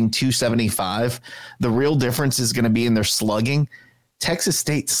 We're hitting 275. The real difference is going to be in their slugging. Texas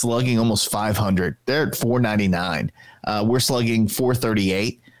State slugging almost 500. They're at 499. We're slugging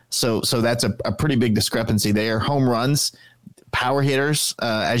 438. So that's a pretty big discrepancy there. Home runs, power hitters,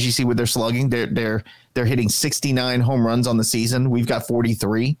 as you see with their slugging, they're hitting 69 home runs on the season. We've got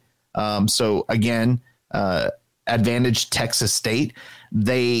 43. So again, advantage Texas State.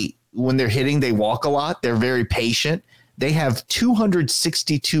 When they're hitting, they walk a lot. They're very patient. They have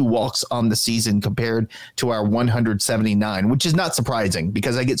 262 walks on the season compared to our 179, which is not surprising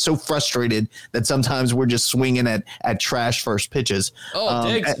because I get so frustrated that sometimes we're just swinging at trash first pitches.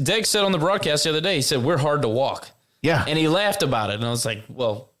 Deg said on the broadcast the other day, he said, we're hard to walk. Yeah. And he laughed about it. And I was like,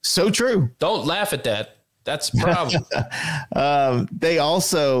 well, so true. Don't laugh at that. That's a problem. They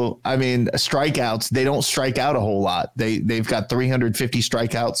also, strikeouts, they don't strike out a whole lot. They've got 350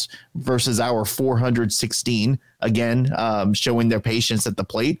 strikeouts versus our 416, again, showing their patience at the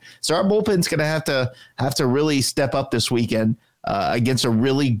plate. So our bullpen's going to have to really step up this weekend against a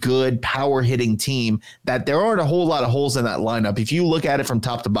really good power hitting team that there aren't a whole lot of holes in that lineup. If you look at it from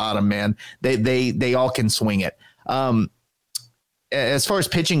top to bottom, man, they all can swing it. As far as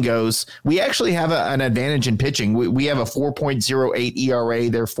pitching goes, we actually have an advantage in pitching. We have a 4.08 ERA.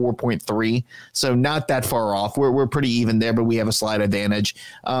 They're 4.3. So not that far off. We're pretty even there, but we have a slight advantage.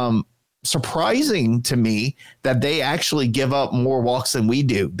 Surprising to me that they actually give up more walks than we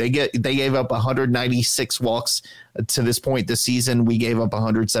do. They gave up 196 walks to this point this season. We gave up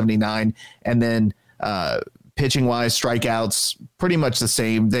 179. And then, pitching wise, strikeouts, pretty much the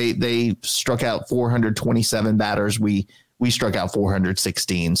same. They struck out 427 batters. We struck out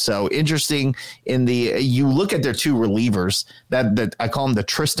 416. So interesting you look at their 2 relievers that I call them the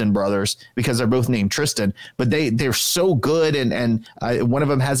Tristan brothers because they're both named Tristan, but they're so good. And one of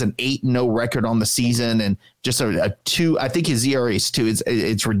them has an 8-0 record on the season and just a 2. I think his ERA is 2.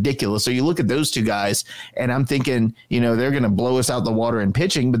 It's ridiculous. So you look at those 2 guys and I'm thinking, they're going to blow us out the water in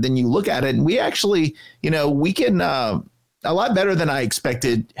pitching, but then you look at it and we actually, we can, a lot better than I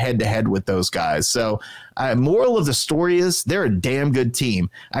expected head to head with those guys. So moral of the story is they're a damn good team.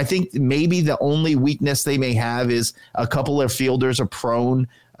 I think maybe the only weakness they may have is a couple of fielders are prone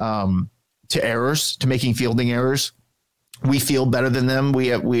to errors, to making fielding errors. We field better than them.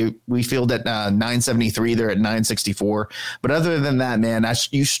 We field at 973. They're at 964. But other than that, man,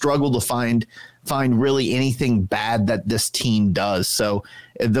 you struggle to find really anything bad that this team does. So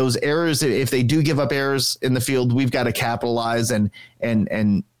those errors, if they do give up errors in the field, we've got to capitalize and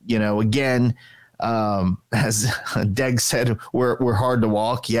again, as Deg said, we're hard to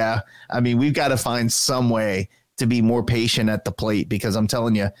walk. Yeah. We've got to find some way to be more patient at the plate because I'm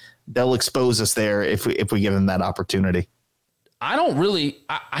telling you, they'll expose us there if we give them that opportunity.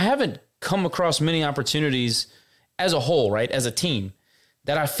 I haven't come across many opportunities as a whole, right? As a team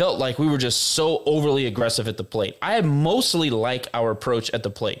that I felt like we were just so overly aggressive at the plate. I mostly like our approach at the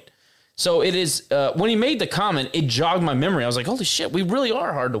plate. So it is, when he made the comment, it jogged my memory. I was like, holy shit, we really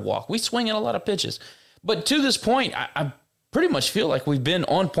are hard to walk. We swing at a lot of pitches. But to this point, I pretty much feel like we've been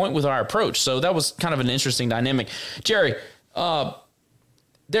on point with our approach. So that was kind of an interesting dynamic. Jerry,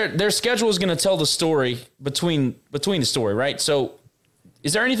 their schedule is going to tell the story between the story, right? So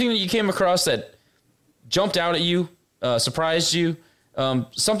is there anything that you came across that jumped out at you, surprised you,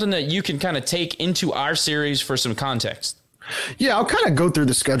 something that you can kind of take into our series for some context? Yeah, I'll kind of go through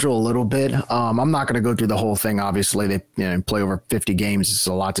the schedule a little bit. I'm not going to go through the whole thing. Obviously, they play over 50 games. It's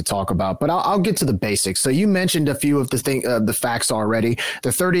a lot to talk about, but I'll get to the basics. So you mentioned a few of the facts already.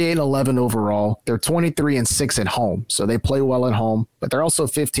 They're 38-11 overall. They're 23-6 at home, so they play well at home. But they're also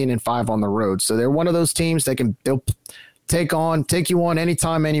 15-5 on the road. So they're one of those teams they'll take you on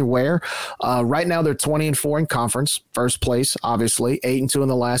anytime, anywhere. Right now they're 20-4 in conference, first place, obviously 8-2 in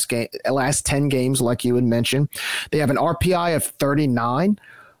the last 10 games, like you had mentioned. They have an RPI of 39,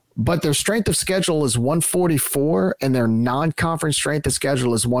 but their strength of schedule is 144 and their non-conference strength of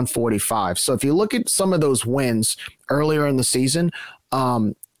schedule is 145. So if you look at some of those wins earlier in the season,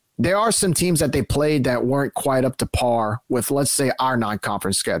 there are some teams that they played that weren't quite up to par with, let's say, our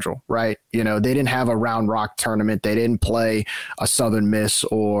non-conference schedule, right? You know, they didn't have a Round Rock tournament. They didn't play a Southern Miss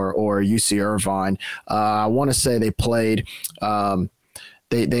or UC Irvine. I want to say they played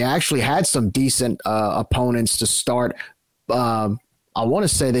they actually had some decent opponents to start. I want to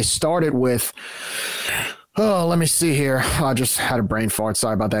say they started with, let me see here. I just had a brain fart.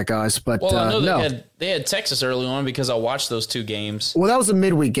 Sorry about that, guys. But well, I know they had Texas early on because I watched those two games. Well, that was a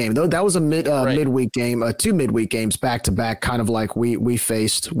midweek game, though. That was a midweek game, two midweek games back to back, kind of like we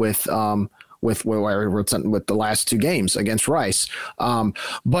faced with the last two games against Rice.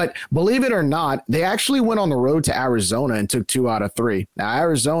 But believe it or not, they actually went on the road to Arizona and took 2 out of 3. Now,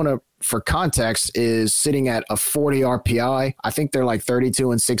 Arizona, for context, is sitting at a 40 RPI. I think they're like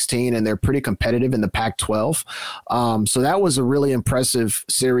 32-16, and they're pretty competitive in the Pac-12. So that was a really impressive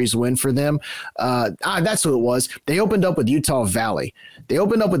series win for them. That's who it was. They opened up with Utah Valley.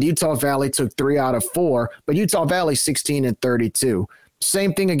 Took 3 out of 4, but Utah Valley 16-32.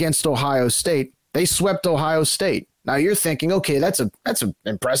 Same thing against Ohio State. They swept Ohio State. Now you're thinking, okay, that's an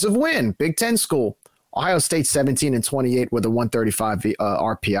impressive win. Big Ten school. Ohio State 17-28 with a 135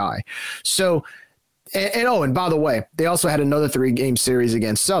 RPI. So, and by the way, they also had another 3-game series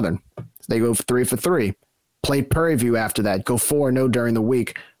against Southern. They go 3 for 3. Played Prairie View after that. Go 4-0 during the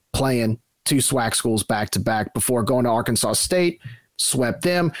week, playing 2 SWAC schools back to back before going to Arkansas State. Swept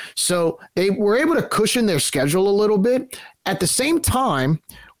them. So they were able to cushion their schedule a little bit. At the same time,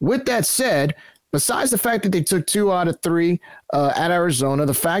 with that said, besides the fact that they took 2 out of 3 at Arizona,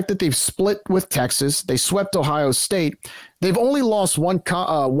 the fact that they've split with Texas, they swept Ohio State, they've only lost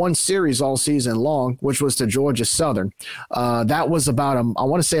one series all season long, which was to Georgia Southern. That was about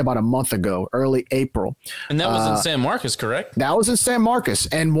a month ago, early April. And that was in San Marcos, correct? That was in San Marcos.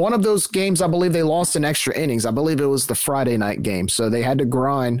 And one of those games, I believe they lost in extra innings. I believe it was the Friday night game. So they had to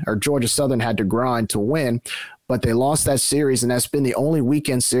grind, or Georgia Southern had to grind to win. But they lost that series, and that's been the only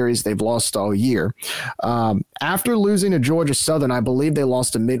weekend series they've lost all year. After losing to Georgia Southern, I believe they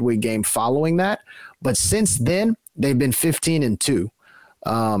lost a midweek game following that. But since then, they've been 15-2.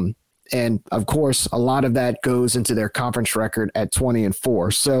 And, of course, a lot of that goes into their conference record at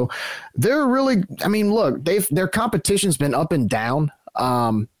 20-4. So they're really – I mean, look, their competition's been up and down.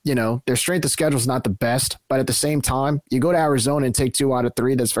 Their strength of schedule is not the best, but at the same time, you go to Arizona and take 2 out of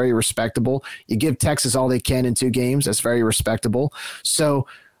 3. That's very respectable. You give Texas all they can in 2 games. That's very respectable. So,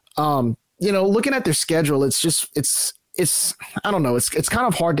 looking at their schedule, it's I don't know. It's kind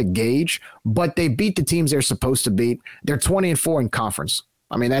of hard to gauge, but they beat the teams they're supposed to beat. They're 20-4 in conference.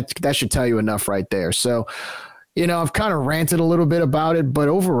 I mean, that should tell you enough right there. So, I've kind of ranted a little bit about it, but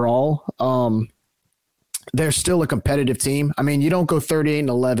overall, they're still a competitive team. I mean, you don't go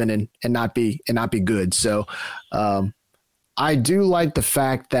 38-11 and not be good. So I do like the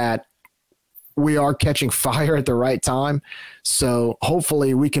fact that we are catching fire at the right time. So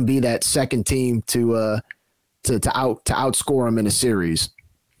hopefully we can be that second team to outscore them in a series.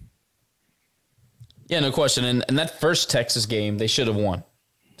 Yeah, no question. And that first Texas game, they should have won.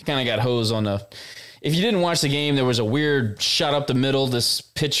 They kind of got hosed on the. If you didn't watch the game, there was a weird shot up the middle. This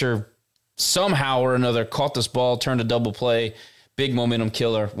pitcher somehow or another caught this ball, turned a double play, big momentum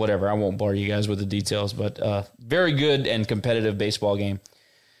killer, whatever. I won't bore you guys with the details, but very good and competitive baseball game.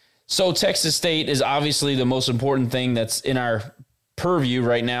 So Texas State is obviously the most important thing that's in our purview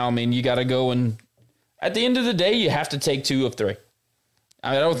right now. I mean, you got to go, and at the end of the day, you have to take 2 of 3.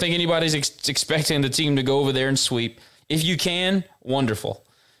 I don't think anybody's expecting the team to go over there and sweep. If you can, wonderful.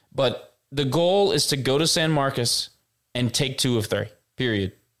 But the goal is to go to San Marcos and take 2 of 3,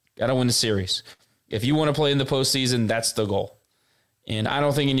 period. Got to win the series. If you want to play in the postseason, that's the goal. And I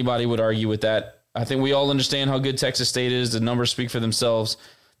don't think anybody would argue with that. I think we all understand how good Texas State is. The numbers speak for themselves.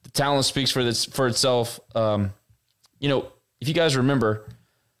 The talent speaks for itself. If you guys remember,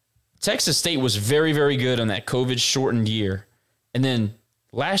 Texas State was very, very good on that COVID-shortened year. And then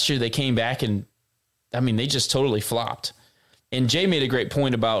last year they came back and, they just totally flopped. And Jay made a great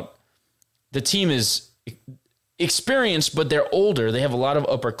point about the team is experienced, but they're older. They have a lot of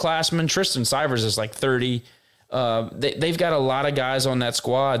upperclassmen. Tristan Sivers is like 30. They've got a lot of guys on that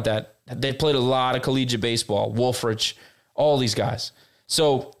squad that they've played a lot of collegiate baseball. Wolfrich, all these guys.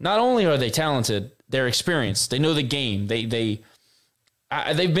 So not only are they talented, they're experienced. They know the game. They've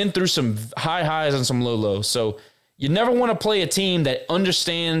been through some high highs and some low lows. So you never want to play a team that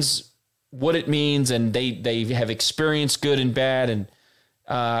understands what it means, and they have experienced good and bad, and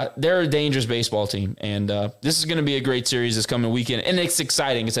they're a dangerous baseball team. And this is going to be a great series this coming weekend, and it's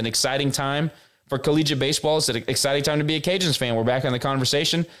exciting. It's an exciting time for collegiate baseball. It's an exciting time to be a Cajuns fan. We're back in the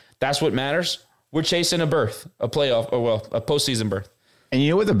conversation. That's what matters. We're chasing a berth, a playoff, a postseason berth. And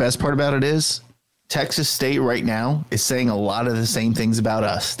you know what the best part about it is? Texas State right now is saying a lot of the same things about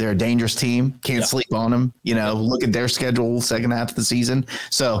us. They're a dangerous team. Can't sleep on them. Look at their schedule second half of the season.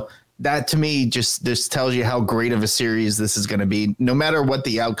 So that to me just tells you how great of a series this is going to be. No matter what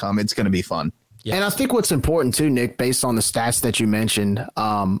the outcome, it's going to be fun. Yes. And I think what's important too, Nick, based on the stats that you mentioned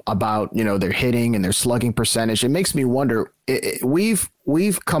about, their hitting and their slugging percentage, it makes me wonder, we've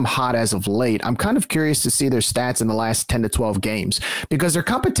come hot as of late. I'm kind of curious to see their stats in the last 10 to 12 games because their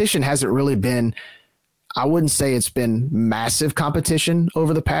competition hasn't really been, I wouldn't say it's been massive competition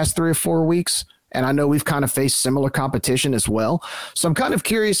over the past 3 or 4 weeks. And I know we've kind of faced similar competition as well. So I'm kind of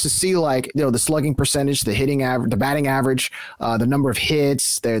curious to see the slugging percentage, the hitting average, the batting average, the number of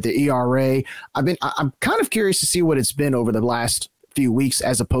hits, the ERA. I'm kind of curious to see what it's been over the last few weeks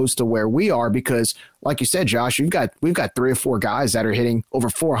as opposed to where we are, because like you said, Josh, we've got 3 or 4 guys that are hitting over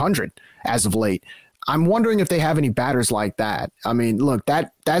 400 as of late. I'm wondering if they have any batters like that. I mean, look,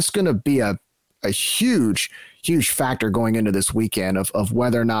 that's going to be a huge factor going into this weekend of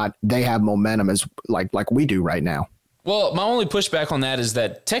whether or not they have momentum as like we do right now. Well, my only pushback on that is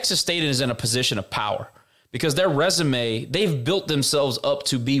that Texas State is in a position of power because their resume, they've built themselves up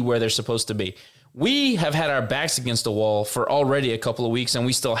to be where they're supposed to be. We have had our backs against the wall for already a couple of weeks, and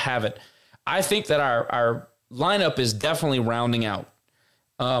we still haven't. I think that our lineup is definitely rounding out.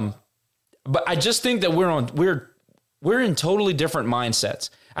 But I just think that we're in totally different mindsets.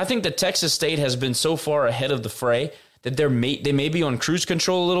 I think that Texas State has been so far ahead of the fray that they may be on cruise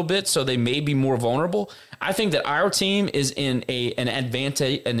control a little bit, so they may be more vulnerable. I think that our team is in an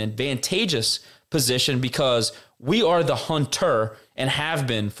advantageous position because we are the hunter and have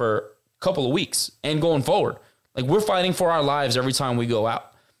been for a couple of weeks and going forward. Like, we're fighting for our lives every time we go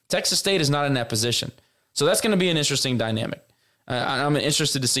out. Texas State is not in that position. So that's going to be an interesting dynamic. I'm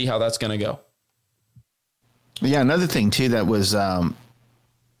interested to see how that's going to go. Yeah, another thing, too, that was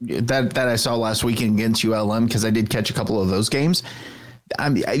that I saw last weekend against ULM, because I did catch a couple of those games.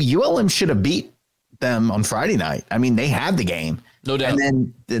 ULM should have beat them on Friday night. I mean, they had the game. No doubt.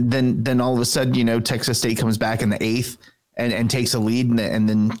 And then all of a sudden, Texas State comes back in the 8th and takes a lead, and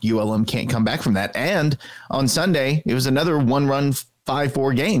then ULM can't come back from that. And on Sunday, it was another 1-run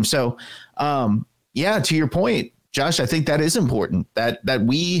 5-4 game. So, to your point, Josh, I think that is important, that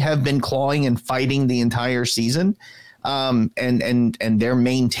we have been clawing and fighting the entire season, and they're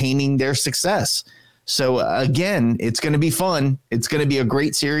maintaining their success. So again, it's going to be fun. It's going to be a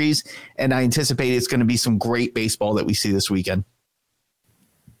great series, and I anticipate it's going to be some great baseball that we see this weekend.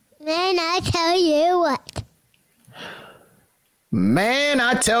 Man, I tell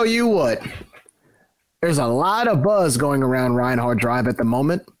you what. There's a lot of buzz going around Reinhardt Drive at the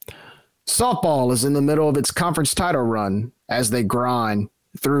moment. Softball is in the middle of its conference title run as they grind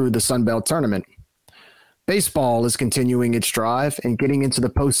through the Sun Belt tournament. Baseball is continuing its drive and getting into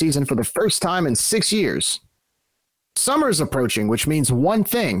the postseason for the first time in 6 years. Summer is approaching, which means one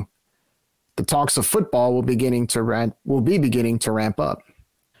thing: the talks of football will be beginning to ramp up.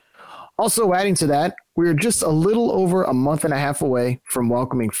 Also adding to that, we're just a little over a month and a half away from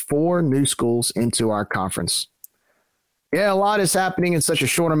welcoming 4 new schools into our conference. Yeah, a lot is happening in such a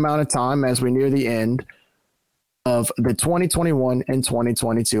short amount of time as we near the end of the 2021 and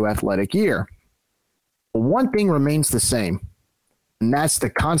 2022 athletic year. But one thing remains the same, and that's the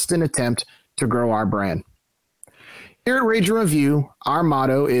constant attempt to grow our brand. Here at Ragin' Review, our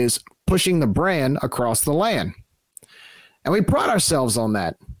motto is pushing the brand across the land. And we pride ourselves on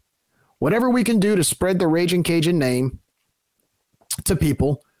that. Whatever we can do to spread the Ragin' Cajun name to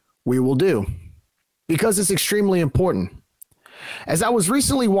people, we will do, because it's extremely important. As I was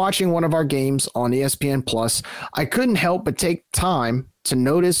recently watching one of our games on ESPN Plus, I couldn't help but take time to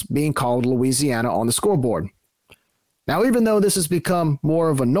notice being called Louisiana on the scoreboard. Now, even though this has become more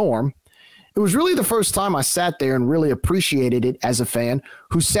of a norm, it was really the first time I sat there and really appreciated it as a fan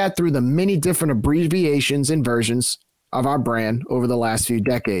who sat through the many different abbreviations and versions of our brand over the last few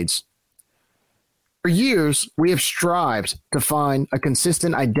decades. For years, we have strived to find a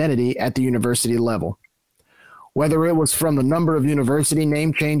consistent identity at the university level. Whether it was from the number of university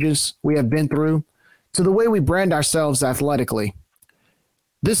name changes we have been through to the way we brand ourselves athletically.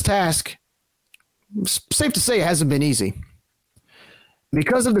 This task, safe to say, hasn't been easy.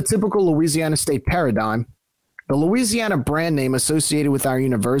 Because of the typical Louisiana State paradigm, The Louisiana brand name associated with our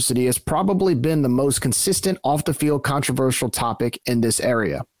university has probably been the most consistent off-the-field controversial topic in this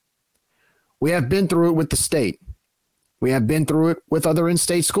area. We have been through it with the state. We have been through it with other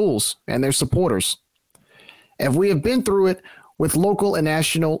in-state schools and their supporters. And we have been through it with local and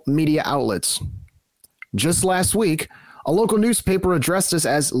national media outlets. Just last week, a local newspaper addressed us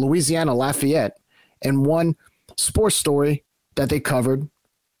as Louisiana Lafayette in one sports story that they covered,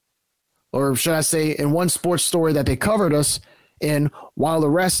 or should I say in one sports story that they covered us in, while the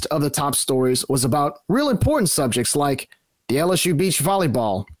rest of the top stories was about real important subjects like the LSU beach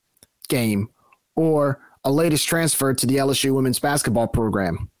volleyball game or a latest transfer to the LSU women's basketball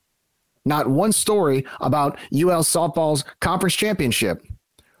program. Not one story about UL softball's conference championship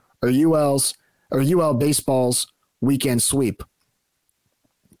or UL baseball's weekend sweep.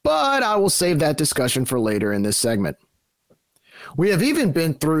 But I will save that discussion for later in this segment. We have even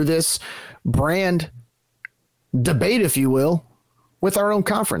been through this brand debate, if you will, with our own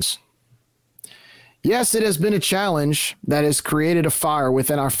conference. Yes, it has been a challenge that has created a fire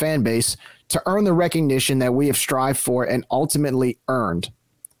within our fan base to earn the recognition that we have strived for and ultimately earned.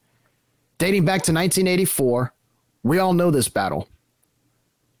 Dating back to 1984, we all know this battle.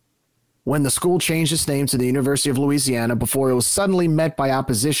 When the school changed its name to the University of Louisiana before it was suddenly met by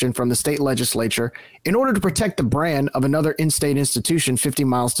opposition from the state legislature in order to protect the brand of another in-state institution 50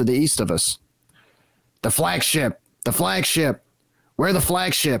 miles to the east of us. The flagship, we're the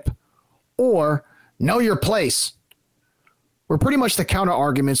flagship, or know your place were pretty much the counter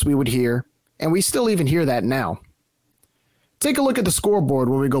arguments we would hear, and we still even hear that now. Take a look at the scoreboard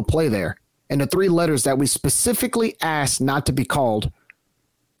when we go play there, and the three letters that we specifically asked not to be called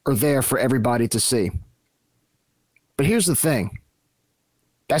are there for everybody to see. But here's the thing.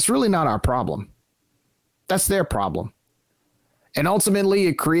 That's really not our problem. That's their problem. And ultimately,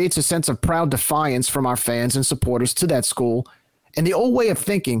 it creates a sense of proud defiance from our fans and supporters to that school and the old way of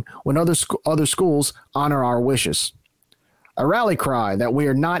thinking when other schools honor our wishes. A rally cry that we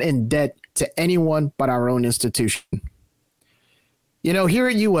are not in debt to anyone but our own institution. You know, here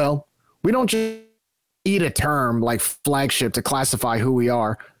at UL, we don't just eat a term like flagship to classify who we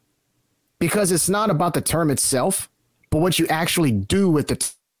are, because it's not about the term itself, but what you actually do with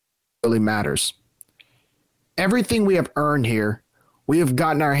it really matters. Everything we have earned here, we have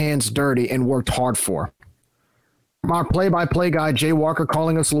gotten our hands dirty and worked hard for. From our play-by-play guy, Jay Walker,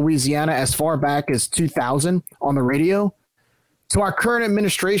 calling us Louisiana as far back as 2000 on the radio, to our current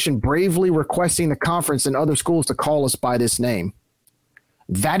administration bravely requesting the conference and other schools to call us by this name.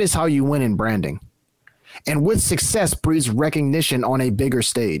 That is how you win in branding. And with success breeds recognition on a bigger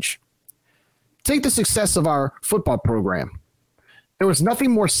stage. Take the success of our football program. There was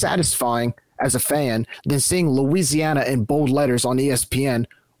nothing more satisfying as a fan than seeing Louisiana in bold letters on ESPN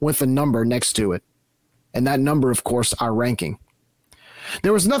with a number next to it. And that number, of course, our ranking.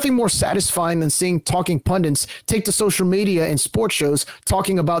 There was nothing more satisfying than seeing talking pundits take to social media and sports shows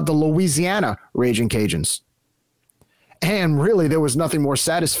talking about the Louisiana Raging Cajuns. And really, there was nothing more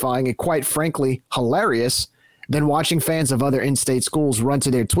satisfying and quite frankly hilarious than watching fans of other in-state schools run to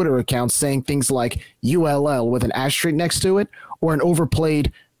their Twitter accounts saying things like ULL with an asterisk next to it or an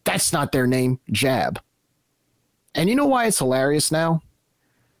overplayed, that's not their name, jab. And you know why it's hilarious now?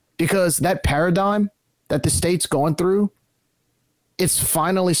 Because that paradigm that the state's going through, it's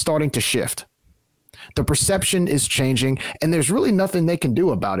finally starting to shift. The perception is changing, and there's really nothing they can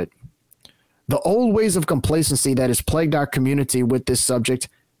do about it. The old ways of complacency that has plagued our community with this subject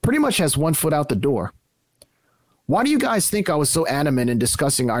pretty much has one foot out the door. Why do you guys think I was so adamant in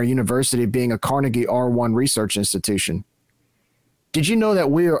discussing our university being a Carnegie R1 research institution? Did you know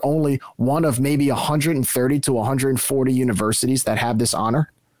that we are only one of maybe 130 to 140 universities that have this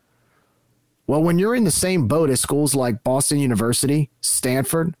honor? Well, when you're in the same boat as schools like Boston University,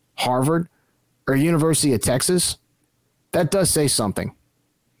 Stanford, Harvard, or University of Texas, that does say something.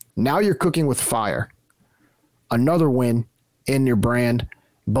 Now you're cooking with fire. Another win in your brand,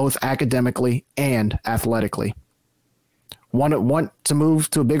 both academically and athletically. Want to move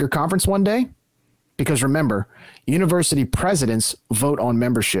to a bigger conference one day? Because remember, university presidents vote on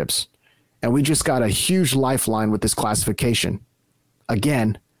memberships, and we just got a huge lifeline with this classification.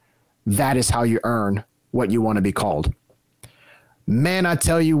 Again, that is how you earn what you want to be called. Man, I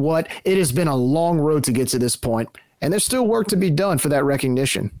tell you what, it has been a long road to get to this point, and there's still work to be done for that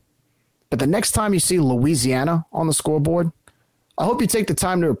recognition. But the next time you see Louisiana on the scoreboard, I hope you take the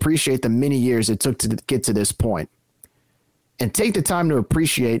time to appreciate the many years it took to get to this point. And take the time to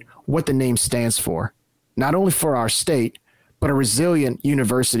appreciate what the name stands for, not only for our state, but a resilient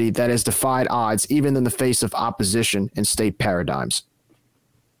university that has defied odds even in the face of opposition and state paradigms.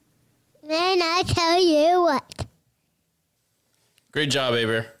 Man, I tell you what. Great job,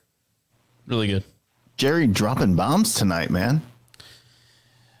 Aber. Really good. Jerry dropping bombs tonight, man.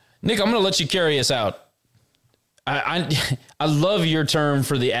 Nick, I'm going to let you carry us out. I love your term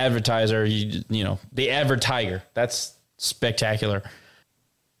for the advertiser, you know, the advertiger. That's spectacular.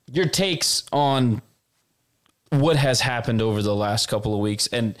 Your takes on what has happened over the last couple of weeks.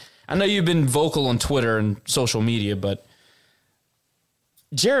 And I know you've been vocal on Twitter and social media, but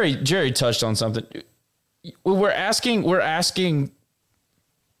Jerry touched on something. We're asking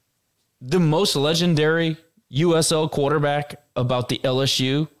the most legendary USL quarterback about the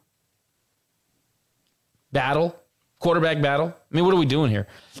LSU quarterback battle. I mean, what are we doing here?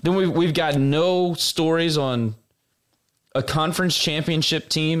 Then we've got no stories on a conference championship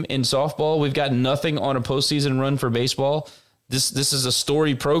team in softball. We've got nothing on a postseason run for baseball. This is a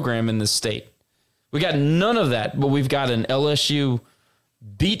story program in this state. We got none of that, but we've got an LSU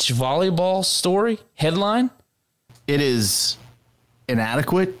beach volleyball story headline. It is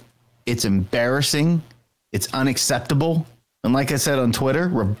inadequate. It's embarrassing. It's unacceptable. And like I said on Twitter,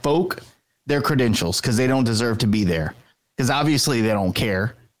 revoke their credentials because they don't deserve to be there. Because obviously they don't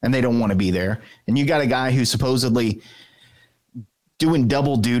care and they don't want to be there. And you got a guy who's supposedly doing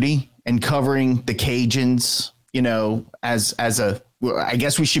double duty and covering the Cajuns, you know, as I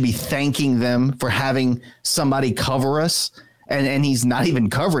guess we should be thanking them for having somebody cover us. And he's not even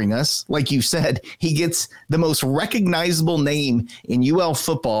covering us. Like you said, he gets the most recognizable name in UL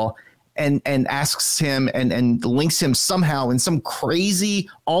football and asks him and links him somehow in some crazy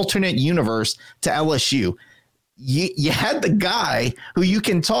alternate universe to LSU. You had the guy who you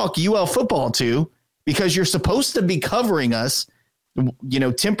can talk UL football to because you're supposed to be covering us, you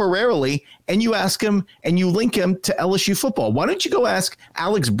know, temporarily, and you ask him and you link him to LSU football. Why don't you go ask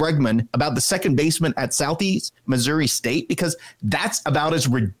Alex Bregman about the second baseman at Southeast Missouri State? Because that's about as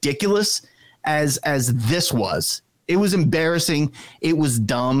ridiculous as this was. It was embarrassing. It was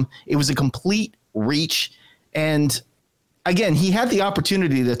dumb. It was a complete reach. And again, he had the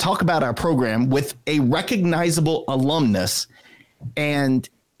opportunity to talk about our program with a recognizable alumnus, and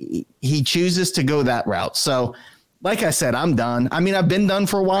he chooses to go that route. So, like I said, I'm done. I mean, I've been done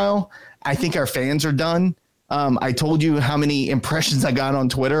for a while. I think our fans are done. I told you how many impressions I got on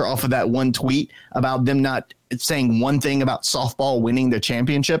Twitter off of that one tweet about them not saying one thing about softball winning the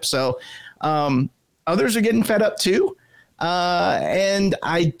championship. So others are getting fed up too. And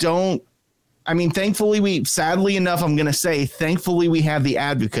thankfully sadly enough, I'm going to say, thankfully we have the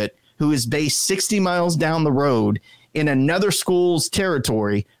Advocate, who is based 60 miles down the road in another school's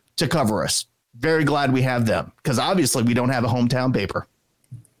territory, to cover us. Very glad we have them, because obviously we don't have a hometown paper.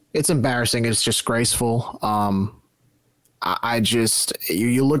 It's embarrassing. It's disgraceful. You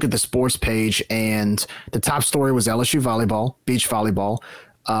look at the sports page and the top story was LSU volleyball, beach volleyball,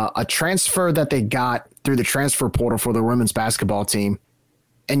 a transfer that they got through the transfer portal for the women's basketball team.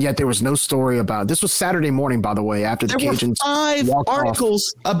 And yet there was no story about, this was Saturday morning, by the way, after the Cajuns. There were 5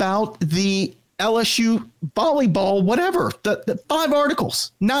 articles about the LSU volleyball, whatever. The 5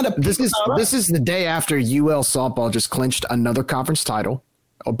 articles. This is the day after UL softball just clinched another conference title.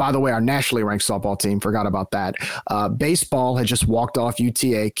 Oh, by the way, our nationally ranked softball team, forgot about that. Baseball had just walked off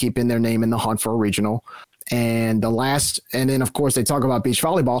UTA, keeping their name in the hunt for a regional. And then of course they talk about beach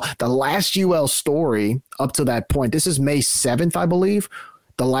volleyball. The last UL story up to that point, this is May 7th, I believe.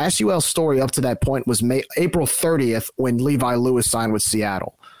 The last UL story up to that point was April 30th when Levi Lewis signed with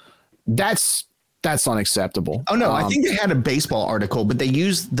Seattle. That's unacceptable. Oh, no, I think they had a baseball article, but they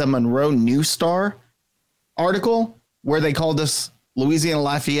used the Monroe News Star article where they called us Louisiana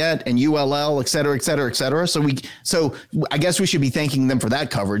Lafayette and ULL, et cetera, et cetera, et cetera. So I guess we should be thanking them for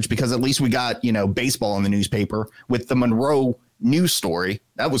that coverage, because at least we got, baseball in the newspaper with the Monroe news story.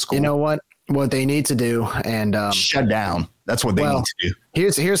 That was cool. You know what they need to do, and shut down. That's what they need to do.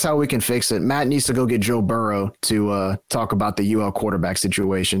 Here's how we can fix it. Matt needs to go get Joe Burrow to talk about the UL quarterback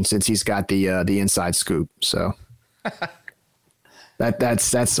situation, since he's got the inside scoop. So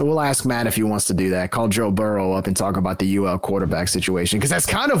that's we'll ask Matt if he wants to do that. Call Joe Burrow up and talk about the UL quarterback situation, because that's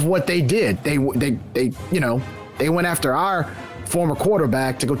kind of what they did. They went after our former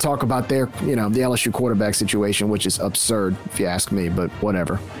quarterback to go talk about their the LSU quarterback situation, which is absurd if you ask me, but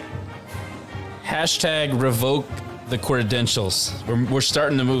whatever. #revoke the credentials. We're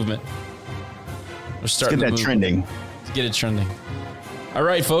starting the movement. Let's get that trending. Let's get it trending. All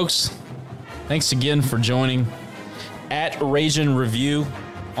right, folks. Thanks again for joining @Ragin Review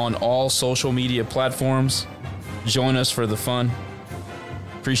on all social media platforms. Join us for the fun.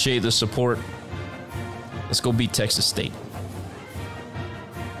 Appreciate the support. Let's go beat Texas State.